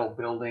of the metal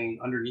building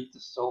underneath the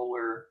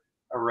solar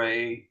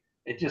array.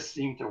 It just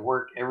seemed to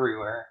work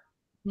everywhere.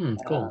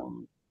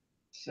 Cool.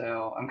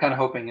 So I'm kind of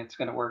hoping it's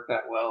going to work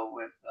that well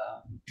with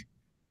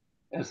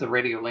as the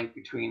radio link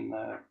between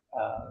the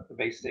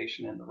base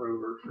station and the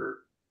rover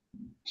for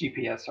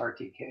GPS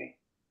RTK.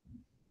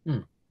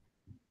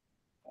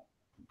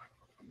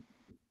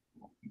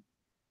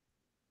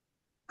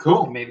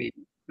 Cool. And maybe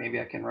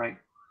I can write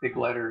big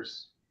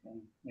letters,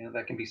 and you know,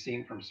 that can be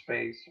seen from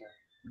space,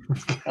 or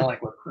kind of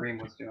like what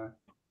Kareem was doing.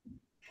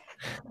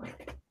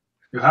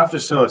 You'll have to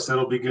show us.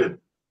 That'll be good.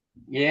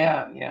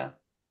 Yeah, yeah.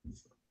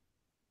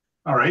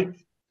 All right.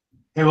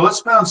 Hey, well,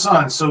 let's bounce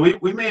on. So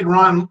we made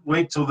Ron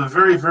wait till the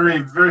very,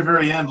 very, very,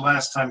 very end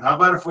last time. How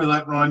about if we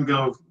let Ron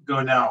go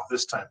now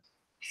this time?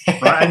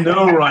 I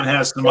know Ron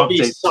has some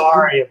updates.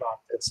 Sorry about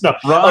this. No,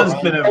 Ron's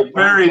been a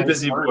very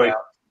busy boy.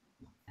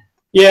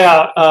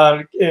 Yeah,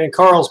 and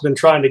Carl's been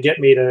trying to get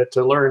me to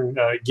learn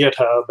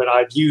GitHub, and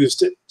I've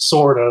used it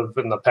sort of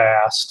in the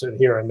past and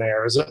here and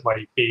there as it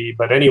might be.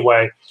 But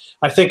anyway,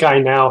 I think I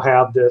now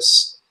have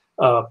this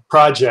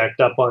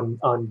project up on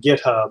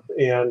GitHub,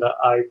 and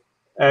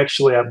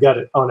I've got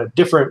it on a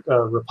different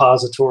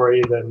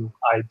repository than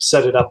I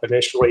set it up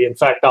initially. In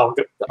fact, I'll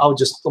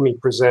just let me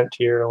present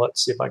here.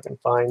 Let's see if I can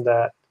find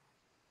that.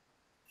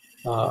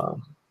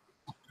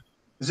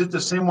 Is it the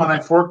same one I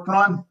forked,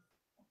 Ron?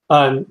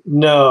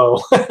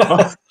 No.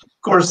 Of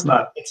course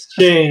not. It's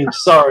changed.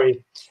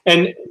 Sorry.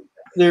 And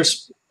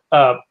there's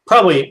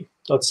probably,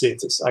 let's see,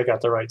 I got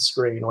the right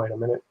screen. Wait a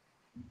minute.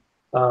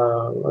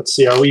 Let's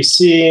see. Are we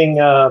seeing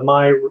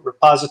my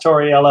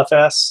repository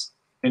LFS?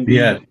 Indeed.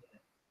 Yeah.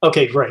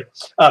 Okay, great.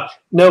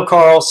 No,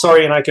 Carl,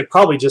 sorry, and I could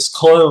probably just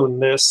clone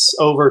this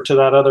over to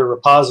that other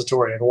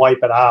repository and wipe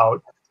it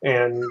out.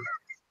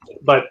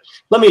 But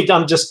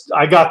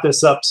I got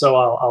this up, so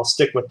I'll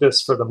stick with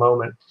this for the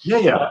moment.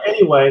 Yeah.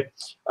 Anyway,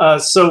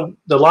 so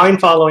the line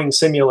following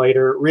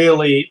simulator,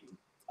 really,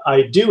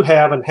 I do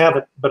have and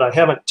haven't, but I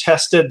haven't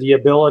tested the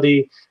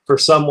ability for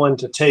someone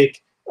to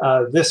take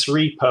this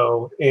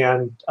repo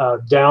and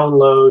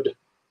download.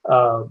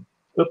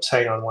 Oops,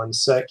 hang on one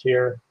sec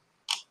here.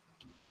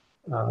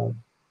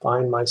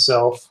 Find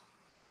myself.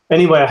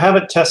 Anyway, I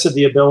haven't tested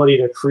the ability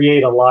to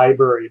create a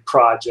library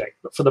project,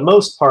 but for the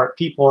most part,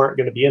 people aren't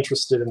going to be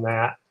interested in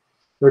that.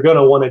 They're going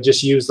to want to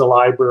just use the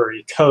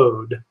library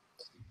code.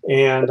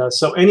 And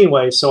so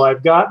anyway, so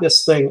I've got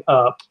this thing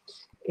up,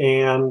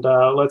 and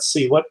let's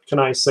see, what can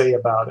I say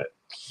about it?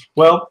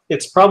 Well,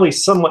 it's probably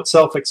somewhat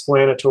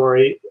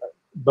self-explanatory,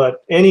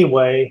 but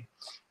anyway,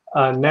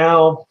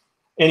 now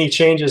any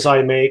changes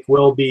I make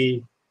will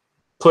be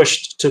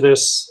pushed to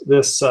this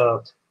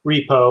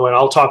repo, and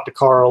I'll talk to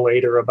Carl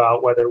later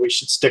about whether we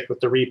should stick with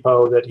the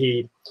repo that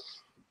he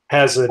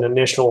has an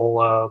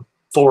initial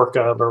fork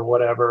of or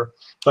whatever.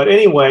 But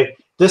anyway,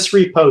 this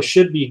repo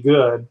should be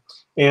good.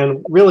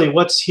 And really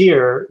what's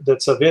here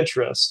that's of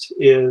interest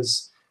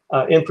is,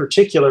 in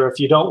particular, if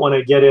you don't want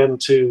to get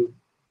into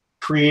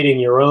creating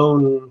your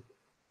own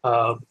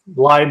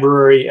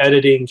library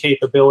editing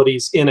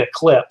capabilities in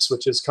Eclipse,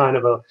 which is kind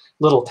of a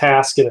little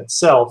task in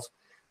itself,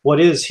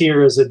 what is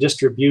here is a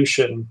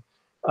distribution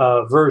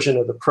version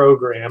of the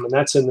program, and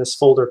that's in this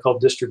folder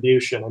called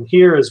distribution. And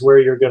here is where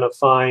you're going to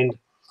find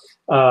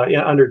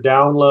under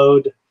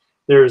download,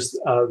 there's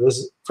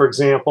this, for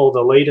example,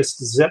 the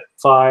latest zip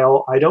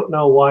file. I don't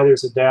know why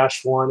there's a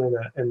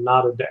 -1 and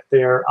not a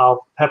there.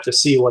 I'll have to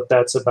see what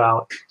that's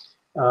about.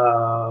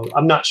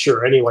 I'm not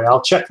sure. Anyway,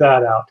 I'll check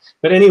that out.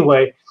 But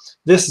anyway,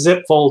 this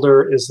zip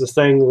folder is the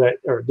thing that,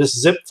 or this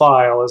zip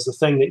file is the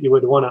thing that you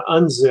would want to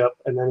unzip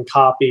and then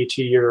copy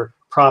to your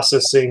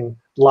processing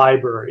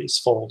libraries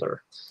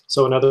folder.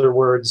 So in other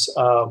words,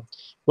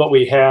 what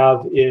we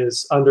have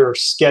is under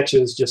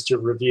sketches, just to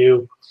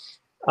review,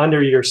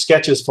 under your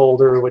sketches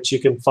folder, which you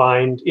can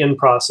find in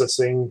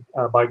processing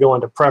by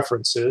going to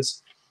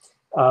preferences,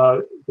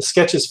 the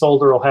sketches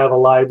folder will have a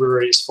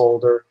libraries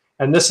folder,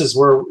 and this is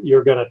where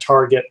you're going to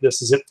target this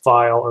zip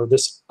file or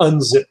this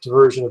unzipped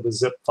version of the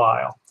zip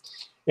file.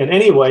 And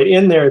anyway,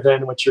 in there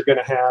then what you're going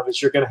to have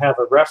is you're going to have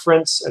a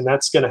reference, and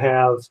that's going to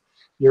have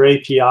your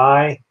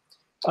API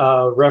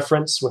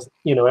reference with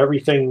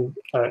everything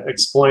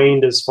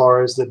explained as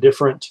far as the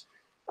different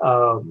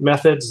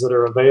methods that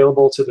are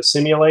available to the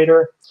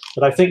simulator.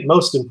 But I think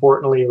most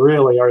importantly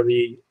really are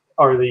the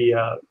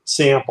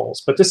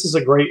samples. But this is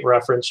a great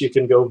reference you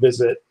can go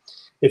visit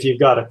if you've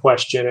got a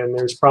question, and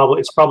it's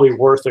probably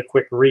worth a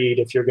quick read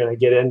if you're going to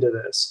get into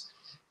this.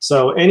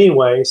 So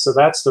anyway, so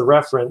that's the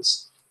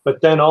reference.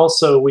 But then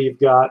also we've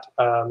got,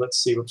 let's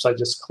see, whoops, I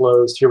just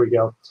closed. Here we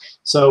go.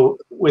 So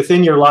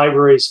within your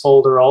libraries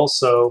folder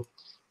also,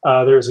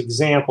 there's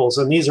examples,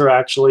 and these are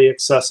actually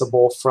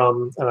accessible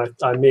from, and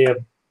I may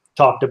have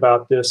talked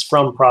about this,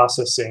 from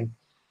processing.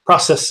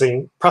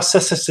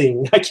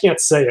 I can't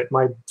say it.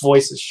 My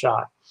voice is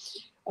shot.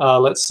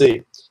 Let's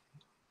see.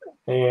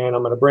 And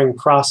I'm going to bring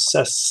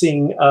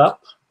processing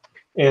up.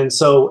 And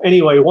so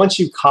anyway, once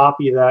you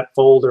copy that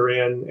folder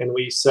in and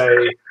we say,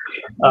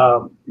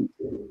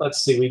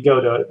 let's see, we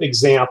go to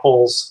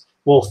examples,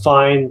 we'll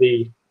find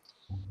the,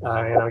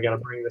 and I'm going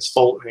to bring this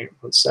folder in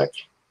one sec.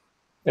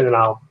 And then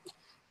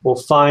we'll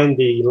find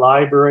the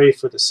library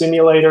for the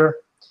simulator.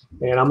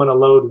 And I'm going to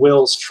load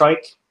Will's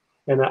trike.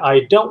 And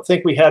I don't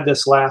think we had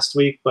this last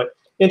week, but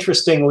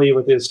interestingly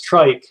with his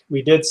trike,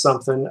 we did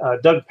something.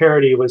 Doug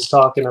Parody was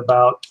talking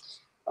about,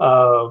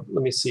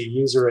 let me see,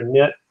 user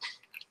init.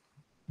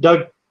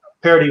 Doug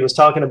Parody was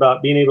talking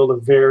about being able to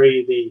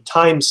vary the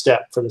time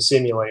step for the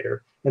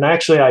simulator. And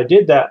actually I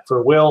did that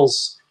for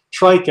Will's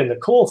trike, and the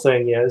cool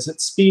thing is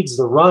it speeds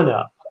the run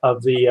up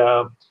of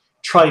the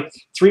trike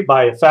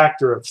by a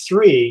factor of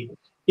 3,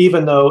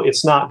 even though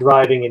it's not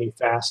driving any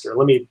faster.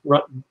 Let me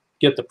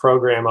get the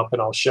program up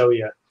and I'll show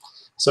you.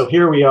 So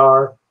here we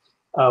are,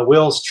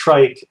 Will's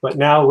trike, but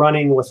now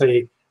running with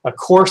a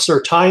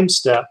coarser time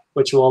step,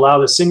 which will allow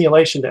the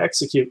simulation to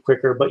execute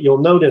quicker, but you'll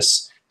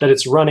notice that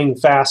it's running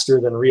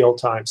faster than real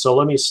time. So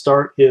let me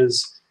start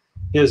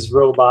his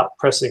robot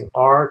pressing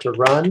R to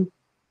run.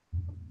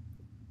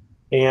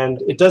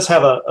 And it does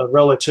have a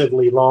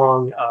relatively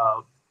long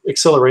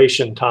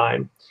acceleration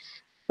time.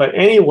 But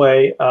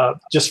anyway,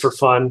 just for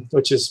fun,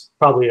 which is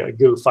probably a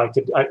goof, I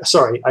could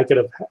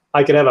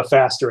have a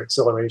faster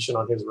acceleration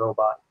on his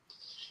robot.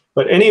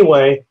 But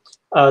anyway,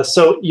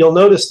 so you'll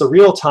notice the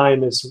real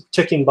time is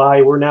ticking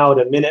by. We're now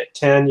at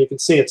 1:10. You can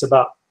see it's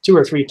about 2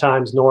 or 3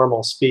 times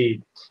normal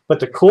speed. But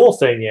the cool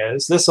thing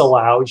is this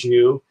allows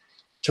you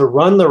to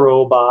run the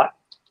robot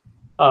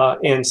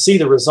and see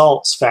the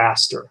results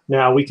faster.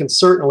 Now, we can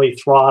certainly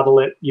throttle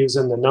it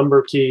using the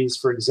number keys.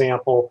 For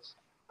example,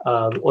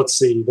 let's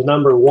see, the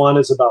number 1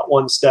 is about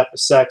 1 step a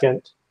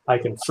second. I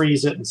can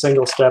freeze it and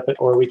single step it,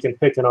 or we can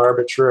pick an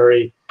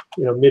arbitrary,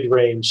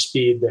 mid-range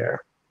speed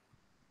there.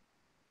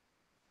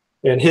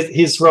 And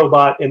his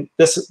robot in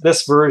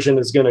this version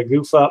is going to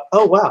goof up.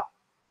 Oh, wow.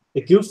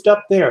 It goofed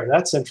up there.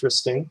 That's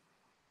interesting.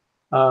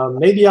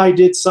 Maybe I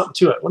did something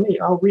to it.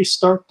 I'll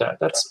restart that.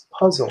 That's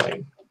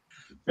puzzling.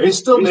 They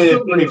still made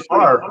it pretty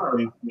far.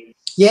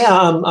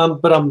 Yeah,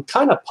 but I'm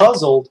kind of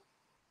puzzled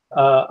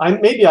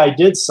Maybe I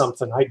did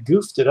something. I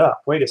goofed it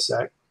up. Wait a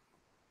sec.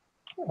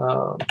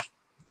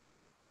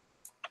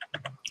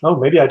 Oh,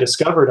 maybe I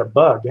discovered a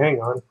bug.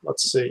 Hang on.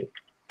 Let's see.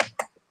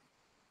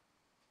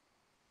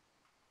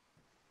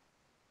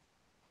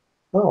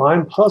 Oh,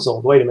 I'm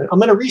puzzled. Wait a minute. I'm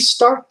going to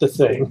restart the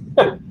thing.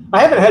 I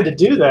haven't had to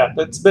do that.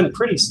 That's been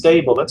pretty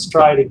stable. Let's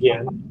try it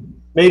again.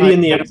 Maybe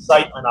in the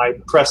excitement, I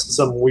pressed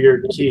some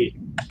weird key.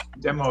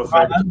 Demo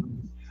effect.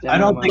 I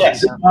don't think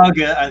it's a bug.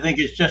 I think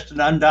it's just an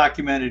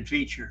undocumented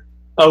feature.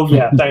 Oh,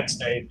 yeah. Thanks,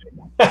 Dave.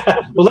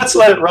 Well, let's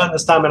let it run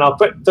this time, and I'll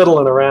quit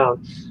fiddling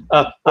around.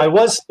 I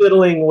was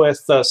fiddling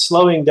with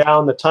slowing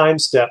down the time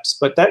steps,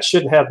 but that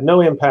should have no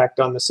impact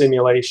on the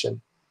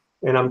simulation.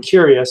 And I'm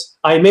curious.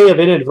 I may have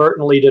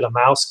inadvertently did a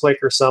mouse click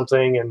or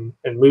something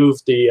and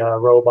moved the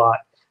robot,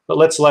 but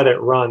let's let it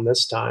run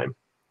this time.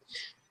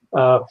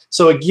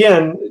 So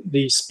again,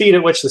 the speed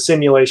at which the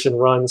simulation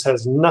runs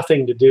has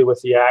nothing to do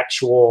with the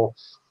actual,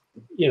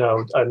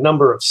 a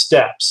number of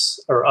steps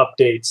or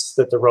updates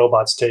that the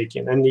robot's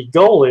taking. And the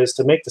goal is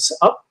to make this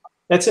up.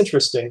 That's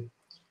interesting.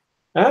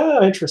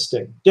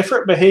 Interesting.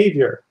 Different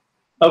behavior.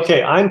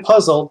 Okay, I'm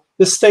puzzled.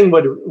 This thing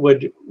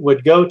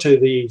would go to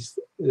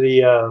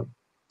the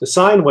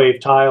sine wave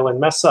tile and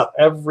mess up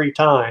every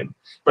time.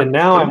 And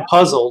now I'm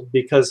puzzled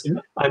because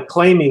I'm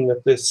claiming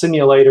that the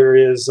simulator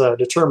is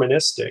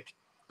deterministic.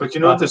 But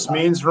you know what this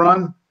means,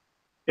 Ron?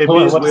 It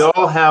means we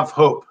all have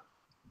hope.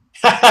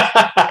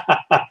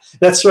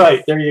 That's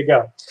right. There you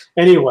go.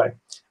 Anyway,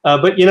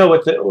 but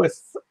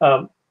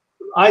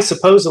I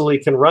supposedly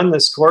can run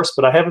this course,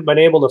 but I haven't been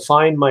able to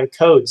find my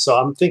code, so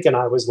I'm thinking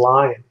I was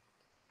lying.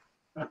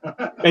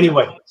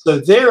 Anyway, so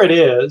there it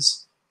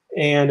is,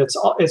 and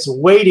it's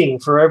waiting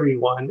for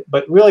everyone.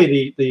 But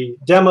really, the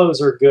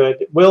demos are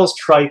good. Will's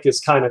trike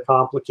is kind of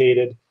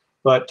complicated,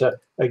 but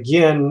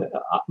again,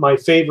 my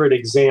favorite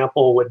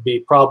example would be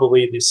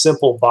probably the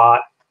simple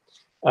bot,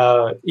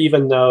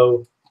 even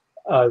though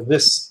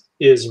this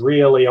is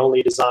really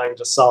only designed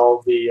to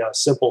solve the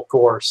simple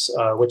course,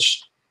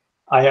 which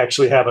I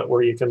actually have it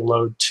where you can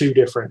load 2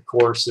 different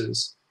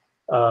courses.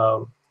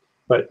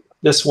 But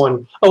this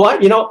one,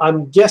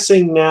 I'm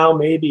guessing now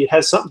maybe it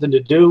has something to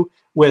do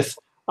with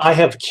I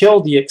have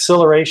killed the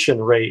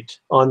acceleration rate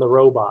on the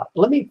robot.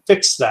 Let me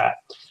fix that.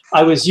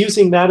 I was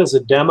using that as a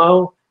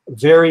demo,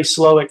 very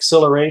slow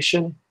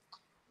acceleration.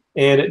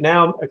 And it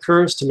now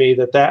occurs to me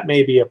that that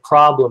may be a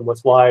problem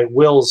with why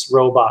Will's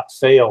robot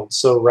failed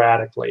so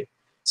radically.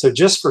 So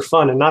just for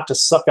fun and not to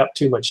suck up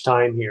too much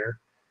time here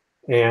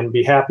and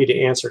be happy to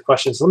answer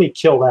questions, let me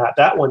kill that.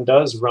 That one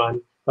does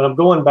run, but I'm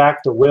going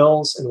back to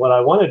Will's, and what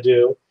I want to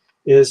do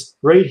is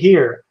right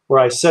here where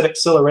I set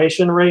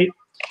acceleration rate,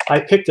 I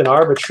picked an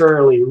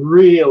arbitrarily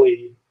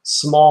really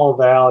small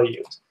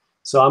value.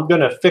 So I'm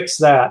going to fix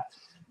that.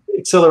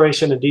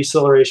 Acceleration and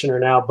deceleration are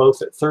now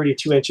both at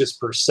 32 inches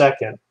per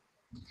second.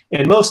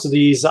 And most of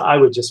these, I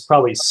would just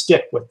probably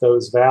stick with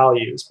those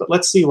values. But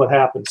let's see what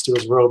happens to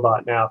his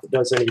robot now, if it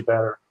does any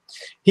better.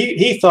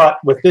 He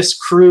thought with this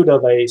crude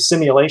of a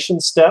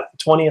simulation step,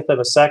 20th of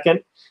a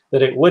second,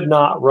 that it would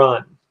not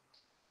run.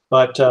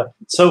 But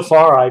so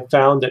far, I've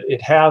found that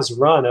it has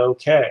run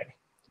okay.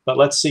 But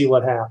let's see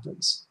what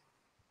happens.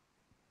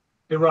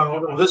 Hey,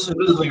 Ron, well, this is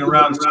fiddling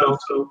around.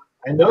 So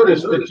I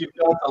noticed that you've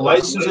got the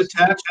license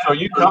attached. Are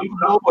you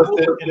comfortable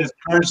with it in its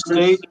current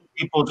state?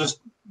 People just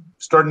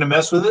starting to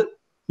mess with it?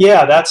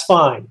 Yeah, that's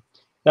fine.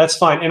 That's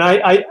fine.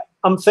 And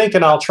I'm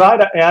thinking I'll try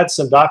to add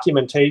some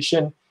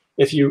documentation.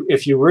 If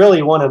you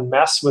really want to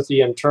mess with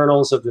the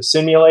internals of the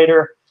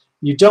simulator,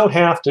 you don't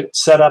have to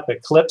set up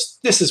Eclipse.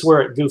 This is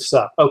where it goofs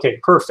up. Okay,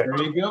 perfect.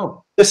 There you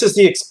go. This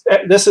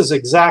is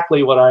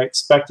exactly what I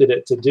expected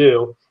it to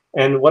do.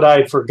 And what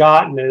I'd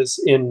forgotten is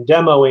in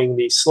demoing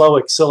the slow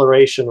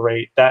acceleration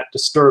rate, that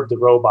disturbed the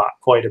robot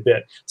quite a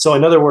bit. So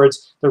in other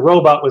words, the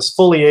robot was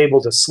fully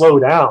able to slow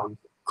down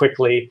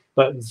quickly,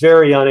 but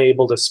very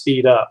unable to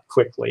speed up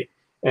quickly.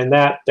 And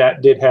that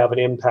did have an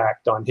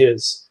impact on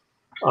his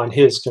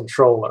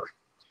controller.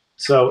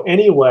 So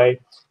anyway,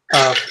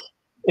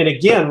 and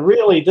again,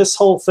 really this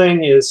whole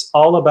thing is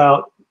all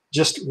about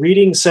just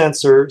reading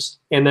sensors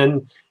and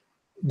then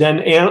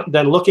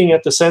looking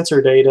at the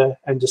sensor data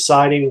and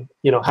deciding,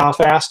 how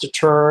fast to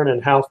turn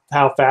and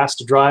how fast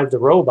to drive the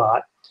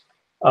robot,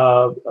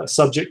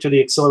 subject to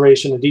the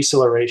acceleration and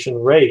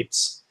deceleration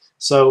rates.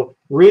 So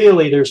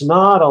really, there's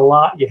not a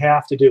lot you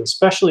have to do,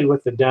 especially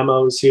with the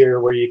demos here,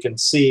 where you can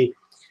see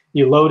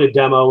you load a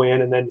demo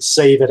in and then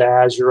save it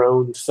as your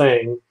own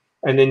thing,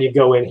 and then you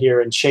go in here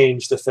and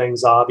change the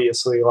things,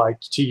 obviously, like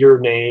to your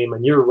name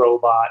and your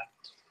robot,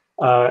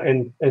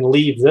 and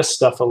leave this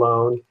stuff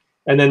alone.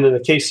 And then in the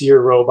case of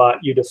your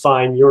robot, you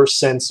define your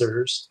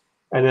sensors.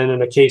 And then in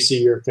the case of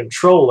your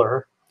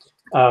controller,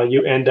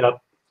 you end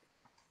up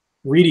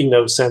reading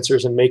those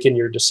sensors and making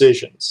your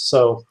decisions.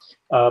 So,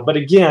 but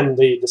again,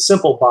 the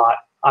simple bot,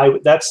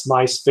 that's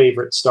my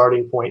favorite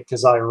starting point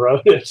because I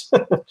wrote it.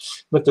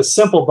 But the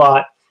simple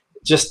bot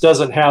just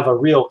doesn't have a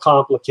real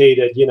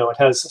complicated, it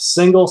has a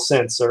single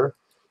sensor.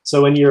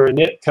 So in your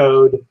init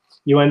code,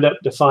 you end up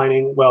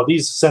defining, well,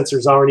 these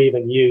sensors aren't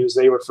even used.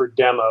 They were for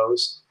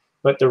demos.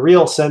 But the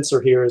real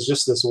sensor here is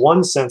just this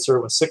one sensor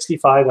with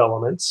 65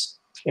 elements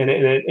in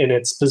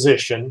its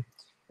position.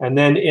 And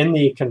then in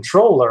the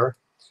controller,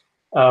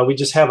 we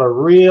just have a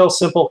real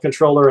simple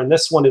controller. And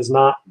this one is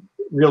not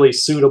really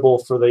suitable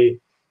for the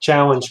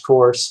challenge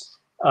course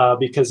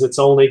because it's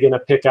only going to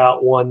pick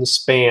out one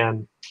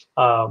span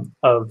in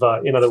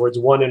other words,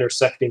 one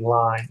intersecting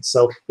line.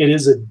 So it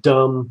is a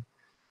dumb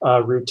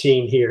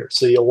routine here.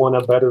 So you'll want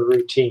a better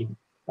routine.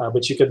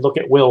 But you could look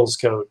at Will's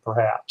code,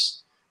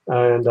 perhaps.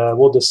 And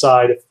we'll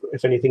decide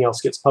if anything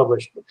else gets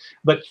published.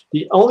 But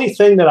the only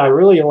thing that I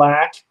really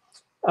lack,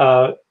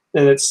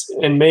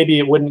 and maybe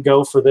it wouldn't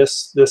go for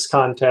this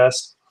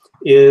contest,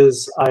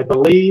 is I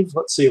believe,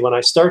 let's see, when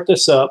I start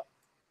this up,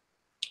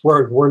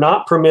 we're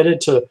not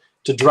permitted to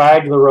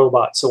drag the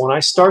robot. So when I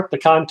start the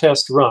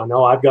contest run,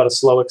 I've got a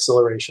slow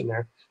acceleration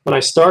there. When I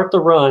start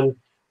the run,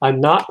 I'm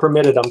not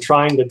permitted, I'm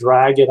trying to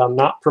drag it, I'm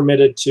not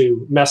permitted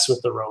to mess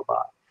with the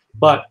robot.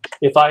 But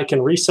if I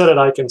can reset it,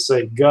 I can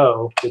say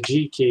go, the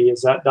G key,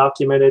 is that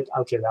documented?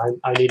 Okay,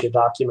 I need to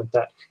document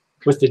that.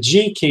 With the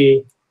G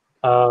key,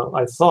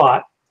 I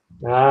thought,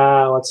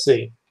 let's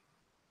see.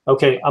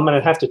 Okay, I'm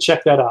gonna have to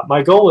check that out.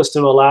 My goal is to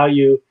allow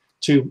you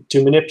to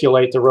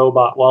manipulate the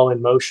robot while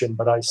in motion,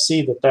 but I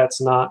see that that's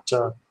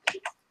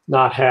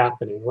not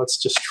happening. Let's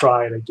just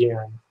try it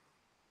again.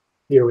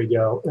 Here we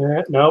go.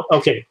 No,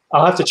 okay,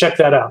 I'll have to check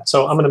that out.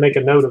 So I'm gonna make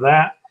a note of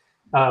that.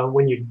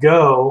 When you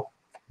go,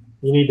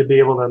 you need to be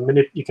able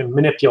to you can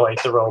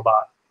manipulate the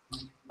robot.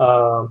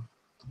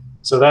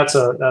 So that's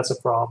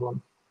a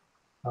problem.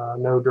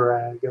 No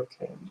drag.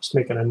 Okay, I'm just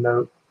making a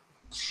note.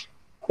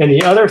 And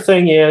the other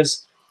thing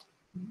is,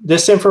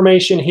 this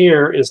information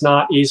here is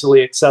not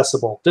easily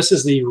accessible. This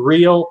is the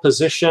real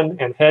position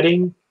and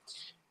heading,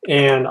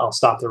 and I'll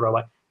stop the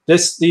robot.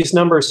 These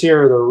numbers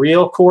here are the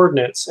real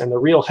coordinates and the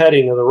real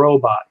heading of the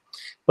robot.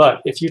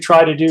 But if you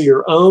try to do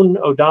your own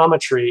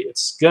odometry,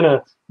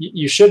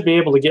 you should be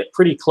able to get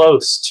pretty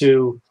close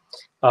to,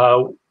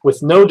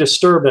 with no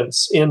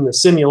disturbance in the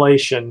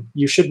simulation,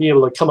 you should be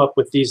able to come up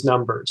with these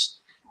numbers.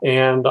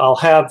 And I'll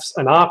have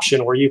an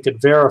option where you could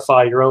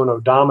verify your own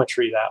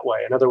odometry that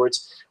way. In other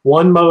words,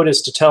 one mode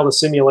is to tell the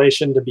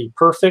simulation to be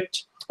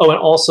perfect. Oh, and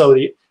also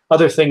the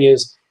other thing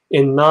is,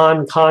 in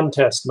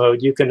non-contest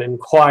mode, you can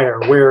inquire,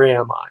 where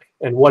am I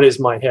and what is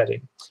my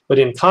heading? But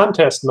in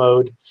contest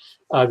mode,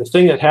 the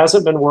thing that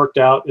hasn't been worked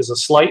out is a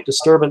slight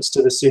disturbance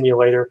to the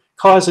simulator,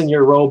 causing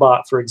your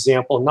robot, for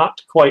example, not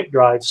to quite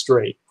drive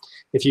straight.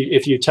 If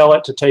you tell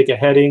it to take a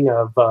heading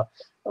of,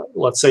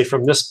 let's say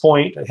from this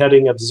point, a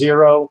heading of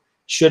 0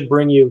 should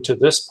bring you to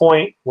this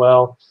point,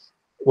 well,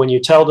 when you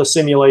tell the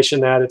simulation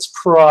that, it's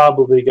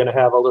probably going to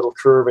have a little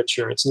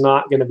curvature. It's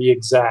not going to be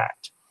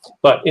exact.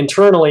 But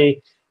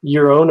internally,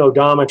 your own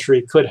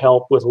odometry could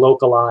help with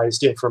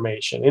localized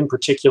information. In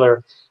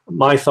particular,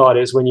 my thought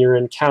is when you're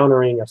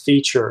encountering a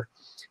feature,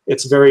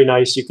 it's very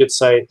nice. You could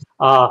say,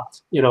 I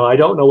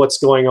don't know what's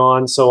going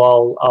on, so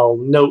I'll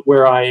note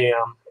where I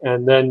am,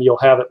 and then you'll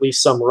have at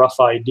least some rough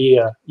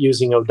idea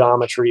using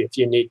odometry if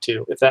you need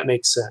to, if that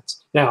makes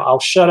sense. Now, I'll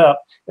shut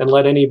up and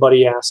let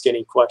anybody ask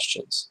any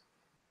questions.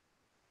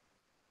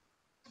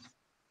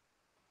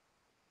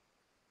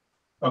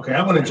 Okay,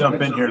 I'm going to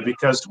jump in here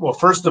because, well,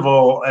 first of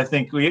all, I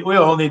think we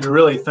all need to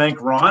really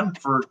thank Ron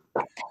for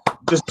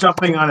just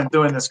jumping on and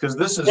doing this, because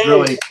this is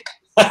really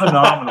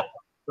phenomenal,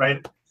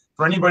 right?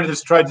 For anybody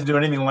that's tried to do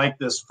anything like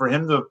this, for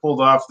him to have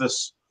pulled off the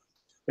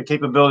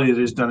capability that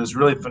he's done is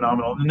really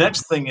phenomenal. The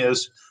next thing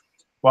is,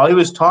 while he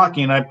was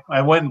talking,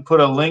 I went and put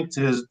a link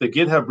to the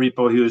GitHub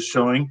repo he was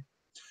showing,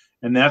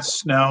 and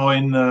that's now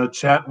in the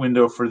chat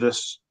window for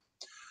this.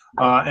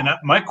 And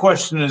my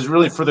question is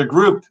really for the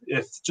group,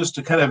 if just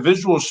a kind of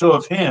visual show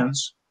of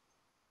hands,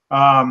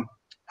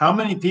 how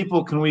many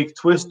people can we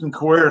twist and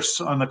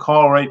coerce on the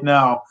call right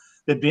now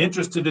that'd be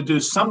interested to do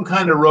some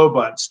kind of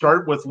robot?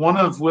 Start with one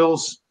of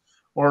Will's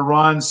or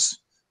Ron's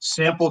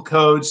sample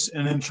codes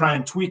and then try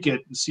and tweak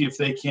it and see if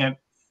they can't.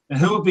 And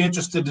who would be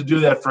interested to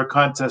do that for a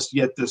contest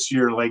yet this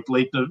year, like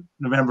late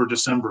November,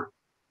 December?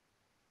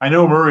 I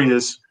know Murray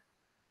is.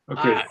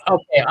 Okay.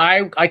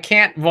 I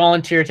can't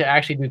volunteer to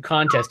actually do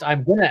contest.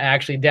 I'm going to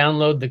actually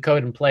download the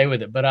code and play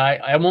with it, but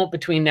I won't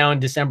between now and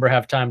December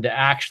have time to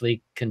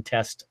actually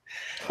contest.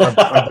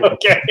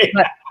 Okay.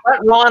 But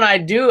Ron,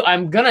 I've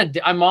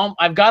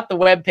got the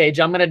web page.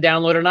 I'm going to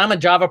download it, and I'm a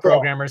Java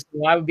programmer,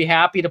 so I would be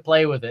happy to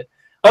play with it.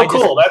 Oh,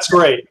 cool. That's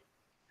great.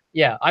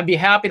 Yeah, I'd be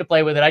happy to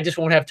play with it. I just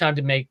won't have time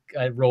to make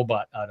a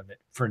robot out of it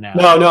for now.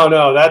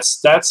 No.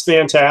 That's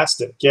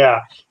fantastic.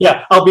 Yeah.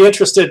 I'll be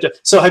interested.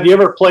 So, have you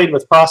ever played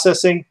with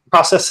processing?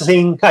 I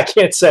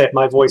can't say it.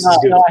 My voice is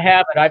good. No, I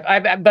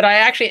haven't. But I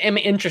actually am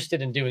interesed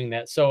in doing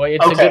that. So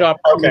it's a good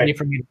opportunity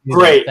for me to do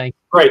that. Thank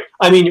you. Great.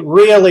 I mean,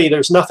 really,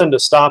 there's nothing to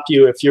stop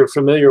you if you're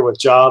familiar with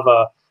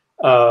Java.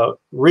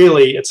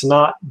 Really, it's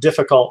not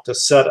difficult to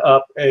set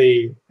up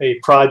a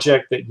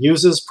project that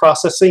uses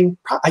processing.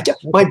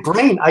 My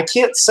brain, I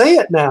can't say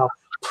it now.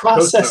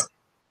 Processing.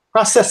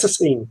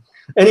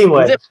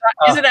 Anyway.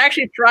 Is it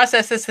actually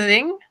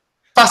processing?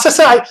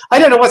 I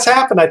don't know what's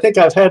happened. I think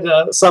I've had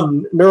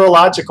some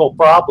neurological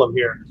problem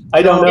here.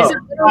 I don't know. Is it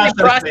literally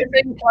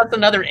processing plus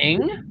another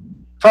ing?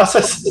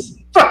 Processing.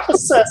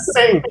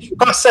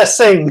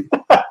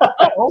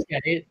 Oh,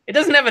 okay. It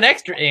doesn't have an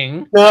extra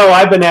ing. No,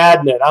 I've been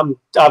adding it.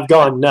 I've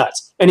gone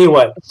nuts.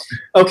 Anyway,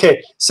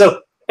 okay.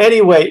 So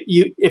anyway,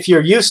 if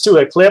you're used to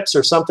Eclipse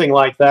or something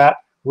like that,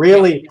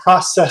 really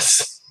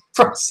processing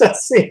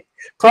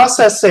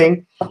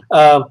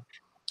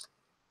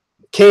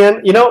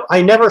can,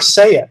 I never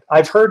say it.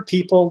 I've heard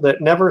people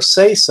that never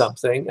say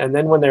something, and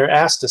then when they're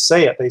asked to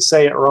say it, they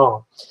say it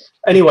wrong.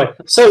 Anyway,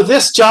 so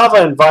this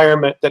Java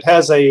environment that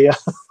has an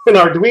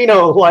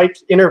Arduino-like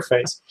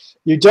interface,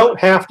 you don't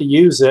have to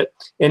use it.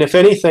 And if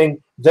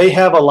anything, they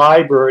have a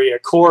library, a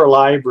core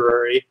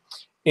library.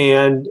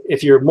 And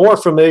if you're more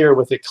familiar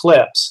with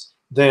Eclipse,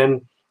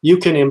 then you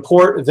can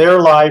import their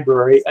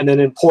library and then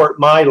import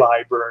my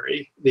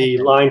library, the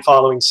line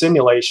following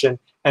simulation,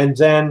 and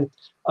then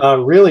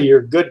really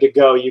you're good to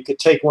go. You could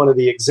take one of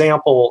the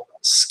example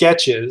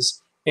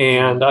sketches,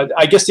 and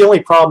I guess the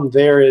only problem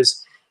there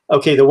is,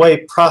 okay, the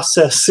way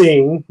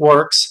processing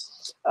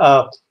works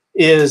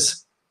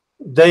is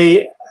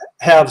they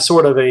have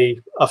sort of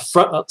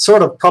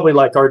sort of probably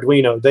like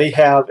Arduino. They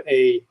have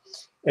a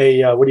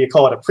what do you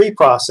call it? A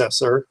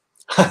preprocessor.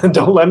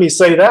 Don't let me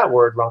say that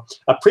word wrong.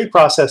 A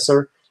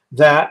preprocessor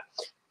that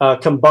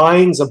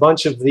combines a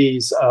bunch of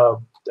these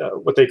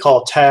what they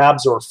call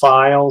tabs or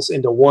files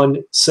into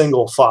one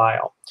single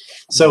file.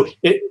 So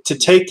to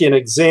take an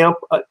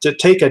example, to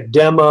take a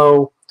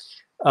demo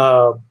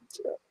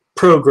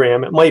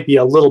program, it might be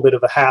a little bit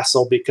of a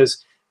hassle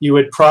because you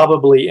would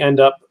probably end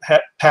up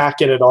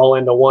packing it all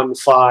into one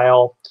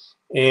file,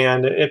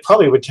 and it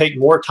probably would take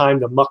more time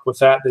to muck with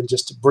that than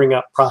just to bring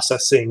up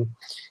processing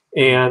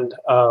and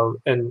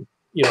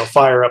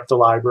fire up the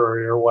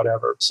library or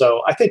whatever.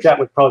 So I think that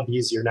would probably be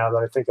easier now that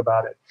I think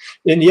about it.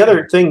 And the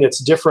other thing that's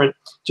different,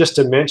 just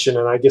to mention,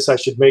 and I guess I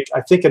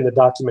think in the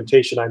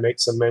documentation I make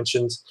some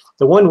mentions.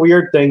 The one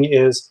weird thing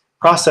is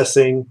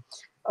processing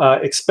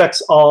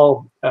expects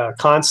all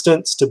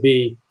constants to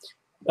be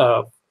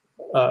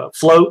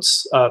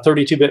floats,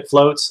 32-bit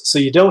floats, so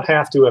you don't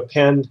have to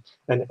append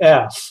an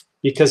F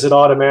because it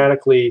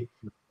automatically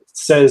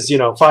says,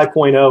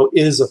 5.0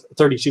 is a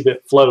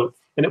 32-bit float.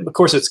 And of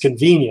course, it's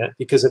convenient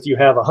because if you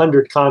have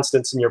 100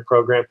 constants in your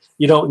program,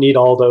 you don't need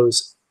all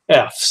those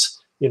Fs,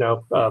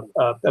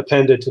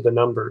 appended to the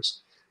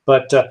numbers.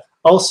 But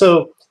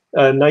also,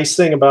 a nice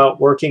thing about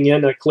working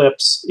in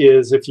Eclipse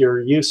is if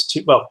you're used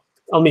to, well,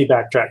 let me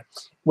backtrack.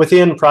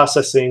 Within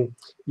processing,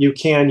 you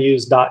can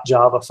use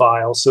 .java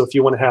files. So if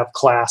you want to have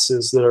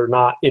classes that are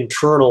not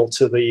internal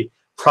to the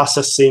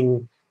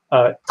processing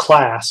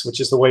class, which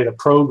is the way the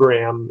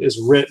program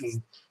is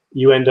written,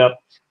 you end up,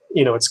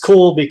 it's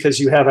cool because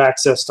you have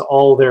access to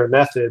all their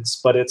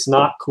methods, but it's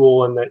not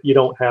cool in that you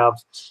don't have,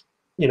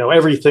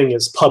 everything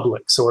is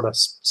public, sort of,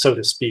 so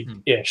to speak,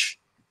 ish.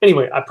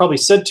 Anyway, I probably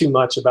said too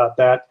much about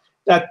that.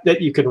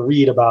 That you can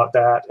read about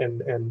that,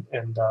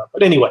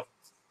 but anyway,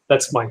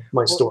 that's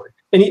my story.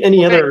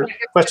 Any other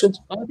questions?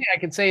 The only thing I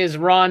can say is,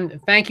 Ron,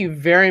 thank you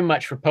very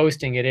much for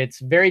posting it. It's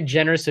very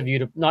generous of you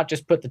to not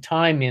just put the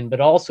time in, but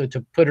also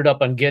to put it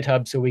up on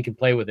GitHub so we can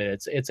play with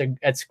it.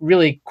 It's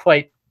really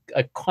quite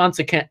a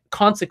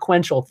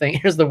consequential thing.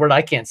 Here's the word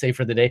I can't say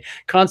for the day.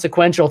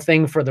 Consequential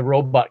thing for the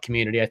robot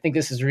community. I think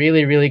this is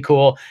really, really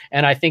cool.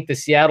 And I think the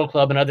Seattle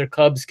Club and other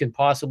clubs can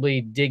possibly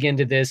dig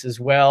into this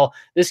as well.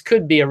 This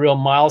could be a real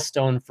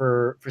milestone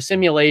for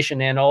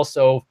simulation and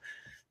also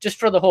just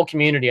for the whole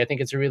community. I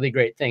think it's a really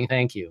great thing.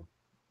 Thank you.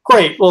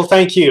 Great. Well,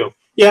 thank you.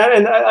 Yeah,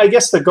 and I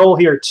guess the goal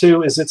here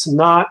too is it's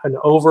not an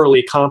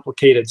overly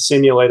complicated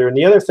simulator. And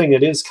the other thing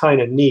that is kind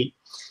of neat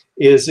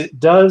is it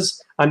does,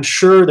 I'm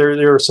sure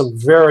there are some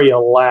very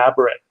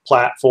elaborate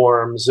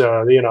platforms,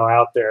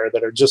 out there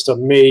that are just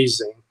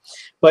amazing.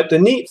 But the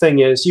neat thing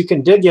is you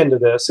can dig into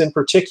this, in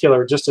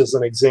particular, just as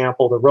an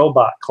example, the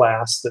robot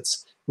class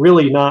that's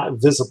really not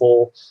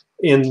visible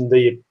in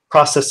the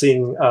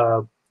processing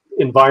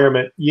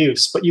environment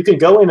use. But you can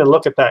go in and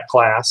look at that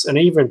class and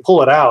even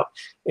pull it out,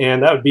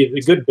 and that would be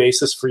a good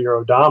basis for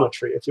your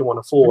odometry if you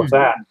want to fool with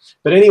that.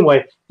 But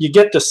anyway, you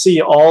get to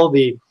see all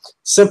the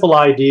simple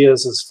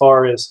ideas as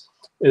far as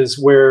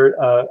where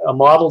a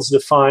model's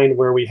defined,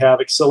 where we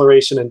have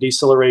acceleration and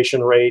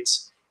deceleration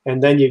rates,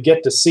 and then you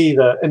get to see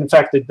in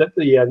fact,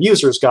 the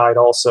user's guide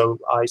also,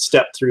 I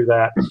stepped through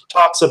that,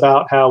 talks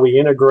about how we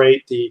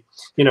integrate the,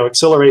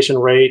 acceleration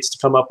rates to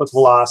come up with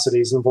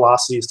velocities and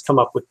velocities to come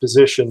up with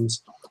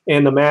positions.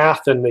 And the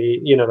math and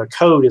the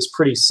code is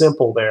pretty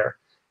simple there.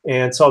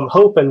 And so I'm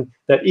hoping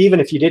that even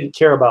if you didn't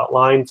care about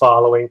line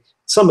following,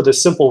 some of the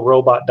simple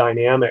robot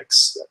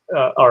dynamics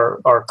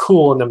are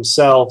cool in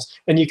themselves,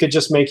 and you could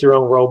just make your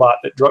own robot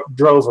that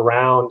drove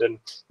around, and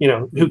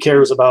who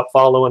cares about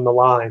following the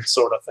line,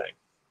 sort of thing.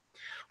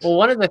 Well,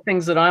 one of the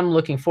things that I'm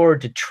looking forward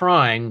to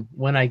trying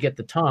when I get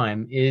the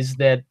time is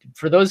that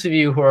for those of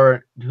you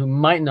who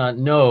might not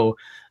know,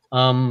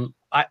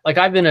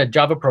 I've been a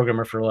Java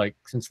programmer for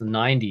since the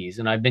 90s,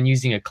 and I've been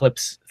using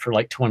Eclipse for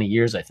 20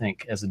 years, I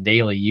think, as a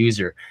daily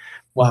user.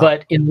 Wow.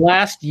 But in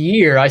last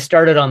year, I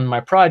started on my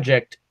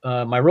project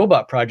my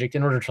robot project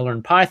in order to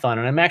learn Python,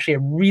 and I'm actually a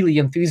really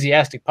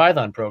enthusiastic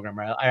Python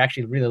programmer. I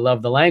actually really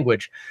love the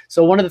language.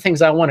 So one of the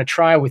things I want to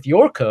try with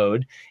your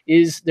code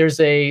is there's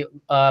a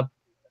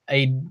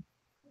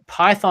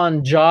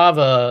Python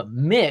Java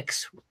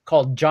mix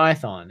called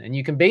Jython, and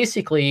you can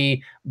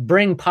basically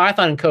bring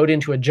Python code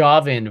into a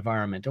Java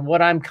environment. And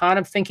what I'm kind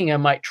of thinking I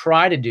might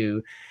try to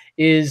do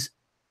is,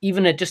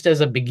 even just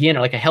as a beginner,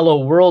 like a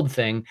hello world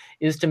thing,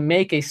 is to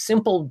make a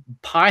simple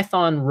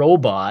Python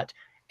robot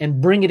and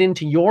bring it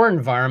into your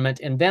environment,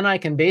 and then I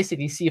can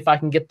basically see if I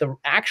can get the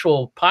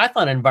actual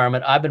Python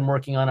environment I've been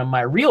working on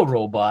my real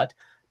robot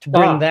to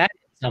bring that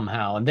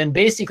somehow. And then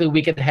basically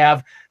we could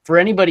have, for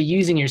anybody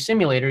using your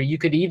simulator, you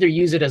could either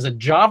use it as a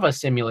Java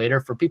simulator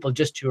for people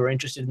just who are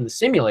interested in the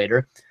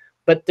simulator,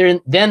 but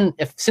then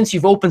since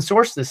you've open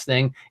sourced this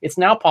thing, it's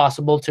now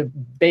possible to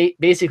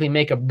basically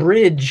make a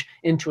bridge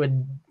into a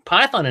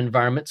Python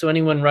environment, so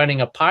anyone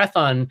running a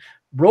Python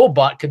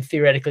robot could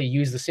theoretically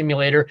use the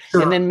simulator.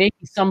 Sure. And then maybe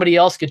somebody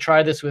else could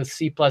try this with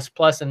C++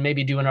 and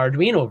maybe do an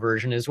Arduino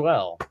version as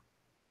well.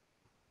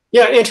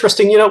 Yeah,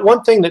 interesting. You know,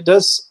 one thing that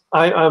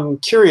I'm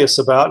curious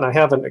about, and I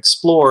haven't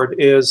explored,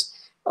 is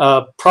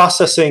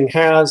processing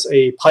has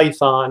a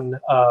Python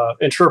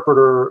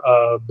interpreter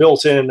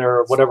built in,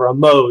 or whatever, a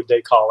mode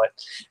they call it.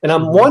 And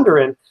I'm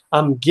wondering,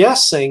 I'm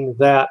guessing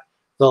that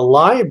the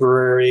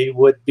library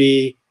would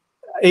be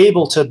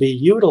able to be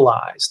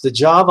utilized. The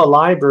Java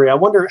library, I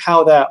wonder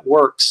how that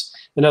works.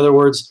 In other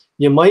words,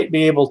 you might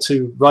be able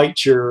to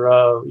write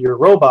your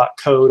robot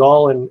code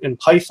all in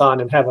Python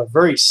and have a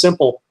very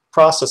simple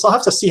process. I'll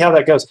have to see how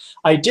that goes.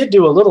 I did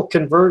do a little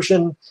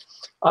conversion.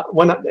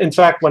 In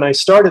fact, when I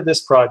started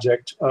this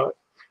project,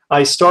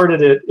 I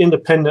started it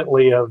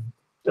independently of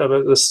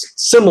a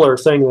similar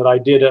thing that I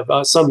did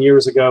some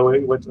years ago,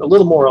 with a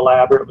little more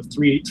elaborate with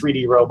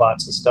 3D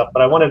robots and stuff.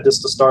 But I wanted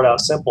this to start out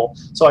simple,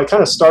 so I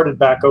kind of started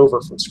back over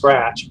from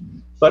scratch.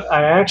 But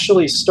I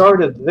actually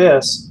started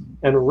this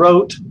and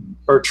wrote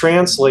or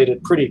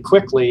translated pretty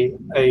quickly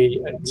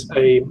a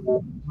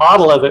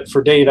model of it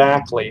for Dave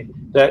Ackley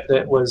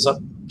that was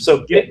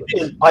so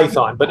in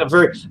Python, but a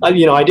very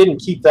I didn't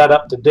keep that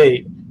up to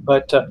date.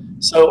 But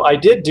so I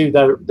did do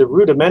the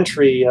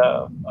rudimentary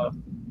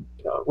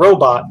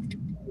robot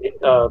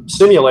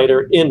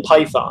simulator in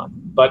Python,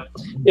 but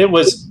it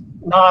was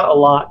not a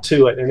lot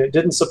to it, and it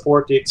didn't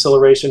support the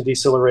acceleration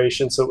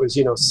deceleration, so it was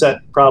set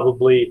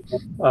probably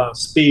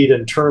speed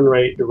and turn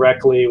rate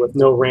directly with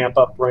no ramp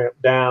up, ramp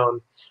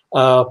down.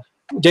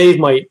 Dave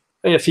might,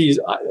 if he's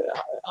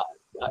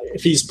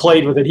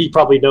played with it, he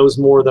probably knows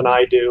more than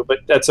I do, but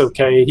that's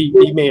okay.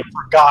 He may have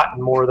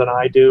forgotten more than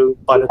I do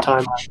by the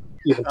time I'm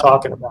even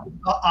talking about it.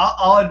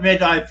 I'll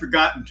admit I've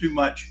forgotten too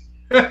much.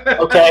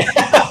 Okay.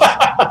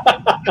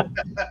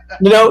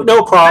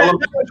 No problem.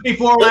 That was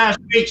before last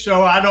week,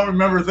 so I don't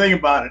remember a thing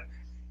about it.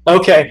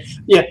 Okay.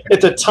 Yeah.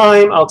 At the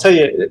time, I'll tell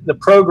you, the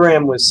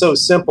program was so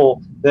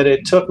simple that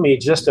it took me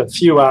just a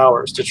few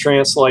hours to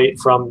translate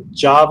from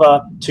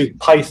Java to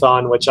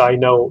Python, which I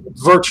know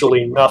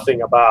virtually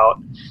nothing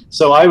about.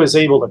 So I was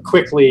able to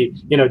quickly,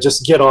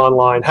 just get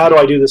online. How do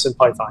I do this in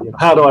Python?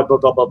 How do I blah,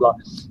 blah, blah, blah.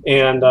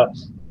 And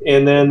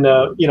then,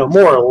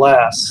 more or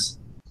less,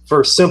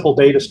 for simple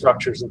data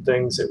structures and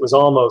things, it was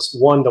almost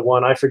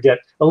one-to-one. I forget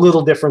a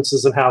little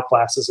differences in how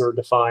classes are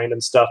defined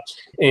and stuff,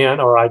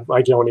 or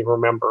I don't even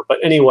remember. But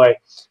anyway,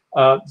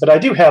 but I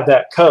do have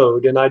that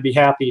code, and I'd be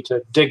happy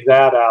to dig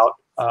that out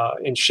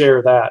and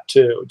share that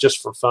too,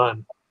 just for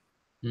fun.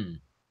 And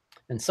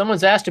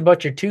someone's asked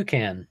about your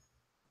toucan.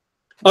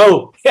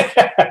 Oh,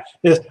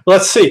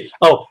 let's see.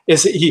 Oh,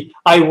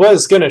 I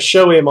was going to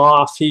show him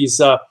off. He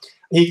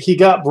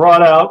got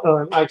brought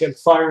out. I can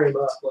fire him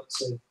up. Let's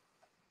see.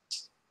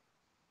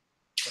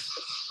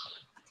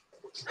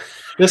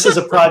 This is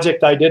a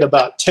project I did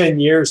about 10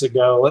 years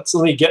ago. Let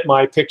me get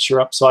my picture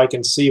up so I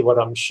can see what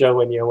I'm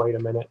showing you. Wait a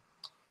minute.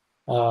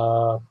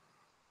 Hang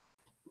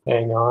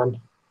on.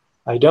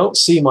 I don't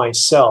see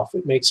myself.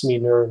 It makes me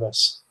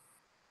nervous.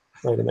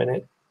 Wait a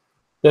minute.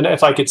 Then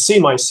if I could see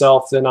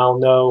myself, then I'll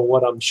know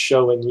what I'm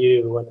showing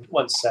you. In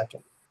 1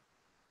 second.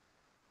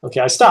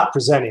 Okay, I stopped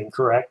presenting,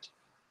 correct?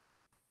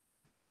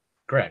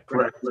 Correct.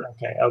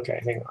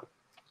 Okay, hang on.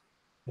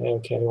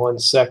 Okay, 1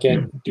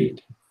 second.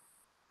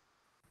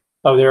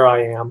 Oh, there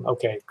I am.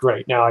 Okay,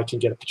 great. Now I can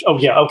get a picture. Oh,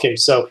 yeah. Okay,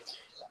 so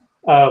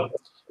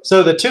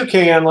the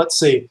toucan. Let's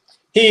see.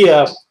 He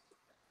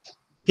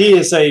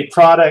is a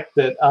product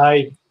that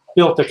I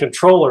built a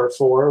controller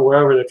for,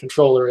 wherever the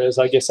controller is.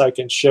 I guess I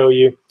can show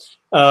you,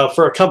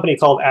 for a company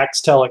called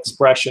Axtel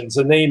Expressions,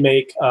 and they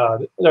make.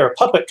 They're a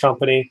puppet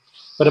company,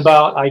 but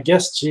about, I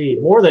guess,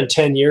 more than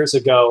 10 years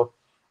ago,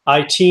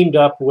 I teamed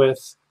up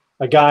with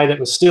a guy that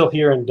was still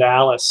here in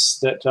Dallas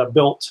that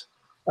built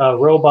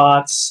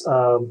robots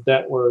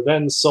that were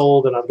then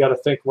sold, and I've got to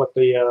think what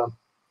the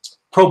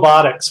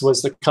Probotics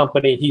was the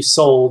company he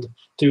sold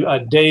to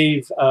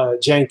Dave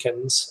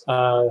Jenkins,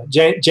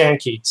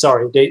 Janke.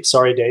 Sorry,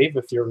 Dave,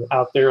 if you're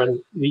out there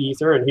in the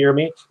ether and hear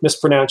me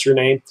mispronounce your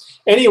name.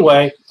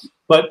 Anyway,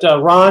 but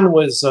Ron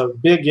was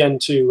big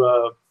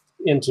into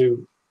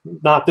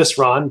not this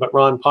Ron, but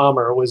Ron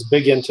Palmer, was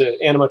big into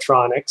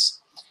animatronics.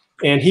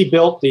 And he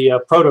built the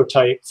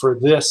prototype for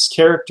this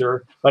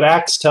character, but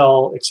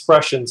Axtel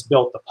Expressions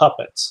built the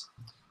puppets.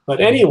 But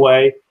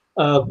anyway,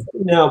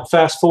 now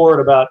fast forward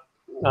about,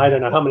 I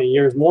don't know how many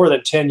years, more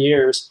than 10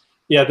 years.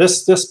 Yeah,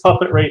 this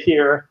puppet right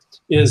here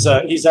is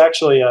he's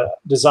actually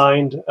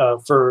designed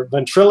for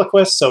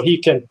ventriloquists, so he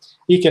can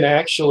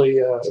actually,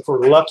 if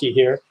we're lucky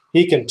here,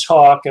 he can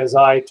talk as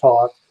I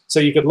talk. So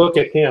you could look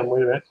at him.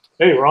 Wait a minute.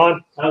 Hey,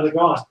 Ron, how's it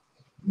going?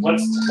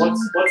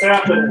 What's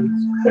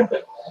happening?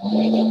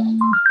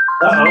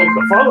 Uh-oh,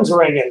 the phone's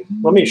ringing.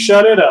 Let me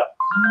shut it up.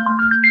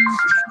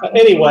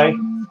 Anyway,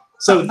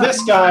 so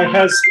this guy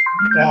has.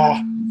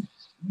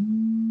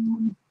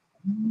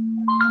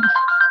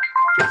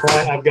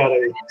 I've got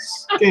a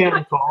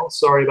scam call.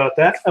 Sorry about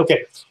that.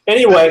 Okay.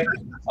 Anyway,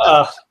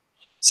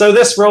 so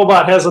this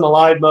robot has an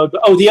alive mode.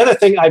 Oh, the other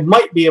thing I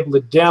might be able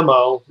to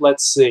demo.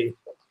 Let's see.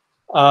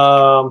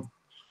 I'll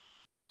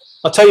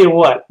tell you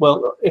what.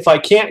 Well, if I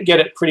can't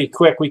get it pretty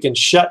quick, we can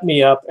shut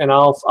me up, and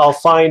I'll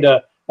find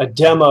a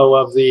demo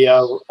of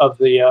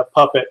the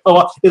puppet.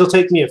 Oh, it'll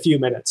take me a few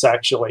minutes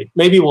actually.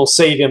 Maybe we'll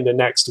save him to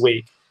next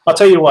week. I'll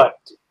tell you what.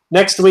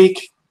 Next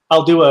week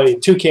I'll do a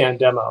toucan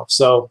demo.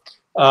 So,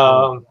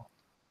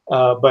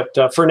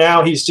 but for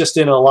now he's just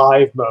in a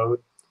live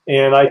mode,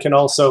 and I can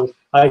also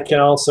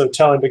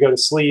tell him to go to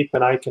sleep,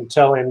 and I can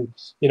tell him,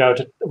 you know,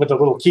 with a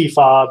little key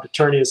fob to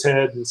turn his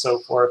head and so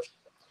forth.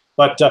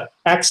 But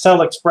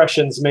Axtel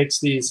Expressions makes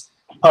these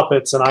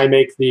puppets, and I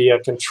make the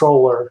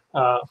controller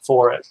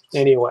for it.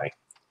 Anyway.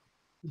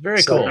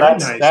 Very So cool.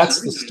 That's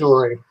the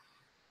story.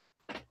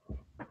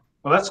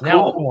 Well, that's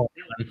cool.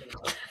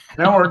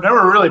 Now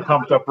we're really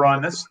pumped up,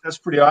 Ron. That's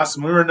pretty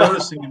awesome. We were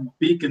noticing him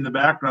beak in the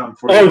background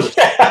for you.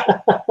 Yeah.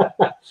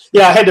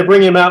 Yeah, I had to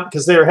bring him out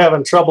because they were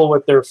having trouble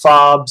with their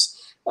fobs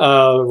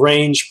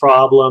range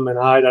problem, and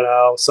I don't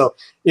know. So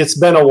it's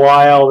been a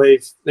while.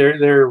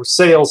 Their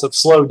sales have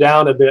slowed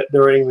down a bit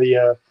during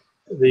the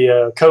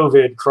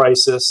COVID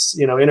crisis.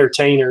 You know,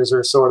 entertainers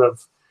are sort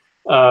of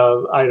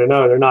I don't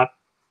know. They're not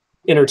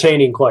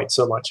entertaining quite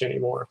so much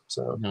anymore.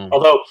 So,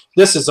 although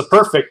this is a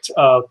perfect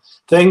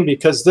thing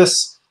because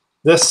this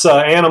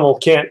animal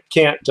can't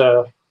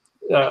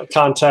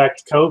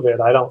contact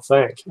COVID. I don't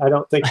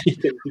think he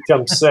can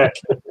become sick.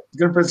 He's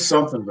gonna put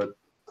something, but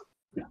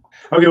yeah.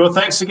 Okay. Well,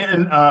 thanks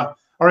again. All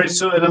right.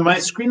 So, and my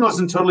screen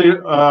wasn't totally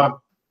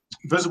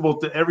visible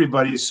to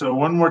everybody. So,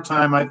 one more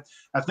time, I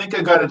think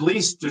I got at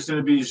least there's going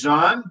to be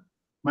Jean,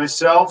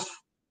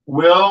 myself,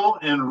 Will,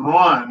 and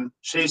Ron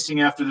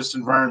chasing after this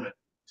environment.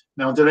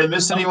 Now, did I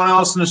miss anyone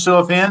else in the show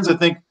of hands? I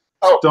think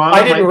Donna.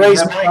 I didn't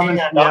raise my hand.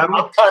 I'm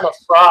kind of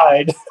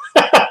fried.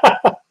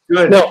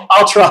 Good. No,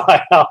 I'll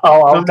try.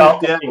 I'll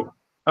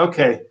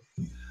Okay.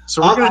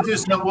 So we're going to do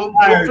some. We'll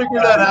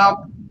figure that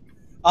out.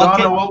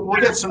 Donna, we'll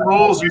get some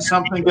rules and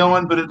something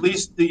going, but at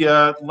least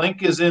the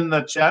link is in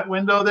the chat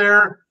window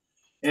there,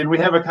 and we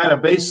have a kind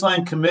of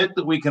baseline commit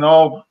that we can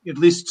all at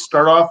least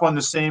start off on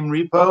the same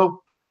repo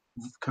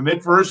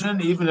commit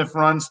version. Even if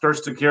Ron starts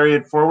to carry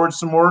it forward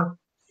some more,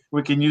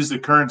 we can use the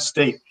current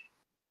state.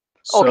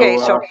 Okay,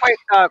 so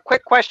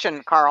quick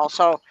question, Carl.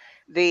 So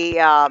the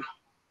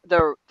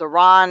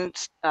Ron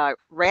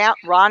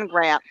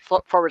Grant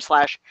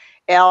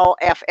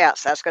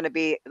 /LFS, that's going to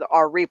be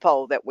our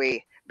repo that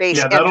we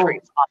base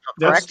entries off of,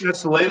 correct?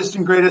 That's the latest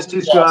and greatest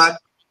he's got,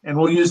 and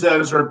we'll use that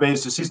as our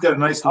basis. He's got a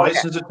nice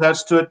license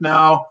attached to it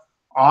now.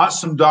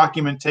 Awesome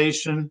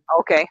documentation.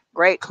 Okay,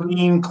 great.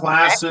 Clean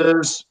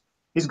classes.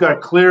 He's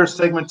got clear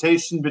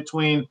segmentation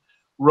between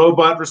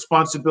robot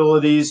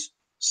responsibilities,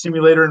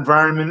 simulator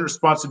environment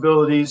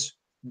responsibilities,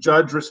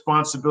 judge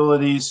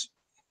responsibilities.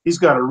 He's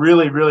got a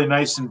really, really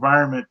nice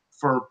environment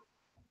for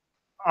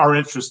our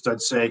interests,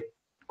 I'd say.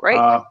 Great.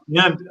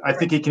 And I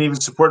think he can even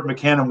support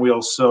Mecanum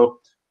wheels. So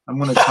I'm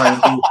going to try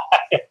and do.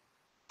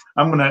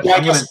 I'm going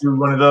to do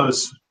one of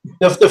those.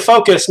 The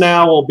focus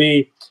now will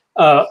be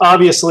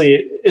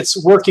obviously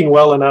it's working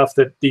well enough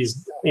that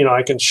these, you know,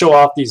 I can show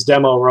off these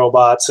demo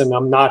robots, and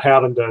I'm not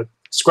having to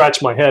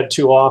scratch my head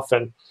too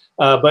often.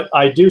 But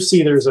I do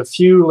see there's a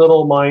few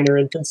little minor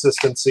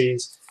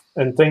inconsistencies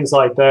and things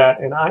like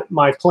that. And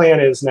my plan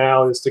is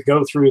to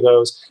go through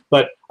those,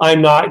 but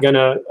I'm not going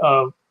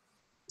to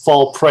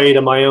fall prey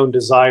to my own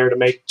desire to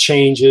make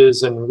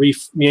changes and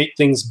make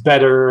things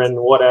better and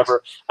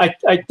whatever.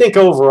 I think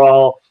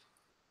overall,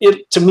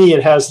 to me,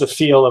 it has the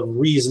feel of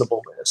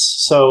reasonableness.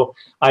 So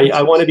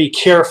I want to be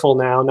careful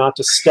now not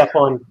to step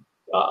on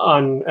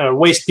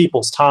waste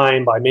people's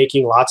time by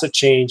making lots of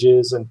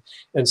changes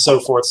and so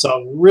forth. So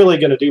I'm really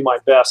going to do my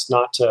best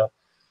not to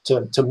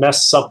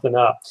mess something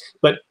up.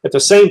 But at the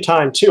same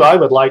time, too, I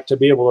would like to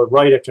be able to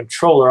write a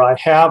controller. I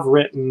have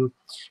written,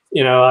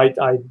 you know,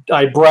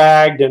 I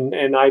bragged,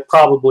 and I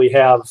probably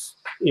have,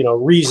 you know,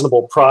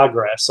 reasonable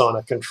progress on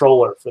a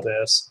controller for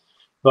this.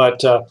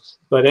 But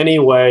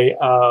anyway,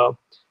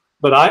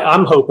 but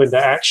I'm hoping to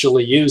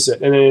actually use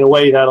it, and in a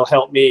way that'll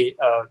help me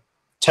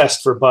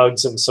test for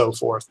bugs and so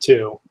forth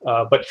too.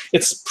 But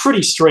it's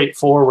pretty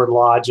straightforward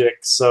logic,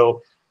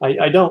 so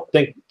I don't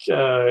think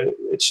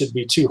it should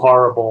be too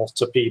horrible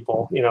to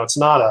people. You know, it's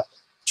not a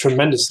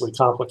tremendously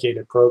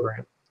complicated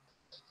program.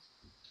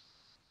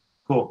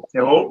 Cool.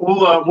 Yeah,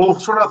 we'll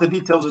sort out the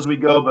details as we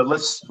go, but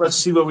let's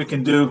see what we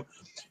can do.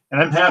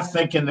 And I'm half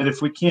thinking that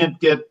if we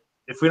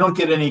don't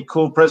get any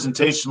cool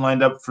presentation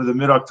lined up for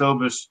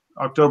the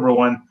October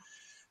one,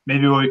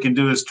 maybe what we can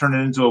do is turn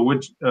it into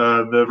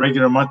the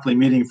regular monthly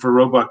meeting for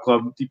Robot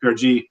Club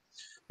DPRG.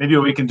 Maybe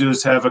what we can do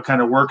is have a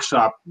kind of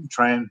workshop,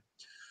 try and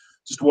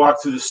just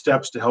walk through the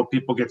steps to help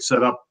people get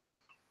set up.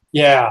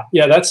 Yeah,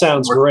 that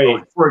sounds great.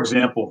 For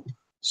example,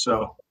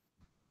 so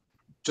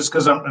just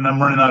because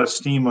I'm running out of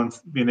steam on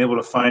being able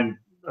to find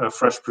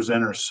fresh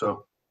presenters.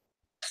 So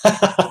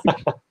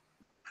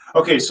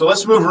okay, so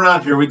let's move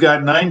around here. We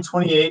got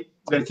 9:28.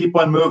 Got to keep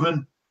on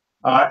moving.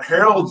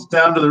 Harold's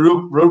down to the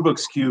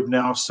Rubik's Cube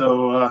now.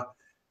 So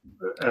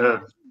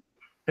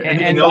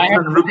anything else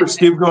on the Rubik's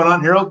Cube going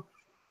on, Harold?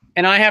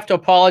 And I have to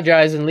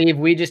apologize and leave.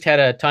 We just had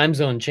a time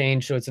zone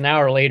change, so it's an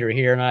hour later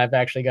here, and I've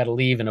actually got to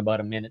leave in about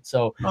a minute.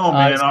 So, oh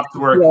man, off to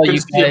work. Good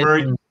to see you,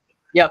 Murray.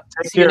 Yep.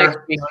 Take see you care.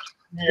 next week.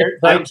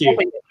 Thank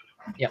you.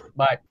 Yeah.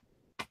 Bye.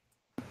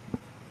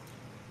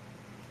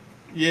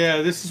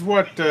 Yeah, this is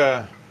what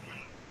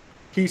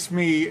keeps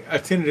me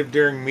attentive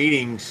during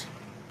meetings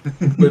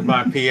with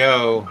my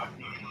PO,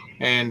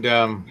 and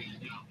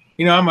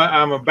you know,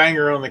 I'm a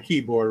banger on the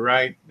keyboard,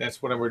 right?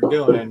 That's what we're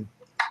doing.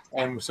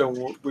 And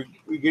so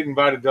we get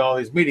invited to all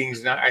these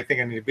meetings, and I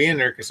think I need to be in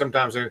there because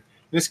sometimes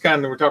this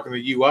kind of we're talking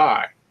the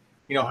UI.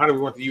 You know, how do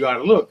we want the UI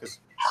to look? Because,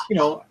 you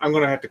know, I'm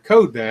going to have to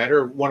code that,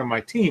 or one of my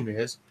team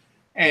is,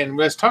 and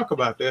let's talk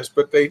about this.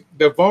 But they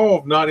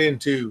devolve not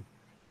into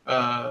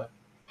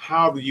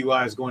how the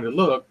UI is going to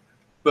look,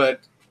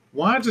 but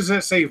why does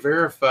that say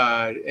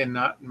verified and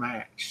not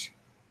matched?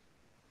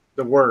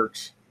 The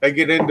words they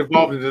get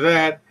devolved into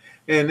that.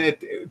 And at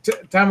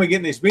the time we get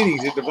in these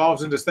meetings, it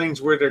devolves into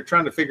things where they're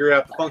trying to figure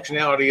out the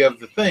functionality of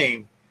the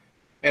thing.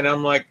 And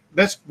I'm like,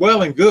 that's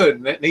well and good,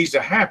 and that needs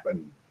to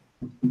happen.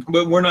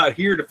 But we're not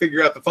here to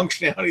figure out the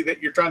functionality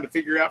that you're trying to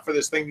figure out for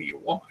this thing that you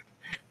want.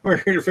 We're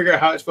here to figure out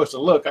how it's supposed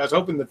to look. I was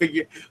hoping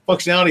the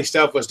functionality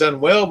stuff was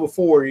done well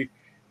before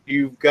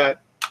you've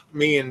got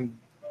me and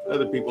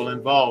other people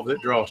involved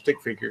that draw stick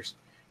figures.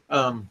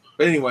 But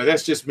anyway,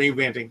 that's just me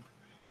venting.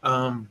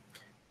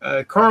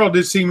 Carl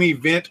did see me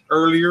vent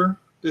earlier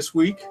this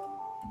week.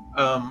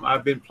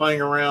 I've been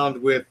playing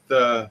around with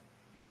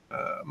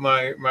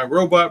my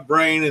robot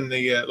brain and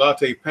the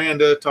Latte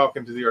Panda,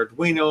 talking to the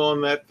Arduino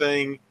on that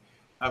thing.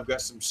 I've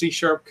got some C#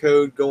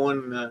 code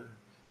going,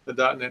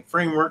 the .NET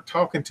framework,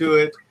 talking to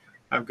it.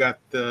 I've got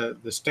the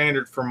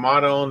standard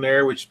Fermata on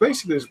there, which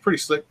basically is a pretty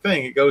slick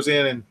thing. It goes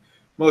in, and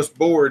most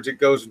boards, it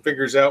goes and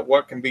figures out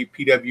what can be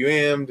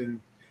PWM'd and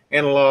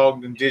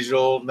analog and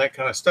digital and that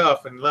kind of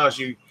stuff, and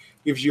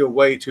gives you a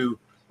way to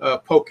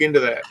poke into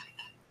that.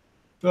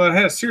 Well, I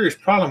had a serious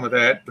problem with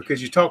that because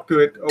you talk to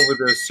it over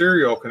the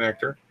serial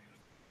connector.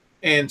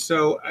 And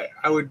so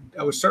I would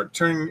start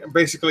turning,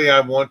 basically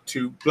I want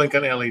to blink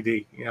an LED,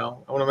 you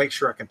know, I want to make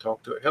sure I can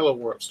talk to it. Hello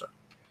world stuff.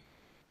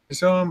 And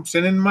so I'm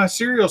sending my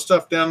serial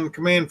stuff down the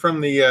command from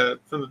the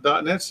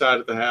 .NET side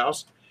of the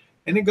house.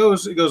 And it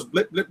goes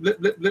blip, blip, blip,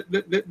 blip, blip,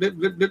 blip, blip, blip,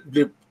 blip, blip,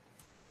 blip,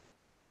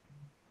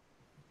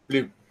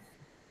 blip,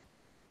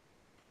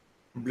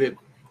 blip.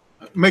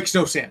 Makes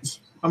no sense.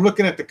 I'm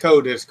looking at the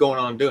code that's going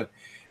on doing,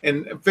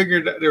 and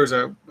figured that there's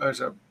a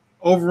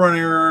overrun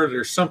error.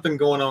 There's something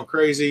going on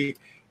crazy,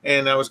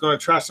 and I was going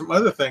to try some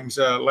other things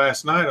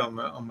last night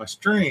on my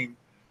stream,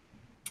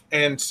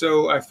 and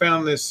so I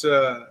found this.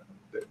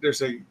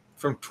 There's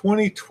from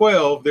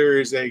 2012.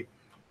 There is a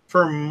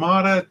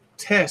Fermata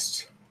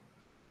test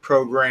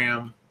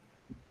program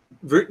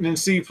written in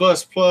C++,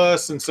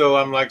 and so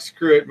I'm like,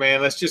 screw it,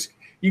 man.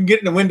 You can get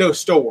in the Windows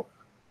Store.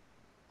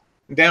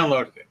 And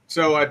downloaded it.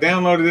 So I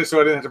downloaded it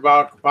so I didn't have to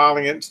bother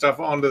compiling it and stuff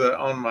on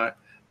my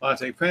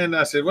Latte Panda.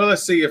 I said, well,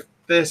 let's see if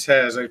this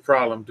has a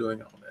problem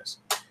doing all this.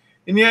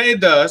 And yeah, it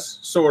does,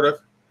 sort of.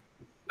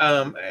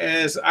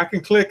 As I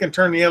can click and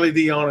turn the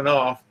LED on and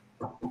off,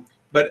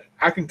 but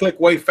I can click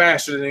way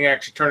faster than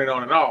actually turn it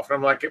on and off. And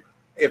I'm like,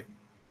 if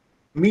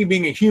me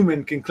being a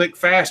human can click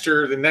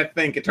faster than that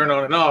thing can turn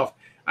on and off,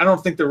 I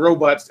don't think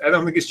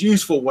it's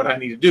useful what I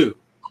need to do.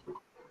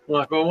 I'm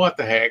like, well, what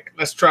the heck?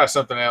 Let's try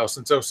something else.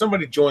 And so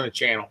somebody joined the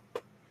channel.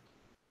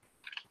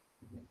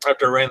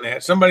 After I ran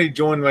that, somebody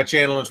joined my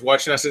channel and was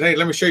watching. I said, hey,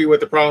 let me show you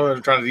what the problem is.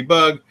 I'm trying to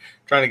debug,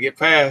 trying to get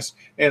past.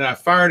 And I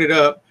fired it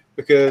up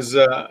because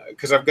I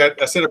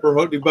set up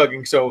remote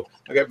debugging. So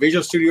I got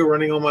Visual Studio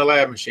running on my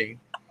lab machine.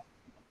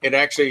 It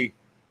actually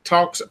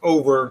talks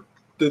over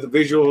to the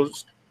Visual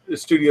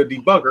Studio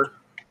debugger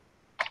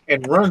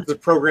and runs the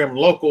program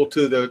local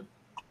to the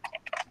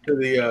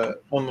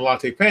on the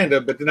Latte Panda,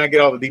 but then I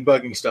get all the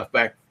debugging stuff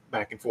back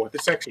and forth.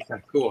 It's actually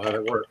kind of cool how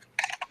that works.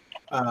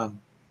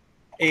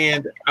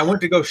 And I went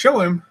to go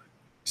show him.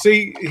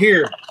 See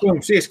here,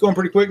 boom. See, it's going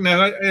pretty quick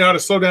now. It ought to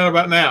slow down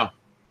about now.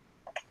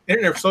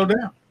 It never slowed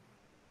down.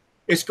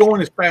 It's going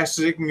as fast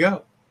as it can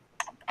go.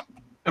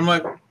 I'm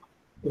like,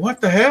 what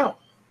the hell?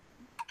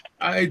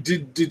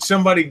 Did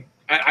somebody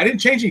I didn't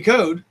change any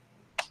code.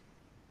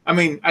 I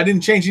mean, I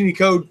didn't change any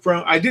code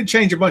I did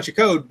change a bunch of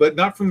code, but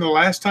not from the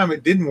last time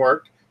it didn't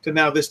work to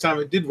now this time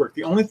it did work.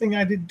 The only thing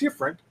I did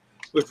different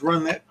was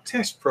run that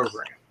test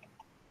program.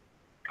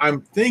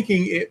 I'm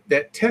thinking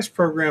that test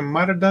program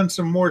might have done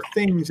some more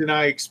things than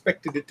I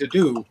expected it to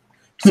do.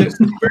 Set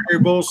some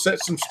variables, set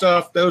some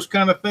stuff, those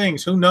kind of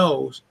things. Who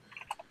knows?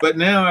 But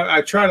now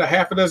I tried a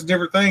half a dozen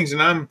different things,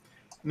 and I'm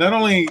not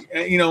only,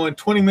 and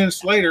 20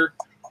 minutes later,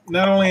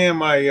 not only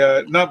am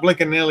I not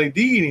blinking an LED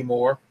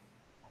anymore,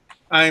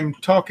 I'm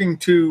talking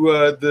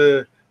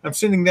to I'm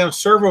sending down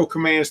servo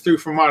commands through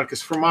Fermata,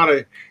 because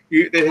Fermata,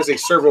 it has a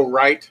servo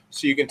write,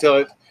 so you can tell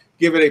it,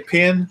 give it a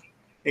pin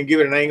and give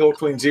it an angle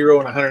between 0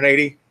 and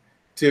 180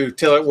 to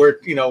tell it where,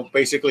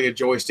 basically a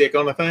joystick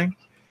on the thing.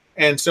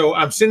 And so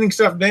I'm sending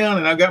stuff down,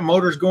 and I've got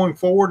motors going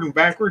forward and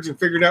backwards and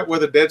figured out where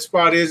the dead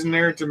spot is in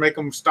there to make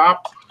them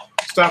stop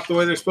the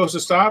way they're supposed to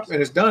stop,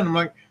 and it's done. I'm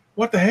like,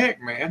 what the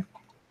heck, man?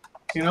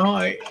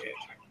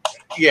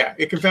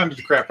 It confounded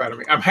the crap out of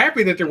me. I'm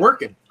happy that they're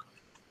working,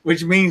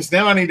 which means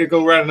now I need to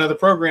go write another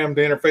program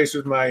to interface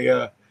with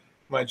my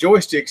my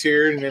joysticks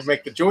here, and then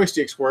make the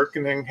joysticks work,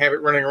 and then have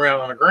it running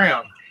around on the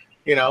ground,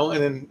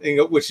 and then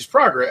which is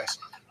progress.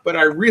 But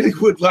I really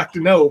would like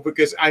to know,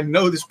 because I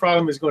know this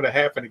problem is going to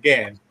happen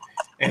again,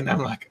 and I'm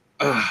like,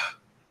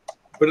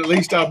 but at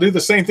least I'll do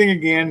the same thing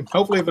again.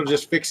 Hopefully, it'll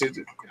just fix it.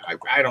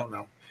 I don't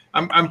know.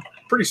 I'm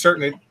pretty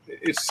certain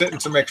it's setting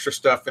some extra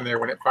stuff in there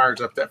when it fires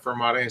up that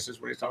Fermata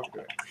instance when it's talking to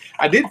it.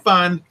 I did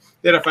find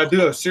that if I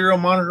do a serial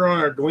monitor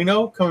on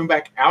Arduino coming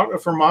back out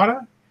of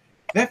Fermata,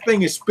 that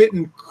thing is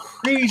spitting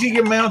crazy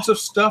amounts of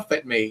stuff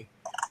at me.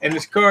 And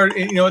this card,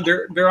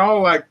 they're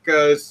all like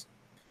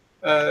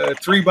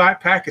 3-byte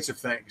packets of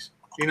things.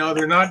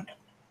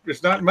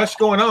 There's not much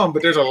going on,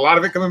 but there's a lot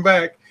of it coming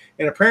back.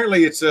 And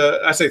apparently it's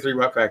I say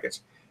 3-byte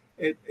packets.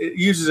 It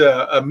uses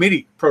a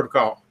MIDI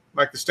protocol,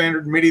 like the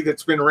standard MIDI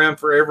that's been around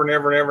forever and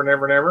ever and ever and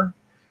ever and ever,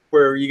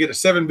 where you get a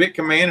 7-bit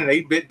command and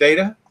 8-bit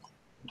data.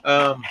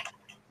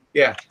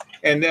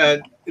 And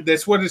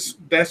that's what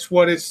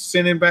it's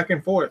sending back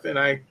and forth. And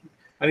I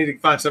need to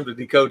find something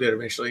to decode that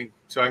eventually,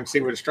 so I can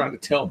see what it's trying to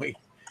tell me.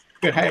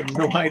 I have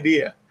no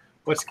idea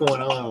what's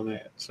going on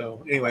that.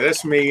 So anyway,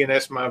 that's me, and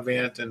that's my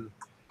event, and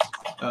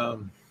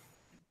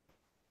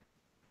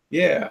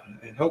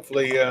and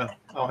hopefully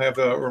I'll have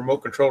a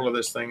remote control of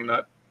this thing in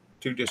not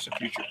too distant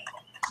future.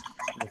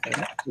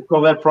 Okay. We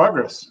call that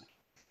progress.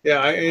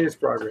 Yeah, it is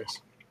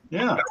progress.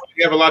 Yeah.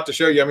 You have a lot to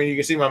show you. I mean, you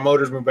can see my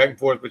motors move back and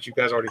forth, but you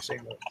guys already seen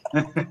those.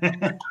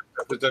 It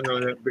doesn't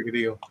really that big a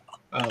deal.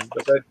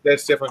 But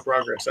that's definitely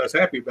progress. I was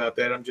happy about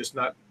that. I'm just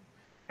not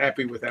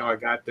happy with how I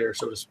got there,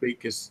 so to speak,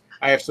 because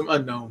I have some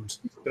unknowns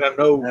that I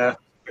know to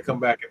come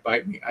back and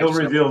bite me. They'll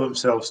reveal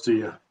themselves to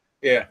you.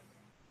 Yeah.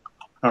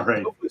 All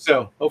right. Hopefully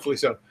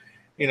so.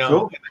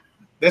 Cool.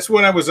 That's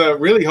what I was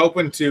really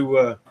hoping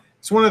to.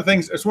 It's one of the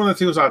things. It's one of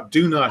the tools I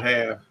do not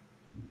have.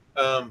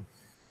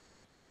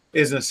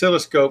 Is an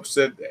oscilloscope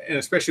and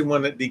especially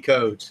one that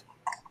decodes,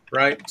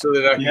 right? So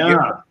that I can get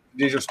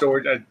digital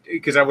storage.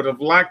 Because I would have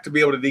liked to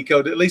be able to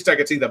decode. At least I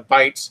could see the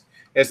bytes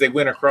as they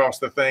went across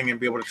the thing and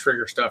be able to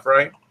trigger stuff,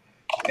 right?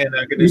 And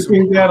I could do some.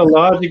 You can get a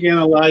logic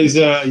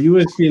analyzer,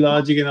 USB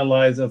logic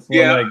analyzer for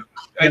like.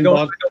 I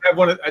don't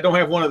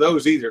have one of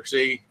those either.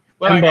 See,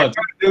 well, I got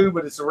to do,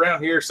 but it's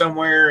around here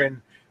somewhere, and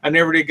I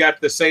never did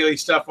got the Saley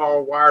stuff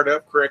all wired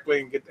up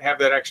correctly and have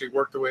that actually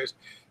work the way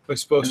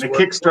it's supposed to work.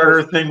 The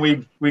Kickstarter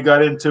thing we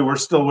got into, we're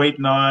still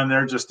waiting on.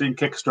 They're just in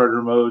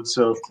Kickstarter mode,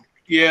 so.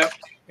 Yeah,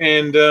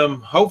 and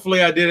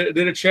hopefully I did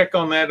a check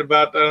on that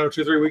about 2 or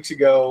 3 weeks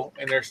ago,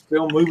 and they're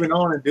still moving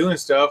on and doing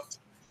stuff.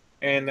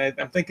 And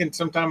I'm thinking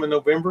sometime in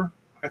November,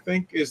 I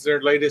think, is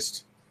their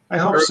latest. I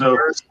hope so.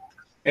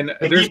 And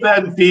they keep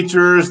adding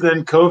features,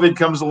 then COVID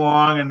comes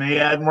along and they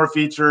add more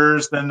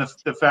features, then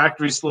the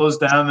factory slows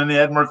down, then they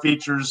add more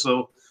features.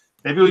 So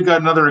maybe we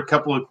got another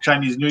couple of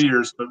Chinese New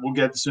Years, but we'll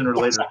get it sooner or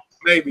later.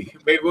 Maybe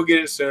we'll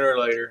get it sooner or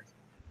later.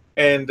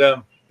 And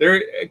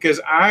because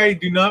I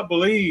do not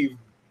believe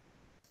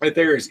that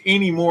there is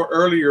any more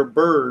earlier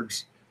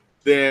birds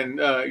than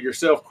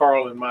yourself,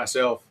 Carl, and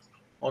myself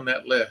on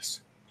that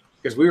list,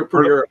 because we were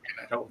pretty early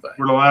in that whole thing.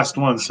 We're the last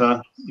ones,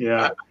 huh?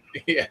 Yeah.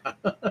 Yeah.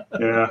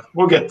 Yeah,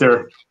 we'll get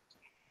there.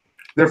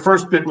 Their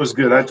first bit was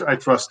good. I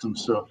trust them.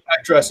 So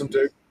I trust them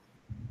too.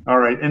 All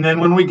right, and then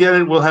when we get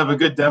it, we'll have a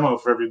good demo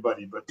for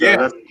everybody. But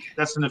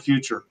that's in the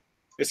future.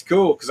 It's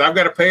cool because I've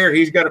got a pair,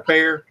 he's got a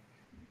pair,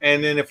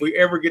 and then if we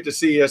ever get to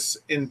see us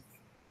in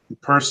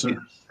person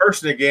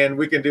again,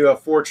 we can do a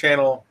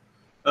 4-channel,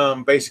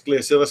 basically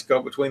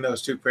oscilloscope between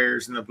those two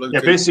pairs and the Bluetooth.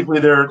 Yeah, basically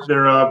they're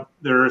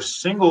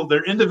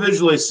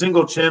individually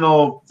single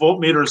channel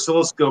voltmeter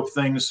oscilloscope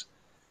things.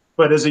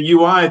 But as a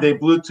UI, they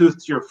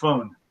Bluetooth to your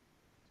phone.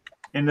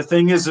 And the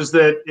thing is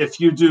that if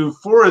you do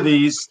 4 of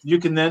these, you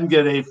can then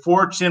get a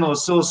 4-channel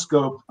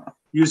oscilloscope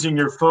using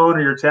your phone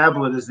or your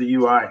tablet as the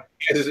UI.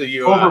 As a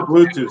UI. Over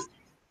Bluetooth.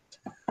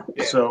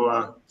 Yeah.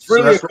 So it's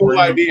really a cool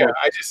idea.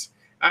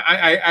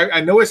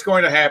 I know it's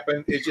going to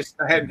happen. It just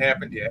hadn't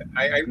happened yet.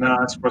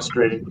 No, it's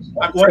frustrating.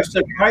 What's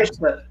the price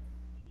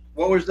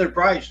What was their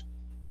price?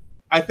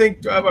 I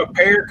think a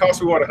pair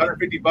cost me what,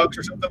 $150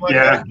 or something like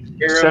Yeah,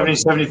 that. 70,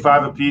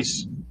 75 a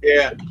piece.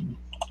 Yeah.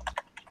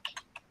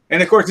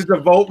 And of course, it's a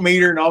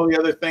voltmeter and all the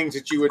other things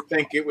that you would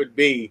think it would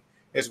be,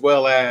 as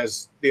well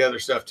as the other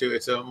stuff too.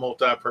 It's a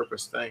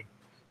multi-purpose thing,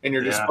 and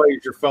your display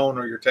is your phone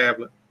or your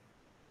tablet.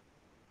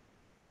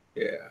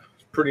 Yeah,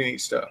 it's pretty neat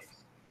stuff.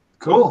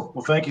 Cool.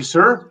 Well, thank you,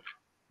 sir.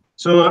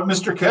 So,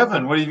 Mr.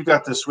 Kevin, what have you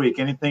got this week?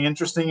 Anything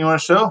interesting you want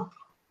to show?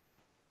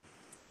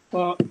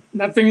 Well,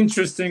 nothing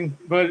interesting,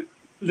 but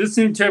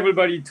listening to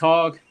everybody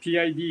talk,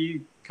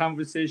 PID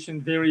conversation,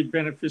 very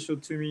beneficial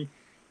to me.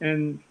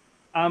 And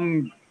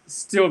I'm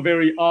still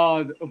very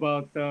awed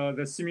about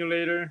the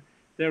simulator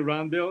that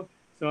Ron built.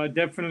 So I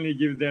definitely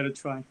give that a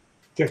try.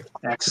 Okay.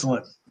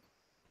 Excellent.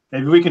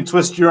 Maybe we can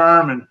twist your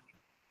arm and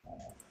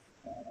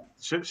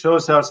show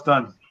us how it's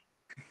done.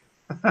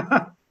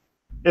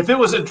 If it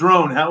was a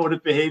drone, how would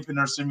it behave in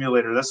our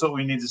simulator? That's what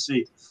we need to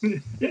see.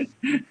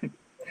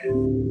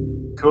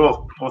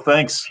 Cool. Well,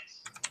 thanks.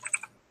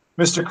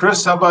 Mr.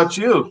 Chris, how about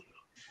you?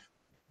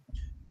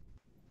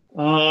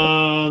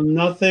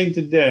 Nothing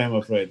today, I'm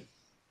afraid.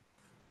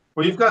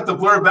 Well, you've got the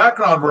blur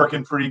background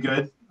working pretty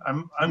good.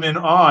 I'm in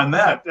awe on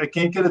that. I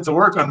can't get it to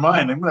work on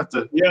mine. I'm gonna have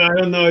to. Yeah, I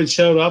don't know. It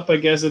showed up, I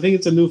guess. I think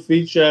it's a new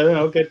feature. I don't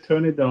know. Okay,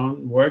 turn it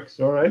on. Works.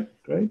 All right.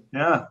 Great.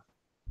 Yeah.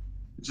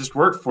 It just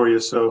worked for you.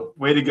 So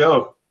way to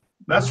go.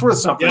 That's worth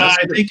something. Yeah, That's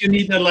I good. think you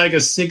need like a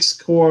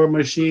 6-core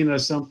machine or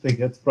something.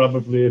 That's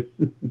probably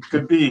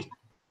could be.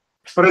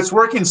 But it's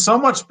working so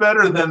much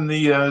better than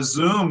the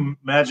Zoom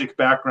magic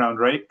background,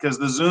 right? Because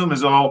the Zoom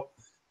is all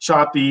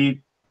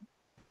choppy,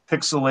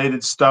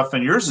 pixelated stuff,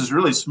 and yours is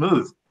really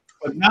smooth.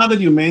 But now that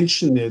you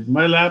mention it,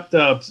 my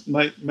laptop,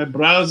 my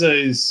browser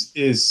is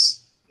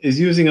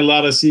using a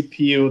lot of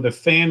CPU. The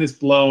fan is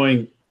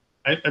blowing.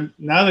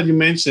 Now that you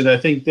mentioned it,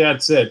 I think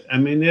that's it. I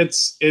mean,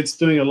 it's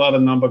doing a lot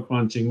of number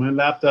crunching. My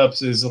laptop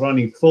is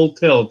running full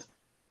tilt.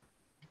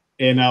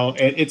 And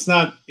it's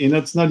not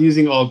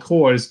using all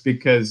cores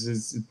because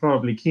it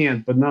probably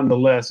can't. But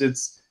nonetheless,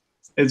 it's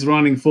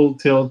running full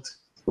tilt.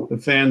 The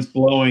fan's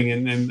blowing,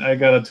 and I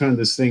gotta turn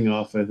this thing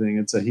off. I think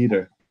it's a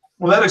heater.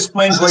 Well, that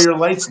explains why your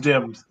light's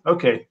dimmed.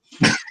 Okay.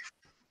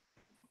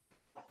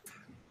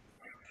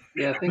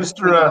 Yeah, I think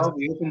Mr. all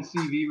the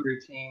OpenCV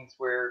routines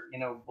where,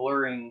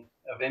 blurring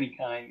of any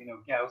kind,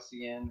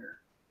 Gaussian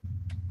or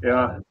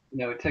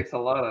it takes a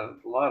lot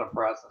of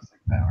processing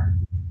power.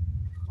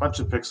 Bunch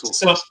of pixels.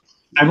 So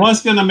I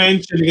was gonna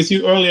mention, because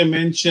you earlier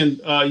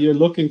mentioned you're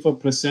looking for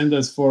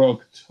presenters for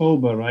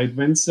October, right?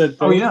 When's that?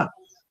 Oh yeah,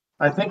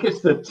 I think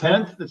it's the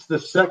 10th. It's the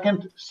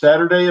second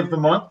Saturday of the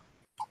month.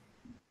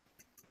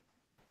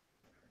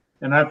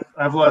 And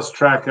I've lost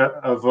track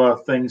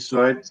of things,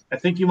 so I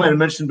think you might have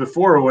mentioned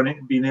before when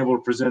being able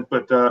to present,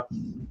 but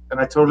and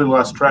I totally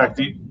lost track.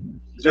 Is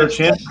there a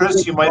chance,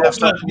 Chris, you might have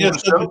something you want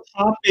to show?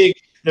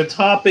 The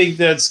topic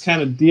that's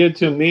kind of dear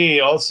to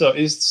me also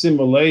is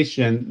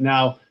simulation.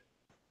 Now,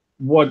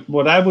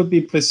 what I would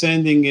be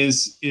presenting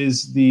is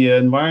the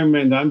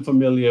environment I'm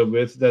familiar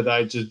with that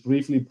I just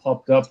briefly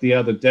popped up the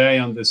other day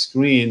on the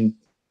screen.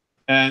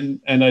 And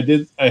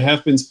I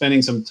have been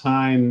spending some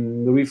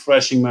time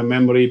refreshing my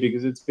memory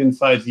because it's been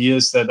 5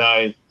 years that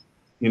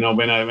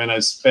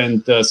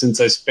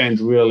since I spent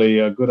really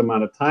a good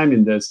amount of time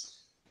in this.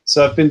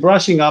 So I've been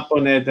brushing up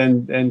on it,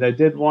 and I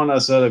did want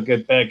to sort of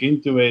get back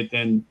into it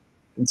and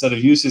sort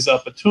of use this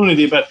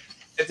opportunity. But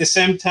at the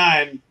same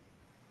time,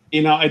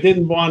 I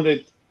don't want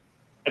it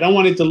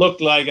to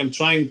look like I'm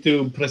trying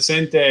to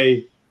present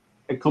a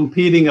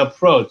competing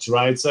approach,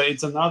 right? So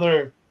it's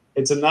another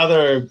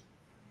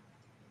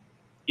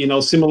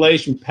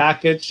simulation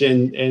package,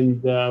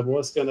 and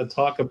was going to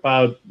talk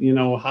about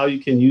how you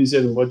can use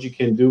it and what you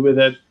can do with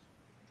it,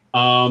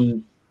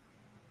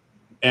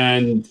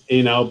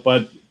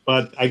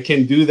 but I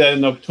can do that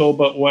in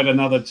October or at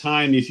another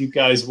time if you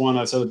guys want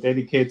to sort of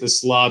dedicate the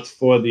slot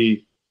for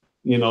the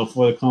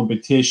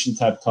competition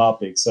type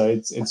topic. So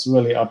it's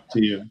really up to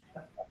you.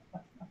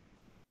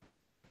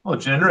 Oh,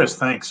 generous,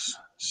 thanks.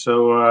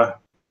 So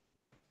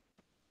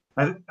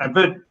I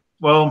bet,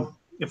 well,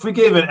 if we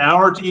gave an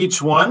hour to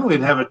each one,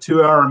 we'd have a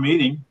 2-hour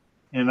meeting,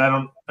 and I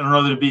don't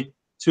know that it'd be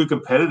too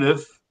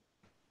competitive.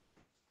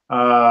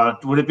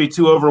 Would it be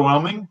too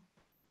overwhelming?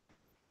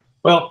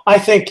 Well, I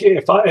think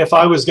if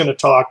I was going to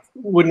talk,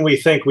 wouldn't we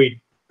think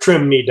we'd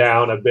trim me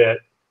down a bit?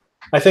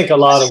 I think a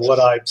lot of what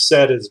I've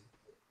said is,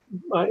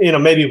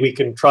 maybe we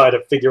can try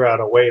to figure out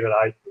a way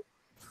that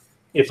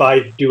if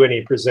I do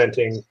any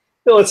presenting,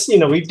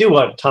 we do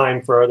have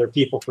time for other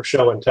people for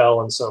show and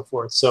tell and so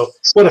forth. So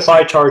what if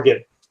I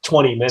target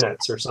 20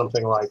 minutes or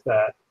something like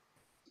that?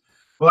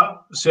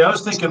 Well, see, I was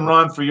thinking,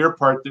 Ron, for your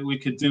part, that we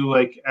could do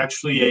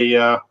actually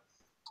a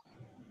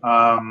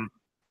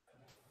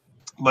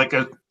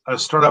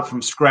startup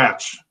from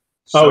scratch.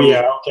 So,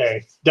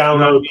 okay.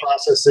 Download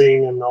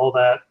processing and all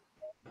that.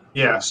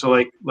 Yeah, so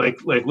like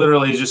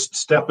literally just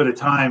step at a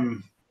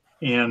time,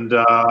 and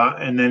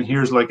then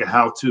here's like a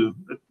how-to.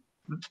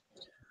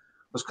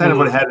 Was kind of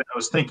what I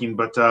was thinking,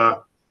 but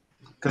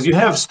because you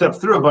have stepped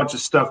through a bunch of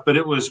stuff, but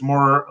it was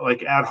more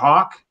like ad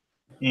hoc.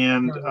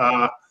 and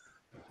I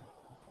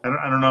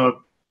don't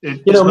know.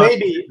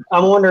 Maybe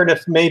I'm wondering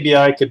if maybe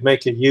I could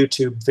make a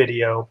YouTube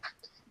video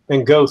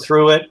and go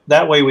through it.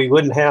 That way we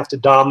wouldn't have to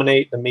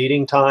dominate the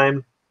meeting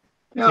time.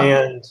 Yeah.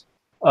 And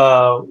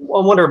I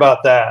wonder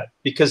about that,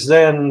 because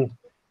then,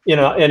 in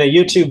a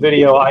YouTube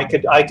video, I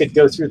could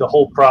go through the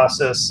whole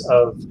process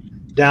of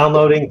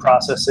downloading,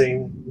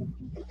 processing.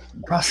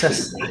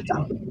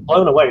 I'm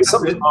blown away.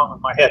 Something's wrong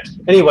with my head.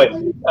 Anyway,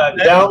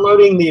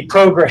 downloading the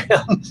program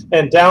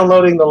and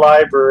downloading the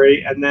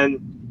library, and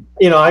then,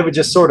 I would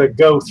just sort of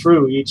go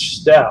through each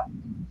step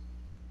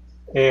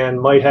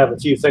and might have a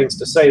few things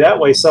to say. That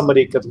way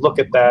somebody could look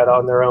at that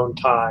on their own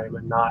time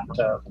and not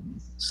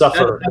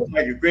suffer. That sounds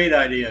like a great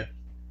idea.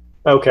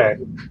 Okay.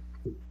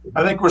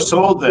 I think we're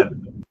sold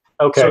then.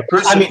 Okay. So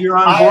Chris, if you're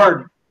on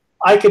board,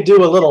 I could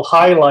do a little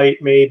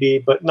highlight maybe,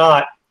 but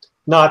not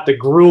the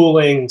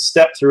grueling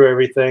step through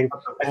everything.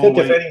 I think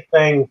if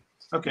anything,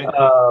 okay.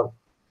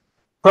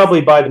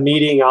 Probably by the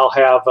meeting, I'll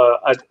have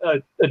a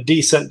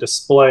decent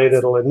display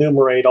that'll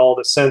enumerate all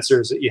the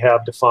sensors that you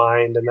have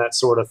defined and that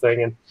sort of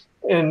thing,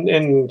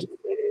 and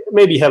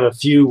maybe have a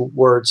few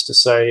words to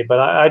say. But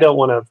I don't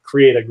want to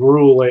create a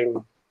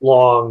grueling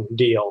long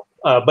deal.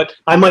 But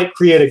I might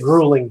create a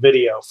grueling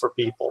video for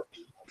people.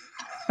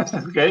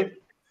 Okay.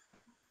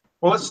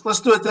 Well, let's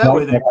do it that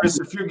way then, Chris.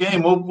 If you're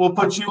game, we'll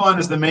put you on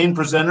as the main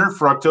presenter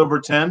for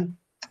October 10,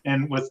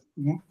 and with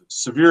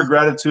severe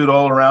gratitude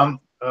all around.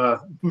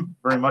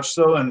 Very much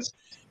so, and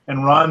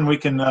Ron, we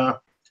can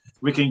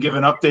give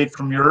an update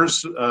from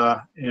yours,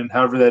 and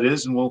however that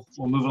is, and we'll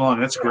move along.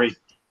 That's great.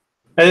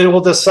 And then we'll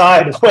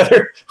decide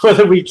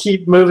whether we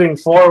keep moving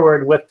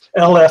forward with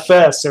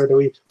LFS or do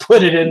we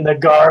put it in the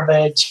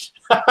garbage.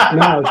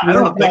 No, I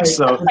don't think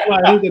so.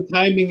 I think the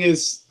timing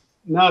is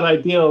not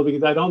ideal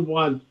because I don't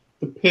want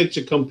to pitch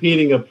a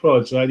competing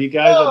approach. Right, you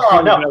guys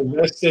are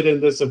invested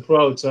in this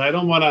approach, so I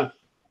don't want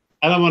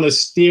to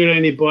steer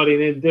anybody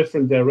in a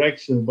different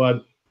direction,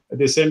 but at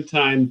the same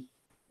time,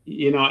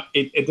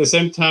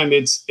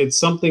 it's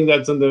something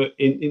that's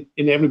in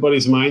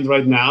everybody's mind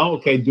right now.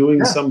 Okay,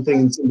 doing something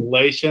in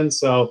simulation,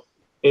 so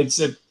it's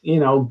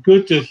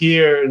good to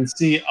hear and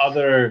see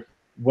other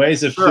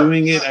ways of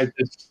doing it. I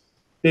just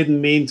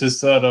didn't mean to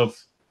sort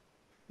of,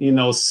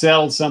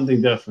 sell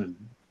something different.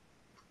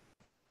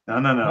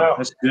 No,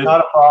 that's good.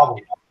 Not a problem.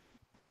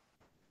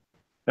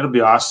 That'll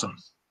be awesome.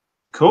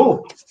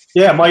 Cool.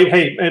 Yeah,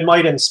 it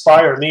might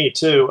inspire me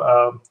too.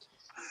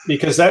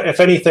 Because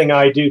if anything,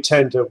 I do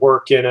tend to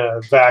work in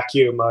a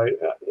vacuum.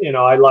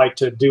 I like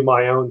to do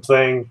my own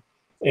thing,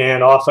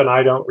 and often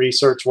I don't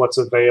research what's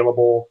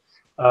available.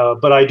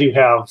 But I do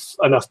have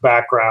enough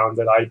background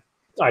that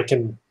I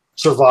can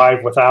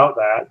survive without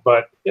that.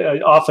 But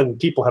often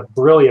people have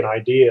brilliant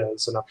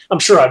ideas, and I'm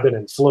sure I've been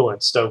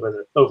influenced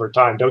over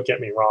time. Don't get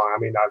me wrong. I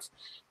mean,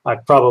 I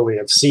probably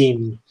have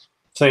seen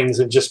things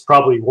and just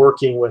probably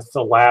working with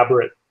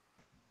elaborate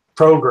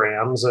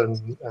programs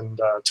and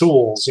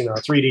tools,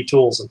 3D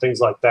tools and things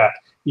like that.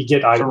 You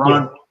get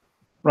Ron,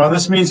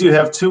 this means you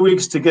have 2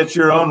 weeks to get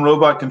your own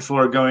robot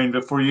controller going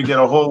before you get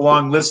a whole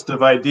long list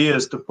of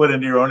ideas to put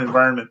into your own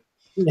environment.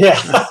 Yeah.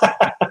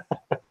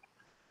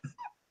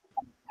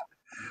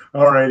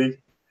 All righty.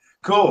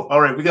 Cool.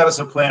 All right, we got us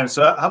a plan.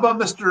 So how about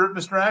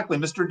Mr. Ackley,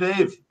 Mr.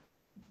 Dave?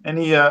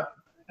 Any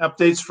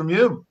updates from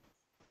you?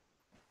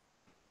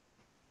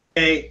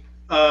 Hey,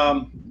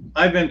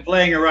 I've been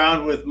playing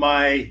around with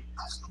my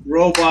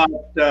robot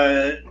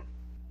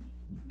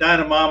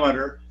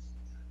dynamometer.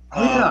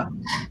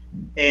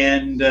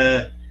 And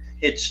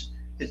it's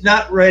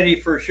not ready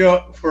for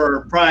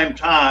prime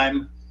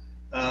time.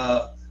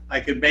 I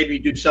could maybe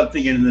do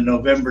something in the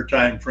November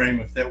time frame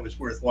if that was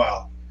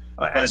worthwhile.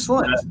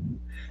 Excellent.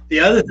 The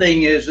other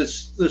thing is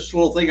this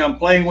little thing I'm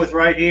playing with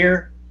right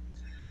here.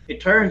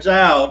 It turns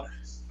out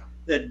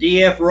that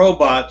DF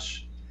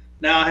Robots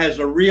now has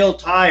a real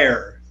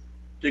tire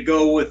to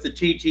go with the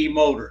TT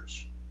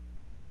motors.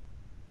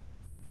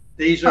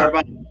 These are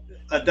about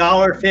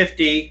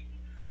 $1.50,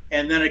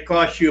 and then it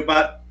costs you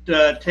about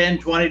 $10,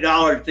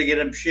 $20 to get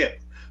them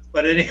shipped.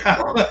 But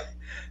anyhow,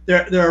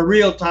 they're a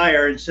real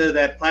tire instead of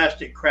that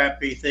plastic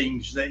crappy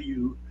things that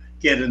you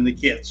get in the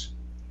kits.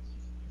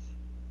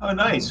 Oh,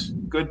 nice.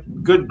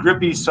 Good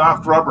grippy,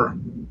 soft rubber.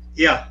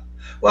 Yeah.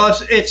 Well,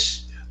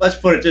 it's let's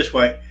put it this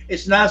way.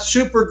 It's not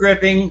super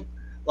gripping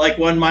like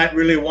one might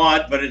really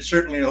want, but it's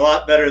certainly a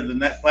lot better than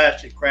that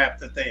plastic crap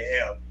that they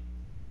have.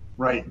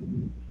 Right.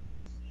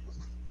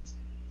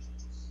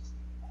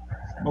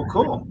 Well,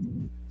 cool.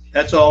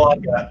 That's all I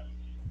got.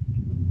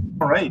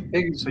 All right.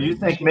 So you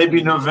think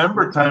maybe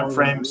November time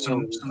frame,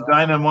 some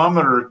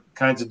dynamometer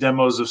kinds of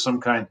demos of some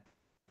kind?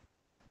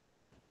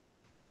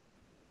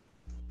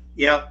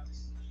 Yeah.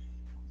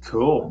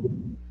 Cool.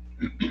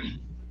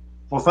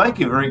 Well, thank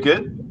you. Very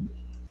good.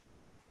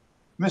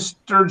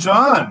 Mr.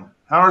 John,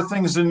 how are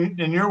things in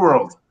your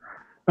world?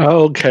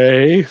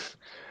 Okay.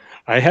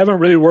 I haven't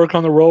really worked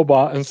on the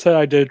robot. Instead,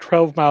 I did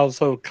 12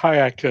 miles of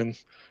kayaking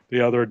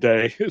the other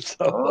day.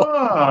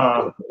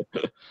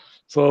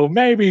 So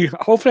maybe,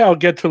 hopefully I'll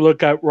get to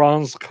look at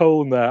Ron's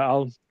code that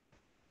I'll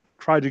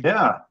try to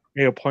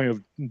made a point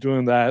of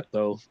doing that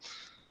though.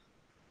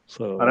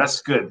 So Oh,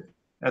 that's good.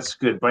 That's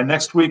good. By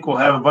next week, we'll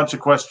have a bunch of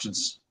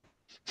questions.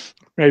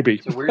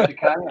 maybe. So where's your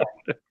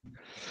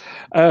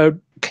kayak?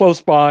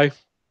 Close by.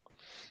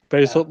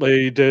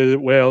 Basically,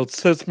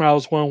 it's 6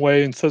 miles one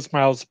way and 6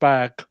 miles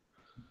back.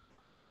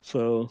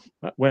 So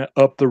I went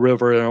up the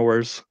river in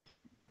hours.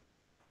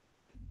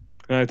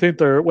 And I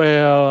think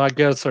I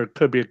guess there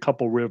could be a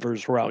couple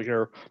rivers around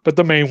here, but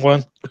the main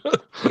one.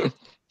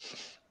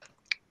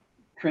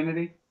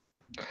 Trinity?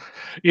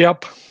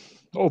 Yep.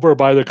 Over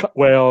by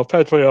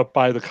effectively up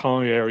by the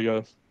colony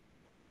area.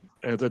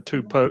 And the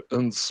two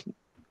buttons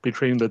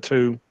between the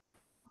two.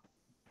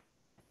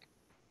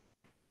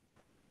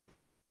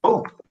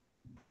 Oh,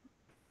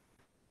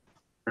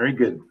 very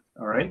good.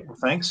 All right. Well,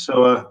 thanks.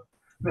 So,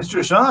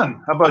 Mr.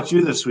 Sean, how about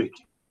you this week?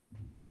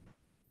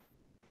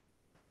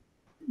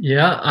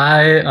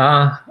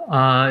 Yeah,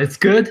 it's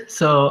good.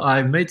 So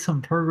I made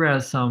some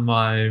progress on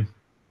my.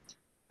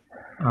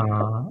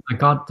 I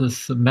got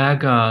this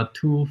Mega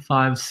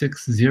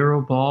 2560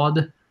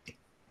 board,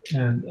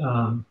 and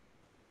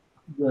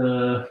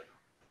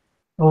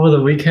over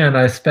the weekend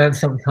I spent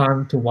some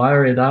time to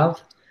wire it up,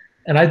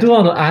 and I do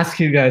want to ask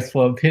you guys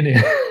for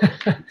opinion.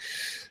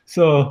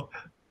 So,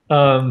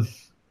 I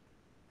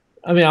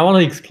mean, I want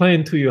to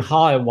explain to you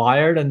how I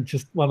wired, and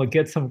just want to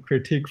get some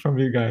critique from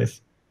you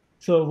guys.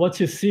 So what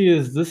you see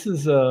is this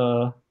is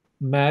a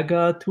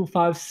Mega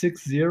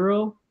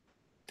 2560.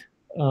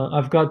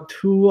 I've got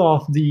two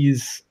of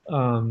these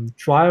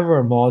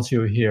driver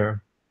module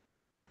here.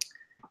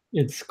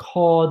 It's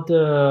called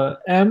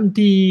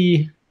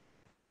MD.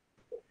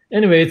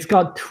 Anyway, it's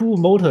got two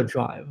motor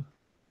drive.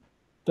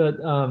 But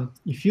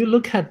if you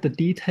look at the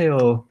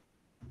detail,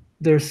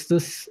 there's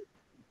this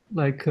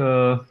like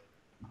 2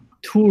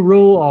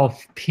 row of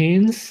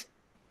pins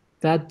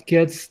that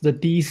gets the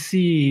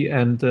DC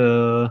and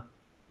the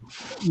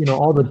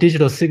all the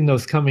digital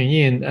signals coming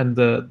in, and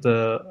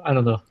the I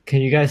don't know. Can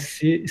you guys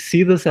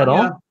see this at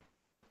all?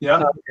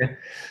 Yeah. Okay.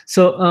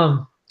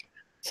 So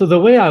so the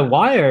way I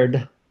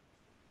wired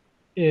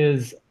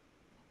is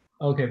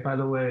okay. By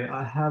the way,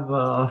 I have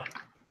a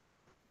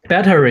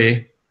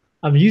battery.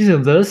 I'm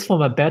using this for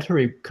my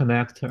battery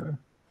connector.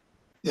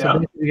 So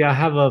basically, I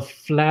have a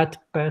flat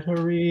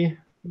battery.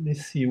 Let me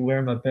see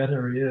where my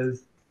battery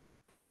is.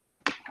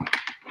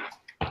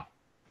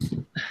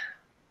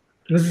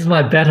 This is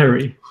my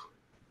battery.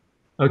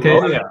 Okay,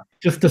 oh, yeah.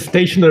 Just the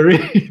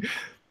stationary.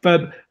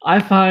 But I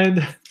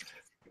find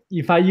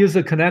if I use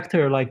a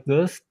connector like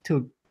this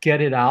to get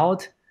it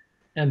out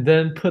and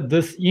then put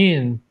this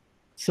in,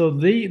 so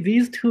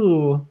these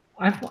two,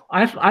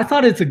 I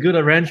thought it's a good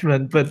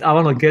arrangement, but I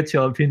want to get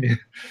your opinion.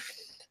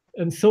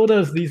 And so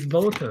does these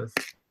motors.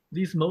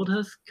 These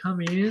motors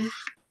come in,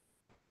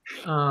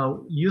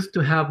 used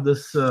to have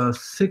this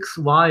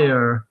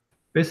 6-wire,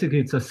 basically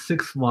it's a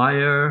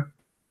 6-wire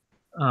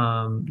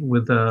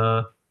with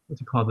a, what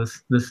do you call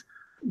this? This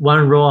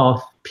 1 row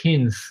of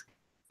pins,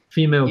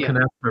 female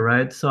connector,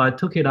 right? So I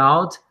took it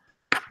out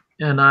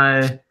and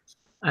I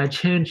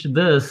changed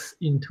this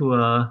into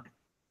a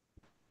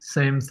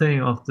same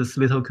thing of this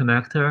little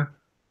connector.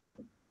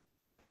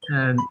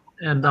 And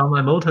on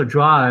my motor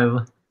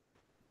drive,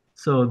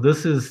 so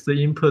this is the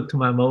input to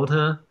my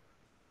motor.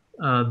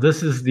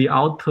 This is the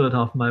output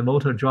of my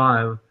motor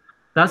drive.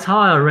 That's how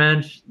I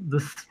arrange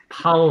this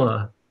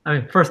power. I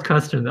mean, first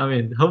question. I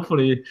mean,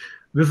 hopefully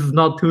this is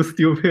not too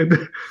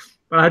stupid,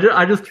 but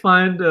I just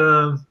find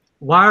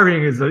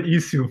wiring is an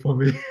issue for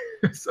me.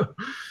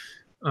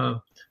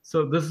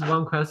 So this is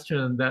one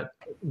question, that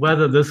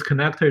whether this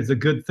connector is a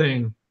good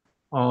thing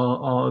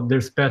or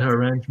there's better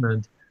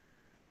arrangement.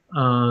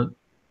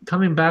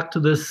 Coming back to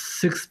this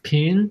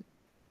 6-pin,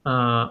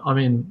 I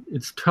mean,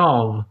 it's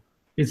 12.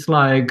 It's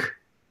like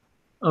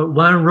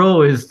 1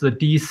 row is the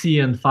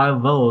DC and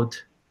 5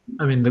 volt.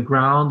 I mean, the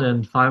ground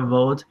and 5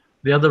 volt.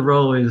 The other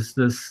row is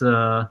this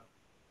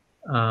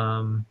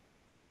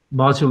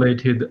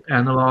modulated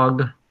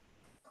analog.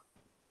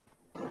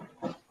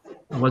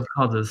 What's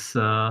called this?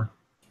 I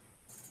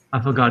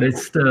forgot.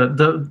 It's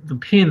the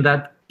pin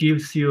that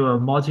gives you a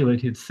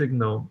modulated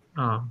signal.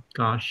 Oh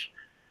gosh,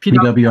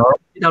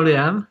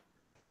 PWM,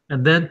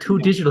 and then 2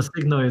 digital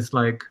signal is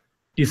like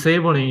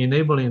disabling,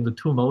 enabling the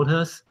 2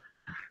 motors.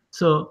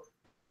 So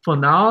for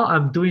now,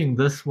 I'm doing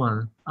this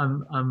one.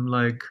 I'm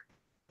like,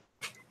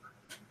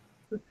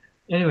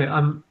 anyway,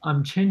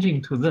 I'm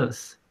changing to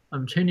this.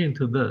 I'm changing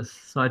to this.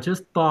 So I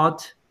just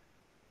bought.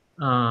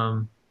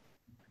 I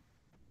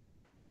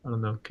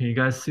don't know. Can you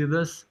guys see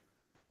this?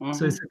 Mm-hmm.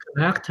 So it's a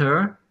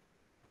connector,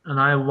 and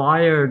I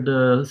wired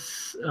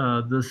this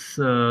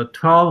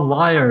 12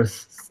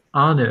 wires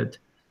on it.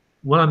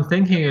 What I'm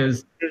thinking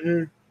is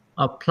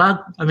a plug.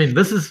 I mean,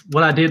 this is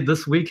what I did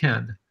this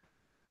weekend,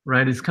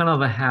 right? It's kind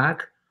of a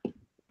hack.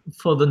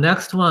 For the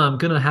next one, I'm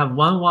gonna have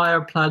 1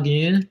 wire plug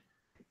in,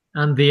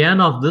 and the end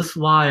of this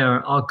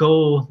wire, I'll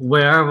go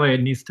wherever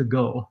it needs to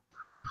go.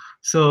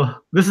 So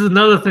this is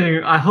another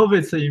thing. I hope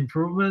it's an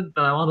improvement,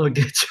 but I want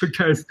to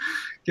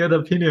get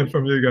opinion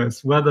from you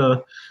guys,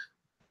 whether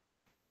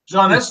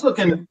John, that's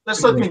looking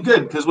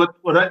good, because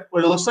what it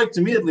looks like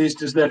to me, at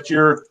least, is that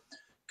you're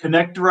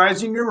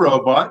connectorizing your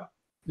robot.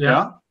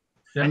 Yeah.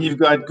 And you've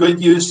got good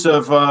use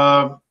of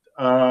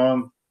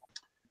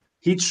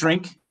heat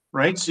shrink,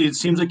 right? So it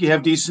seems like you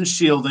have decent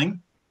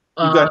shielding.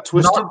 You've got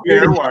twisted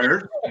bare really.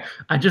 wire.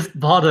 I just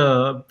bought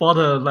a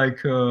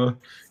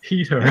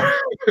heater,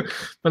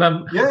 but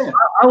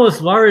I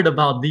was worried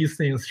about these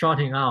things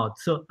shorting out.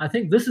 So I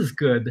think this is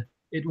good.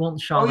 It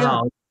won't short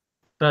out.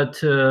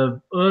 But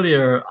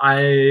earlier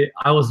I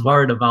was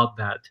worried about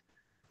that.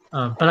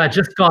 But I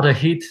just got a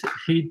heat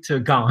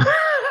gun,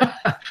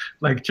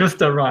 like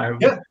just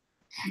arrived. Yeah.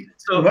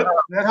 So that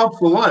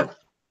helps a lot.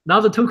 Now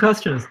the two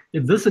questions: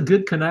 is this a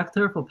good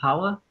connector for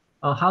power?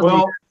 Or how do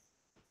you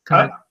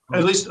connect?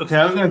 At least, okay,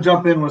 I was going to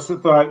jump in with a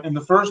thought. And the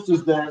first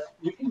is that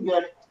you can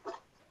get,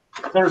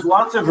 there's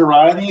lots of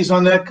varieties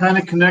on that kind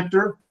of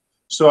connector.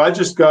 So I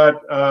just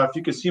got, if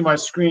you can see my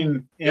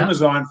screen,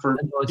 Amazon for,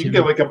 you can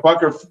get like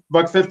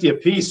 $1.50 a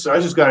piece. So I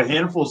just got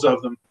handfuls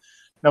of them.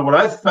 Now, what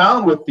I've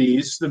found with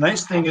these, the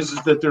nice thing is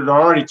that they're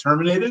already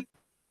terminated.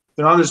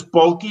 They're not as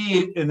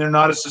bulky and they're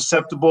not as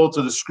susceptible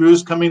to the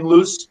screws coming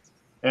loose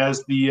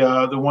as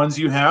the ones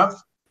you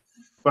have.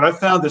 But I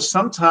found that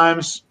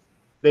sometimes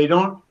they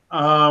don't,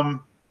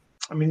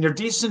 I mean, they're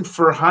decent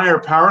for higher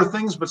power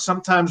things, but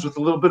sometimes with a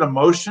little bit of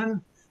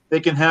motion, they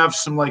can have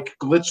some like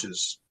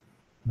glitches.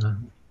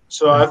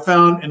 So I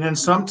found, and then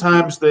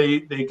sometimes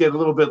they get a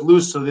little bit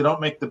loose, so they don't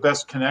make the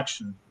best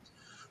connection.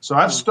 So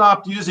I've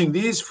stopped using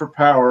these for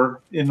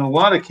power in a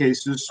lot of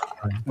cases.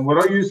 And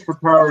what I use for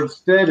power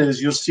instead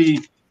is, you'll see,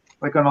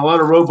 like on a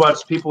lot of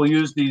robots, people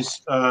use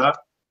these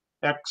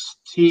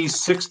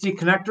XT60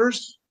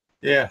 connectors.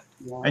 Yeah.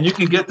 And you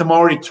can get them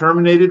already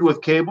terminated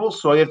with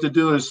cables. So all you have to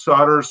do is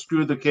solder or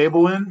screw the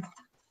cable in.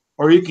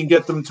 Or you can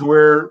get them to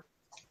where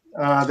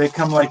they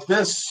come like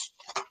this.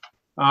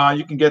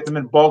 You can get them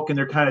in bulk and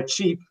they're kind of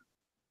cheap,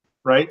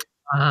 right?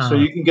 So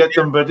you can get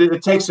them, but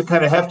it takes a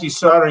kind of hefty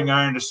soldering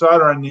iron to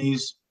solder on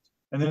these.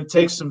 And then it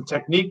takes some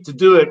technique to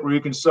do it where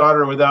you can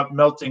solder without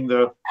melting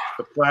the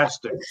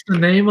plastic. What's the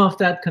name of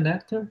that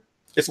connector?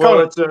 It's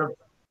called,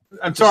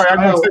 I'm sorry, I'm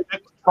going to say,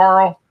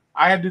 Carl,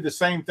 I had to do the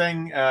same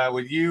thing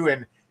with you.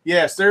 And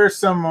yes, there's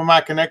some of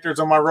my connectors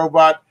on my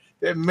robot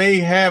that may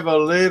have a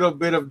little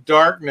bit of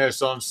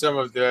darkness on some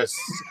of this.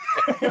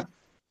 But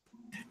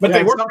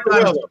they work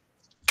well.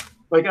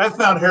 Like I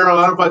found, Harold,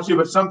 I don't know about you,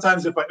 but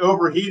sometimes if I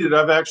overheat it,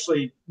 I've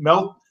actually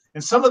melt.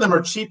 And some of them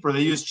are cheaper.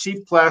 They use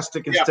cheap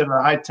plastic instead of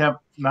a high temp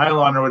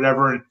nylon or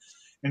whatever.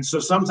 And so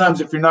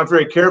sometimes if you're not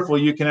very careful,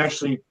 you can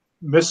actually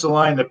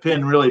misalign the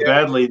pin really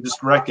badly and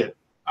just wreck it.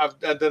 I've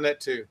done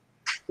that too.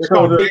 They're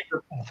called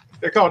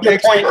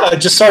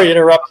just sorry to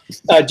interrupt.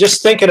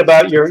 Just thinking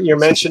about you're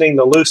mentioning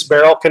the loose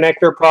barrel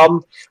connector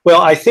problem.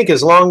 Well, I think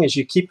as long as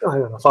you keep, I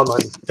don't know if I'm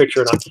on the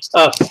picture or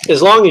not.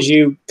 As long as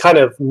you kind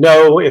of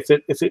know if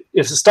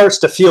it starts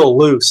to feel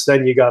loose,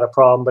 then you got a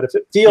problem. But if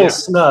it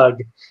feels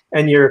snug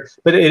and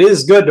but it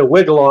is good to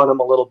wiggle on them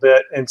a little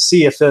bit and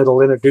see if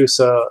it'll introduce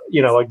a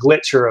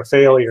glitch or a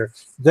failure.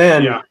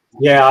 Then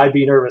I'd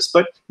be nervous.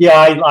 But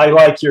I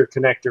like your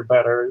connector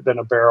better than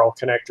a barrel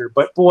connector.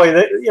 But boy,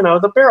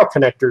 the barrel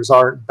connectors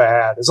aren't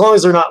bad as long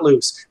as they're not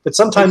loose. But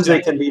sometimes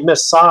they can be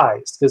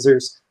missized because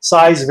there's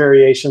size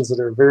variations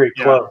that are very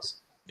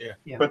close.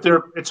 But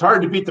it's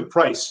hard to beat the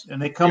price, and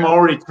they come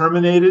already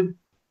terminated,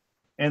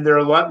 and they're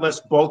a lot less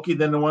bulky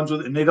than the ones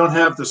and they don't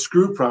have the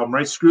screw problem,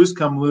 right? Screws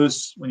come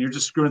loose when you're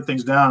just screwing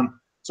things down.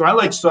 So I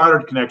like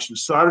soldered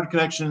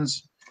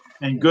connections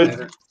and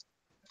good,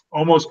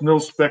 almost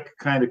mil-spec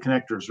kind of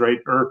connectors, right?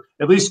 Or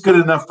at least good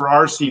enough for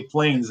RC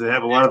planes that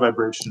have a lot of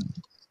vibration.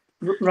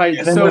 Right.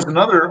 And then there's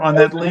another on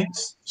that link.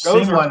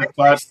 Those are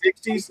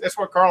XT60s. That's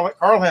what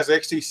Carl has,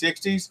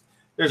 XT60s.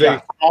 There's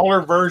a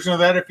smaller version of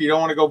that if you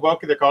don't want to go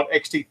bulky. They're called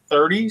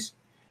XT30s.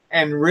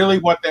 And really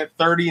what that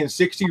 30 and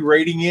 60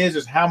 rating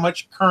is how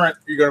much current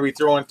you're going to be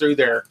throwing through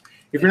there.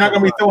 If you're not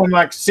going to be throwing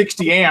like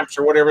 60 amps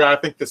or whatever I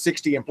think the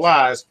 60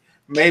 implies,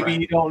 maybe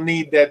you don't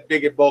need that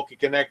big and bulky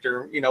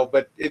connector,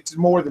 but it's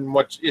more than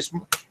what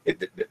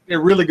they're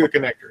really good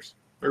connectors.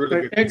 They're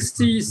really good.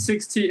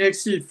 XT60,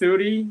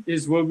 XT30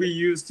 is what we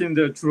used in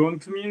the drone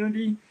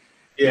community.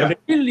 Yeah.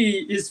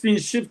 Lately, it's been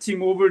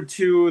shifting over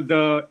to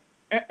the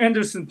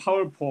Anderson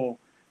power pole,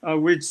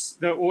 which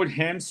the old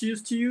hams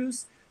used to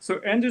use. So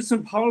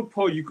Anderson power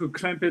pole, you could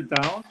clamp it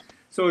down.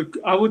 So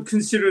I would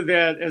consider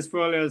that as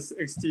well as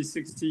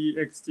XT60,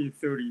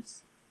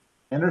 XT30s.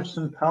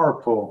 Anderson power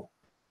pole.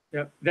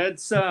 Yeah,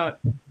 that's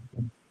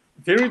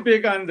very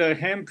big on the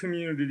ham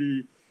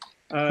community.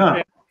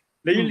 And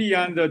lately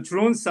on the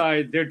drone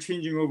side, they're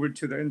changing over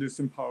to the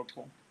Anderson power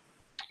pole.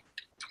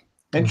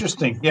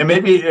 Interesting. Yeah,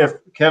 maybe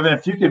Kevin,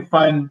 if you could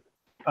find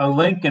a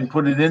link and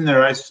put it in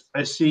there. I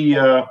see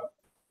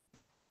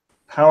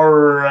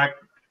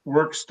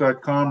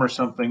powerworks.com or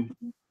something.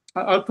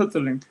 I'll put the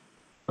link.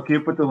 Okay,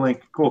 put the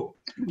link. Cool.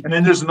 And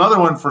then there's another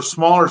one for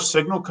smaller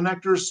signal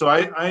connectors. So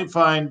I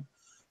find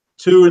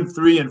 2 and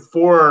 3 and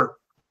 4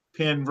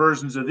 pin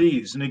versions of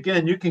these. And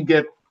again, you can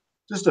get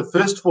just a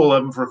fistful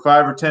of them for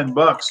 $5 or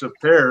 $10 of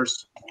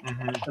pairs.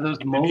 Are those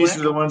And these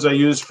are the ones I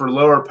use for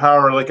lower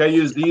power. Like I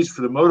use these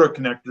for the motor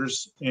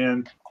connectors,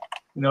 and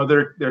you know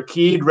they're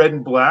keyed red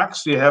and black,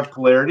 so you have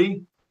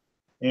polarity,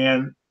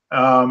 and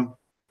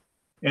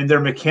they're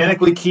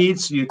mechanically keyed,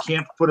 so you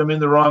can't put them in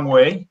the wrong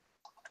way.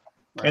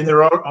 And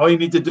they're all you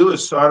need to do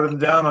is solder them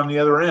down on the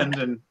other end,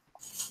 and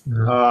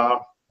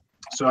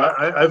so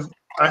I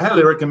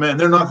highly recommend.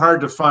 They're not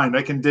hard to find.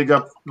 I can dig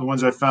up the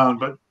ones I found,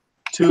 but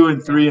 2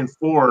 and 3 and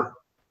 4.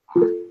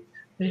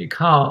 Hey,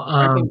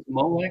 Carl.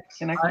 Molex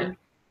connector?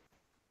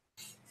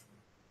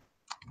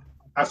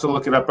 I have to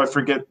look it up. I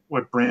forget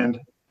what brand.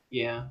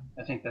 Yeah,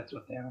 I think that's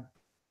what they are.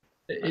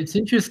 It's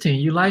interesting.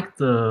 You like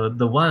the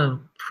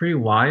one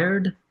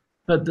pre-wired,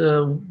 but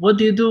what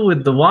do you do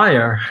with the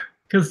wire?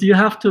 Because you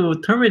have to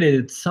terminate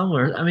it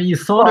somewhere. I mean, you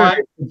solder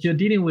it, but you're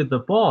dealing with the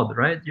board,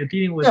 right? You're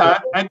dealing with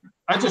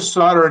I just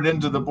solder it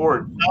into the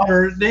board.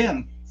 Solder it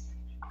in.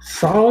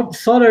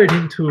 Solder it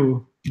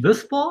into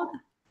this board?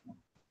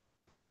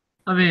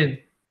 I mean,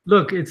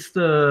 look,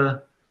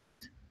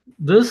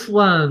 this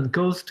one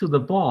goes to the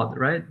board,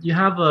 right? You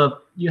have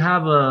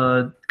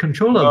a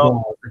controller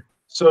board.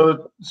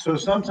 So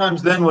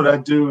sometimes then what I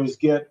do is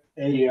get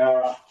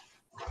a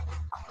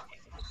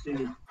let's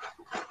see.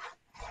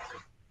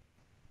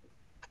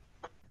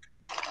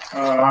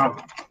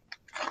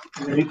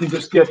 You can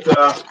just get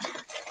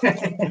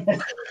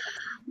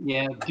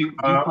yeah.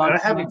 I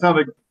haven't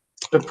found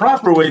the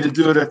proper way to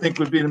do it. I think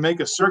would be to make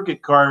a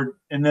circuit card,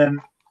 and then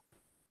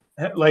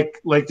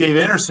like Dave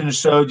Anderson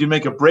showed, you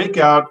make a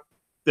breakout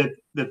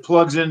that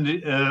plugs into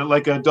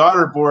like a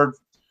daughter board,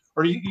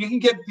 or you can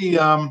get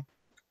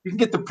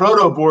the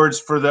proto boards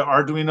for the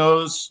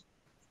Arduinos,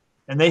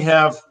 and they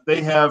have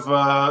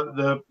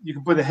you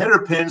can put a header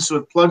pin so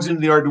it plugs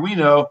into the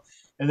Arduino,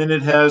 and then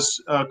it has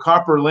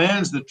copper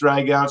lands that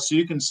drag out, so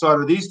you can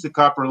solder these to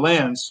copper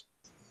lands.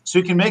 So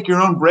you can make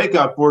your own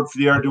breakout board for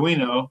the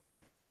Arduino.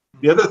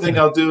 The other thing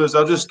I'll do is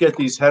I'll just get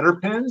these header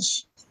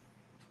pins,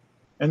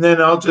 and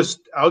then I'll just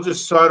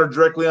solder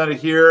directly onto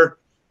here,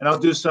 and I'll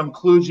do some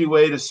kludgy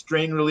way to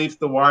strain relief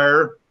the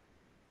wire,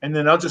 and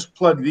then I'll just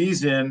plug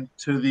these in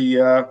to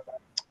the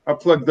I'll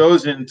plug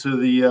those into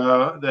the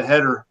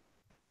header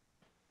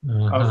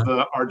of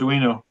the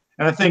Arduino.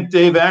 And I think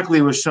Dave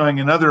Ackley was showing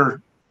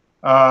another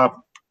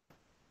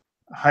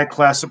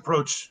high-class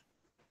approach,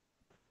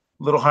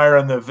 a little higher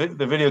on the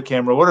video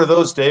camera. What are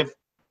those, Dave?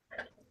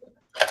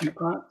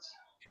 DuPonts.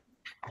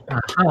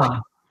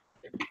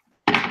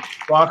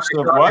 Box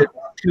of what?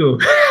 Two.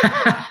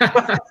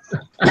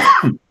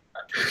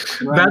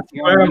 That's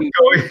where I'm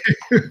going.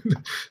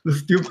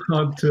 The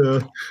DuPont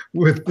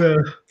with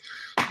the.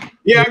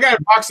 Yeah, I got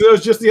a box of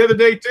those just the other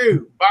day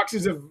too.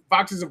 Boxes of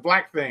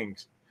black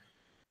things,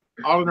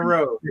 all in a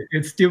row.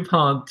 It's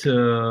DuPont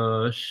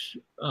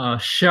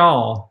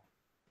shell.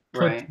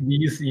 Put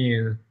these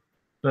in,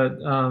 but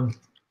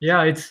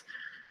yeah,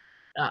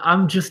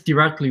 I'm just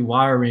directly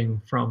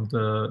wiring from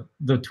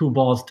the two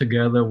balls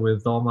together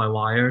with all my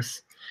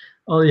wires.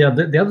 Oh yeah,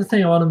 the other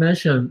thing I want to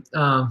mention.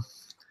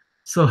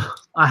 So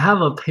I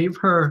have a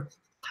paper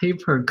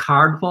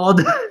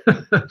cardboard,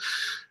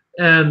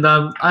 and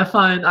I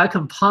find I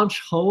can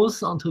punch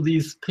holes onto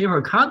these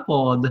paper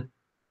cardboard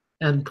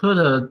and put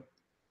a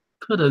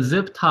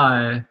zip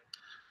tie.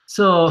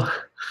 So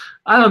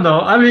I don't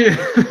know. I mean,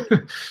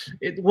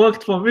 it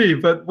worked for me,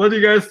 but what do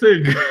you guys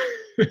think?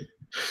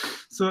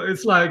 So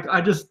it's like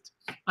I just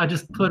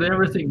put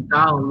everything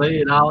down, lay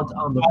it out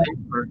on the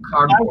paper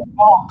cardboard.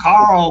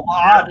 Carl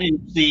Ott is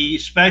the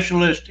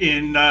specialist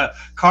in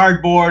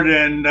cardboard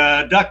and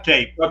duct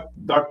tape.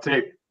 Duct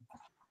tape.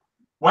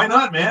 Why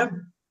not,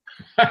 man?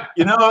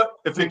 You know,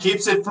 if it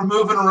keeps it from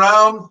moving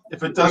around,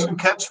 if it doesn't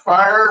catch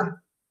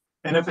fire,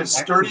 and if it's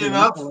sturdy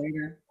enough,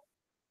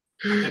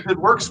 if it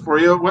works for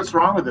you, what's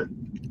wrong with it?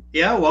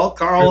 Yeah, well,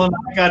 Carl and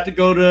I got to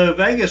go to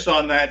Vegas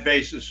on that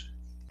basis.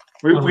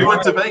 We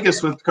went to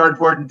Vegas with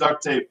cardboard and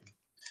duct tape.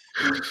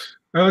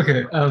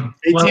 Okay.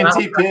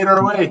 AT&T paid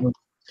our way.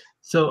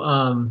 So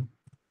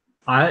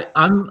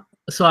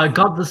I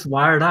got this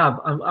wired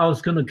up. I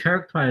was going to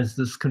characterize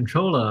this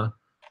controller,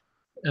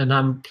 and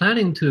I'm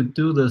planning to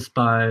do this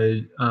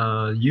by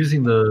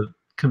using the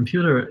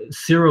computer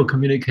serial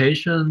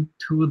communication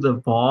to the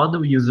board.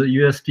 We use a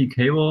USB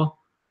cable,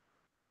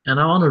 and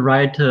I want to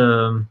write.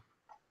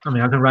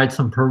 I can write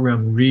some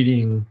program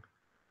reading.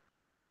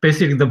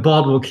 Basically, the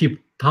board will keep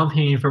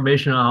pumping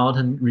information out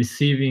and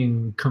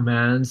receiving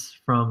commands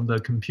from the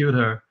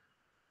computer.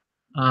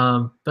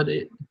 But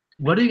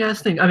what do you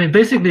guys think? I mean,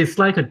 basically, it's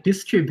like a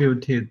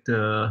distributed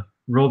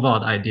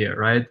robot idea,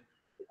 right?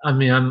 I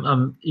mean,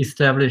 I'm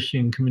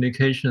establishing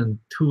communication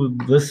to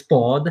this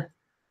board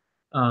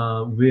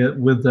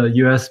with the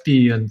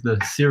USB and the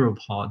serial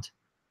port.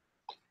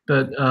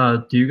 But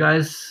do you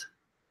guys,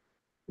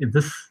 if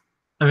this,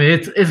 I mean,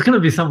 it's going to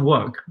be some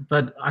work,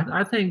 but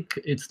I think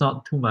it's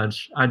not too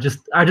much. I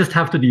just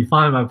have to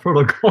define my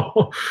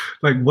protocol,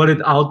 like what it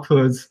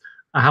outputs.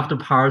 I have to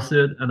parse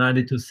it, and I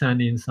need to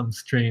send in some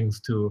strings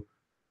to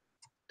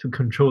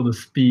control the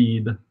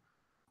speed.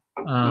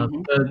 But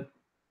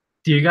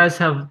Do you guys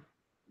have?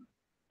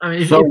 I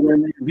mean, so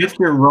when you get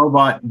your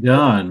robot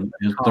done,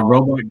 is the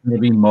robot going to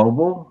be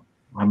mobile?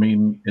 I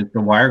mean, is the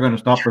wire going to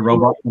stop the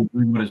robot from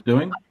doing what it's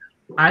doing?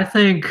 I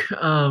think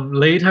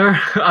later.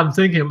 I'm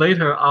thinking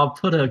later. I'll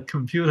put a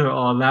computer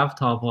or a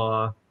laptop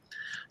or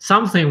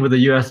something with a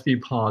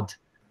USB port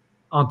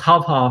on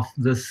top of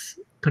this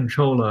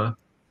controller,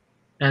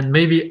 and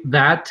maybe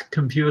that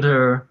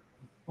computer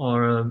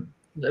or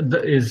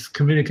is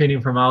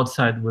communicating from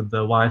outside with the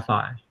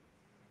Wi-Fi.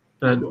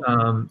 But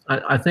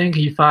I think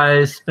if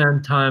I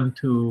spend time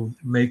to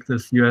make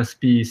this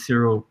USB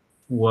serial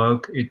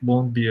work, it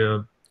won't be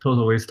a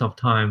total waste of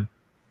time.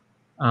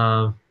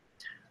 But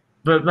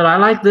I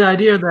like the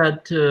idea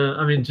that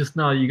I mean, just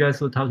now you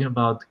guys were talking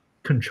about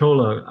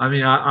controller. I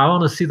mean, I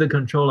want to see the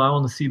controller. I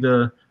want to see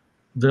the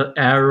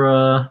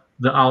error,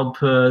 the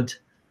output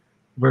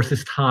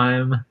versus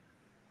time,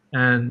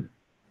 and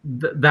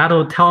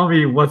that'll tell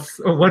me what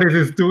it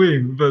is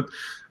doing. But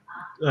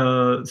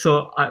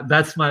so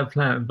that's my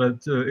plan. But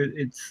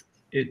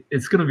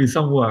it's gonna be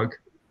some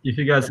work. If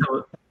you guys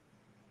have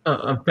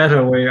a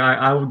better way,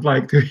 I would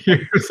like to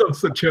hear some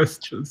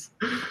suggestions.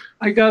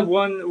 I got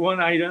one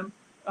item.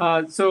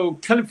 So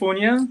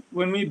California,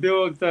 when we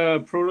built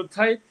the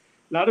prototype,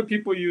 a lot of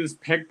people use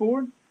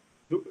pegboard.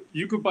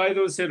 You could buy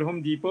those at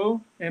Home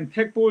Depot, and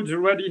pegboards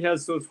already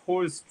has those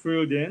holes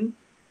drilled in,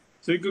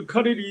 so you could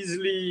cut it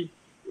easily.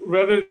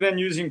 Rather than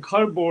using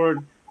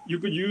cardboard, you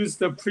could use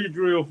the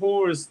pre-drilled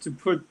holes to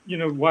put,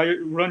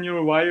 run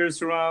your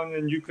wires around,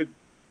 and you could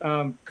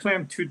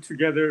clamp two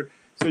together.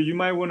 So you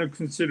might want to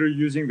consider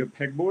using the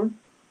pegboard.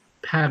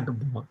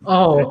 Pegboard.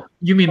 Oh,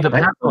 you mean the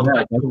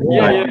pegboard?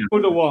 Yeah, for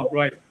the wall,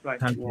 right.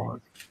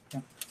 Pegboard. Yeah.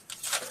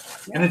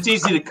 And it's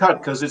easy to cut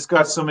because it's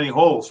got so many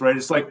holes, right?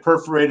 It's like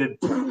perforated.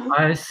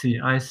 I see.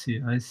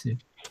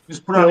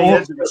 Just put it on the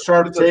edge of a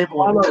sharp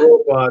table. On a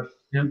robot,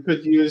 you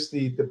could use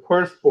the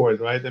perf board,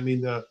 right? I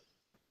mean, the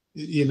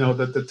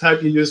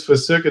type you use for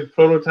circuit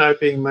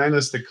prototyping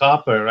minus the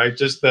copper, right?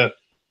 Just the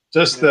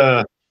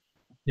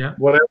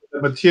whatever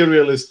the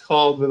material is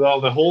called with all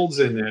the holes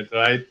in it,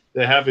 right?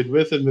 They have it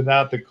with and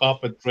without the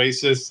copper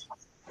traces,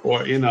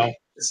 or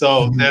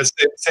So there's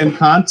the same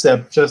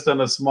concept, just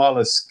on a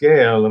smaller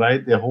scale,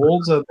 right? The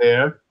holes are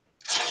there,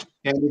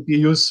 and if you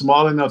use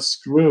small enough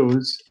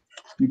screws,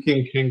 you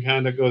can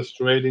kind of go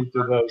straight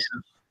into those,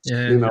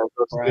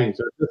 those things.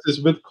 So this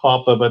is with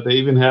copper, but they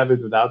even have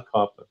it without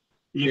copper.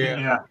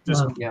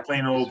 Just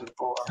plain old.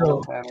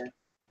 So,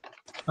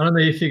 I don't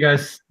know if you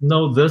guys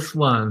know this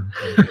one.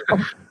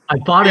 I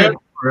bought it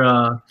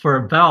for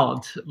a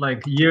belt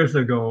like years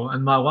ago,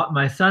 and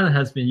my son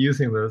has been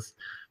using this.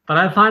 But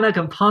I find I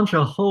can punch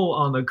a hole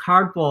on the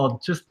cardboard,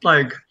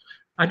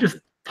 I just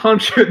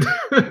punch it,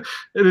 and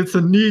it's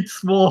a neat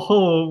small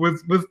hole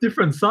with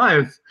different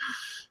size.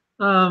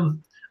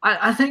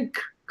 I think,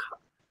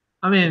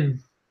 I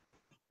mean,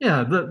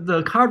 yeah,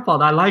 the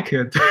cardboard, I like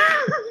it.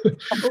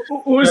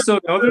 Also,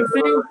 another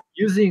thing,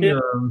 using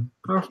you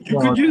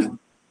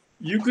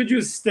could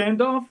use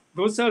standoff.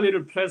 Those are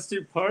little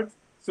plastic parts.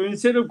 So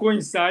instead of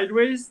going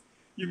sideways,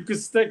 you could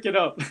stack it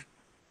up.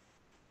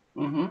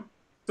 Mm-hmm.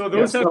 So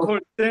those are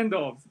called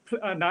standoffs,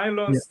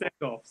 nylon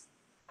standoffs.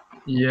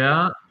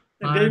 Yeah.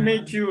 And they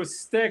make you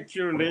stack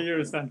your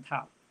layers on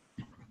top.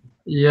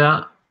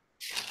 Yeah.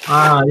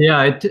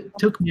 It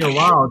took me a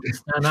while to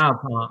stand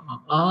up.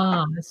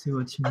 I see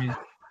what you mean.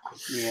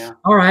 Yeah.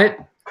 All right.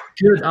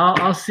 Good.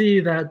 I'll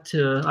see that.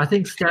 I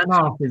think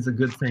standoff is a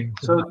good thing.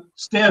 So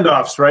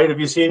standoffs, right? Have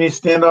you seen any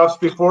standoffs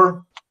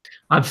before?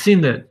 I've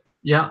seen it.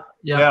 Yeah.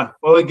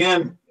 Well,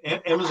 again,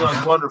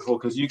 Amazon's wonderful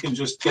because you can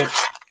just get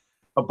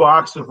a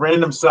box of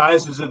random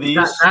sizes of these.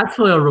 That's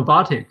for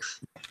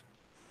robotics.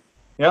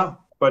 Yeah,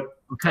 but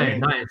okay,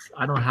 nice.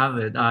 I don't have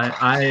it.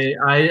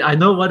 I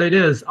know what it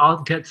is.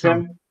 I'll get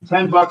some.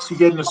 $10 you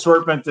get an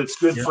assortment that's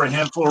good for a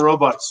handful of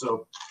robots.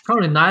 So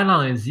probably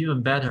nylon is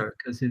even better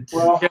because it's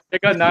they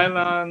got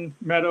nylon,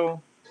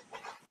 metal.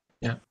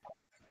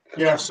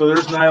 Yeah. So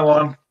there's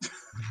nylon.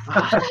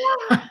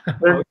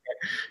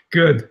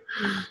 Good.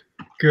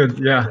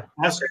 Yeah.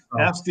 Ask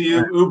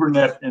the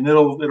UberNet and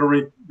it'll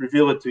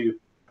reveal it to you.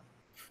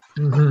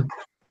 Mm-hmm.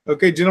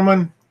 Okay,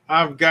 gentlemen,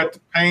 I've got the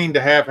pain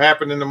to have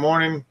happen in the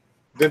morning.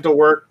 Dental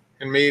work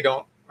and me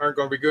aren't going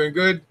to be doing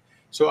good.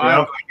 So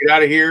I'm going to get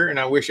out of here, and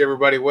I wish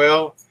everybody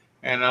well,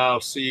 and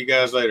I'll see you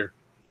guys later.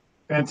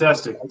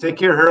 Fantastic. Take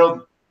care,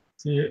 Harold.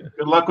 See you.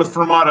 Good luck with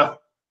Fermata.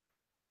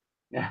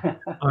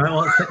 All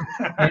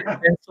right.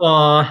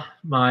 Well,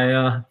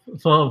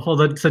 thanks for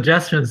the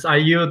suggestions. I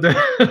yield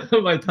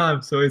my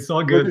time, so it's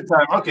all good.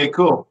 Okay,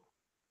 cool.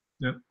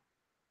 Yep.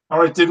 All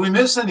right. Did we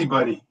miss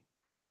anybody?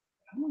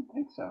 I don't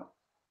think so.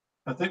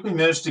 I think we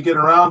managed to get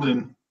around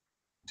in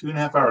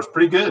 2.5 hours.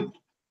 Pretty good.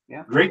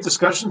 Yeah. Great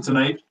discussion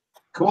tonight.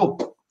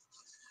 Cool.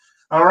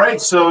 All right.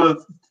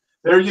 So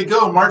there you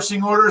go.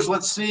 Marching orders.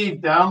 Let's see.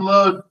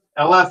 Download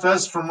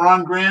LFS from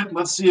Ron Grant.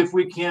 Let's see if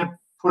we can't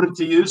put it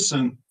to use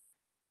and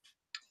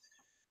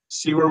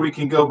see where we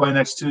can go by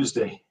next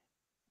Tuesday.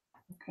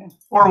 Okay.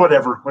 Or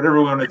whatever we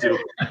want to do.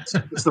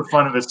 It's the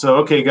fun of it. So,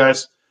 okay,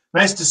 guys.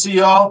 Nice to see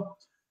y'all.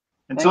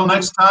 Until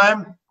next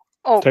time.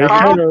 Oh, Take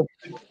Carl. care.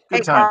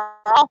 Good time.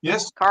 Carl.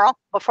 Yes. Carl,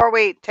 before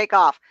we take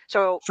off,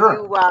 so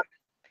Sure.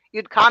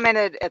 you'd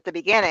commented at the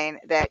beginning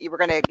that you were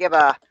going to give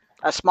a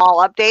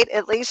small update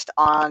at least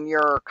on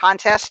your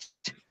contest.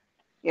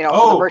 You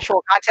know, the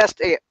virtual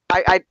contest.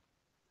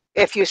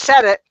 If you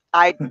said it,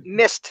 I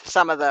missed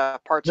some of the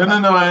parts. No,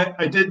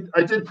 I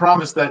did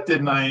promise that,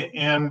 didn't I?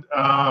 And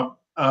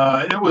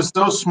it was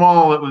so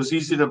small, it was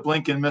easy to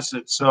blink and miss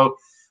it. So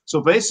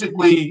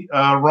basically,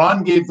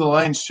 Ron gave the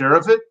lion's share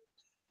of it.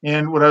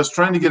 And what I was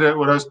trying to get at,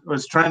 what I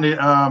was trying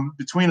to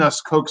between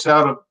us coax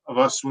out of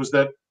us was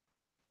that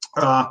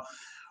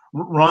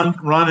Ron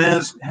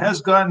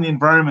has gotten the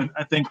environment,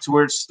 I think, to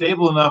where it's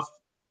stable enough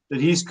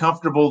that he's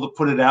comfortable to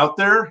put it out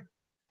there.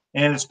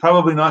 And it's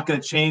probably not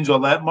going to change all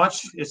that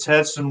much. It's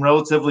had some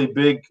relatively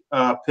big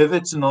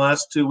pivots in the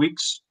last 2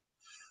 weeks,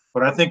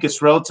 but I think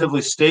it's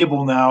relatively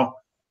stable now.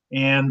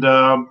 And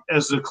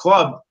as a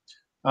club,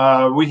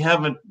 we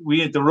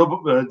at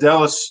the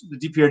Dallas, the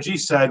DPRG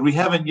side, we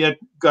haven't yet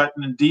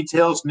gotten the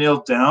details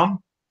nailed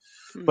down,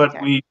 but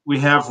we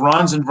have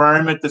Ron's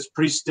environment that's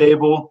pretty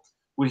stable.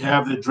 We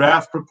have the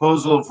draft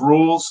proposal of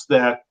rules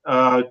that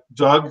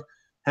Doug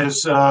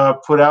has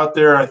put out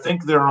there. I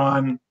think they're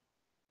on.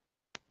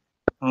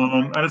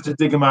 I'd have to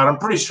dig them out. I'm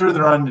pretty sure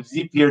they're on the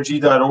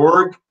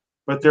DPRG.org,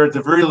 but they're at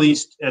the very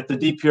least at the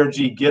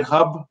DPRG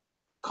GitHub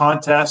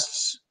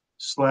contests /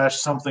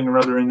 something or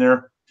other in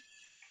there.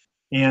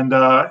 And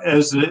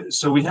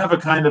so we have a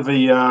kind of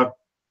a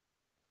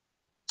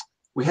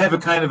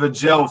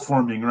gel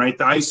forming, right?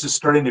 The ice is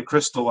starting to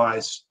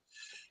crystallize.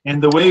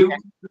 And the way,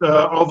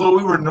 although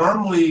we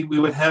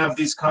would have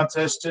these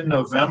contests in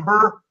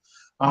November,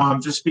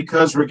 just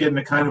because we're getting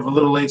a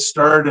little late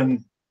start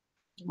and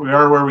we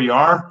are where we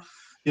are.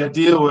 The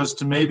idea was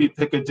to maybe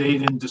pick a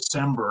date in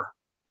December.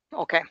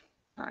 Okay.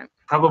 All right.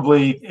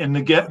 Probably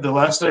the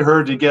last I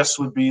heard, the guess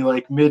would be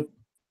like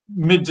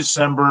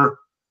mid-December.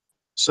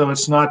 So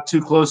it's not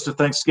too close to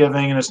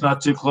Thanksgiving and it's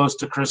not too close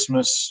to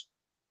Christmas.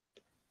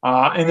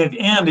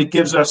 And it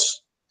gives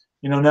us,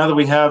 now that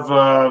we have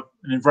an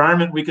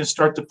environment we can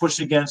start to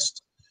push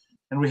against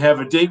and we have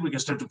a date we can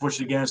start to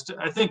push against.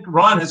 I think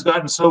Ron has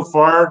gotten so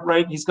far,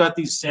 right? He's got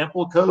these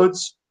sample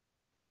codes.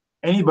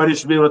 Anybody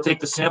should be able to take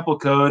the sample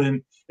code,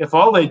 and if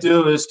all they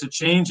do is to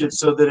change it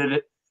so that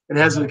it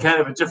has a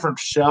kind of a different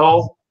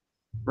shell,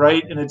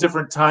 right, and a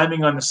different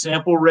timing on the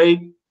sample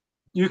rate,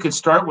 you could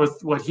start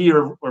with what he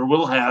or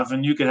will have,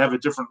 and you could have a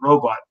different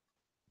robot.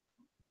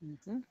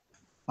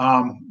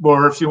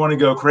 Or if you want to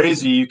go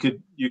crazy, you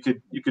could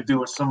do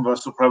what some of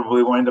us will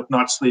probably wind up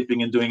not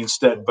sleeping and doing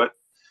instead. But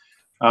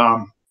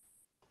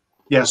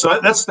yeah, so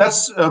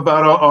that's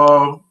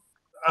about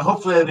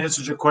hopefully that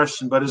answers your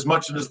question, but as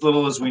much and as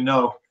little as we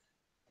know.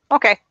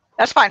 Okay,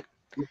 that's fine.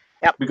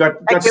 Yep. We got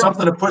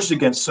something to push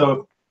against.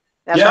 So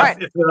that's right.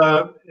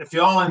 If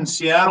y'all in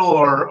Seattle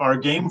are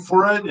game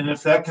for it, and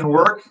if that can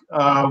work,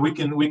 we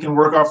can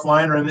work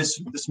offline, or in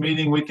this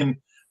meeting we can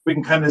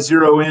kind of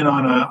zero in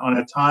on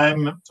a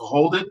time to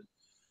hold it.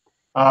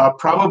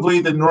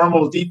 Probably the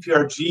normal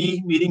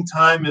DPRG meeting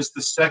time is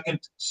the second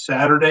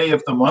Saturday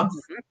of the month.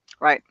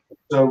 Right.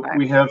 So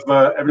we have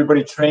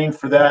everybody trained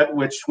for that,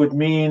 which would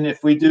mean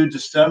if we do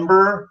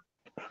December,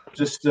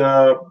 just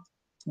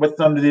with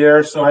thumb to the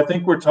air. So I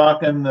think we're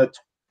talking that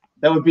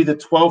would be the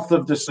 12th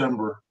of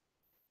December.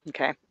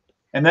 Okay.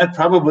 And that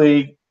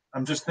probably,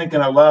 I'm just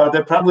thinking out loud,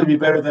 that'd probably be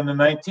better than the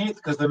 19th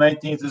because the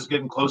 19th is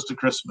getting close to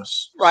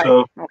Christmas. Right.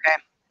 So, okay.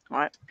 All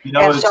right.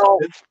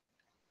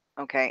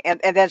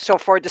 And then so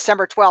for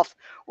December 12th,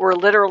 we're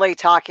literally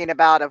talking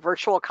about a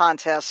virtual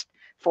contest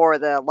for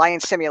the Lion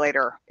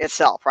Simulator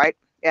itself, right?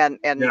 And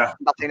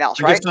nothing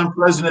else, right? I guess I'm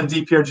president of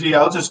DPRG.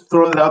 I'll just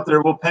throw it out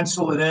there. We'll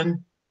pencil it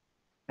in.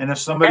 And if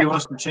somebody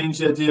wants to change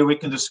the idea, we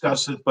can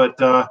discuss it. But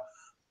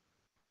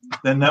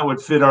then that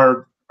would fit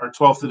our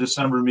 12th of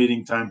December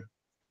meeting time.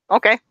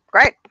 Okay,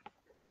 great.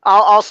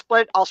 I'll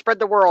spread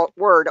the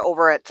word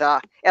over at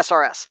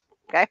SRS.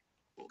 Okay.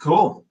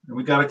 Cool. And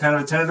we got a kind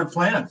of a tentative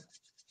plan.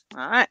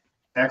 All right.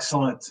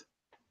 Excellent.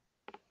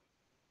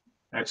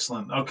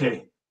 Excellent.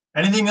 Okay.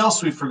 Anything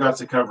else we forgot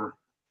to cover?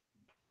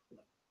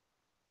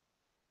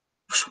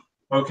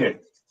 Okay.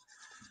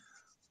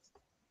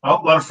 Oh,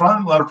 a lot of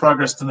fun, a lot of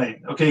progress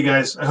tonight. Okay,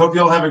 guys. I hope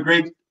you all have a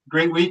great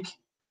week.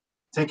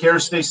 Take care,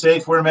 stay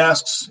safe, wear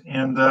masks,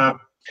 and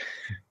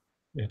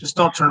just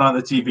don't turn on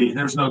the TV.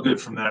 There's no good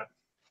from that.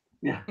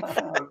 Yeah.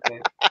 Okay.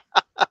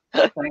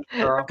 Thanks,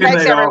 Carl. Good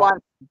night, everyone.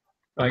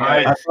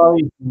 Bye.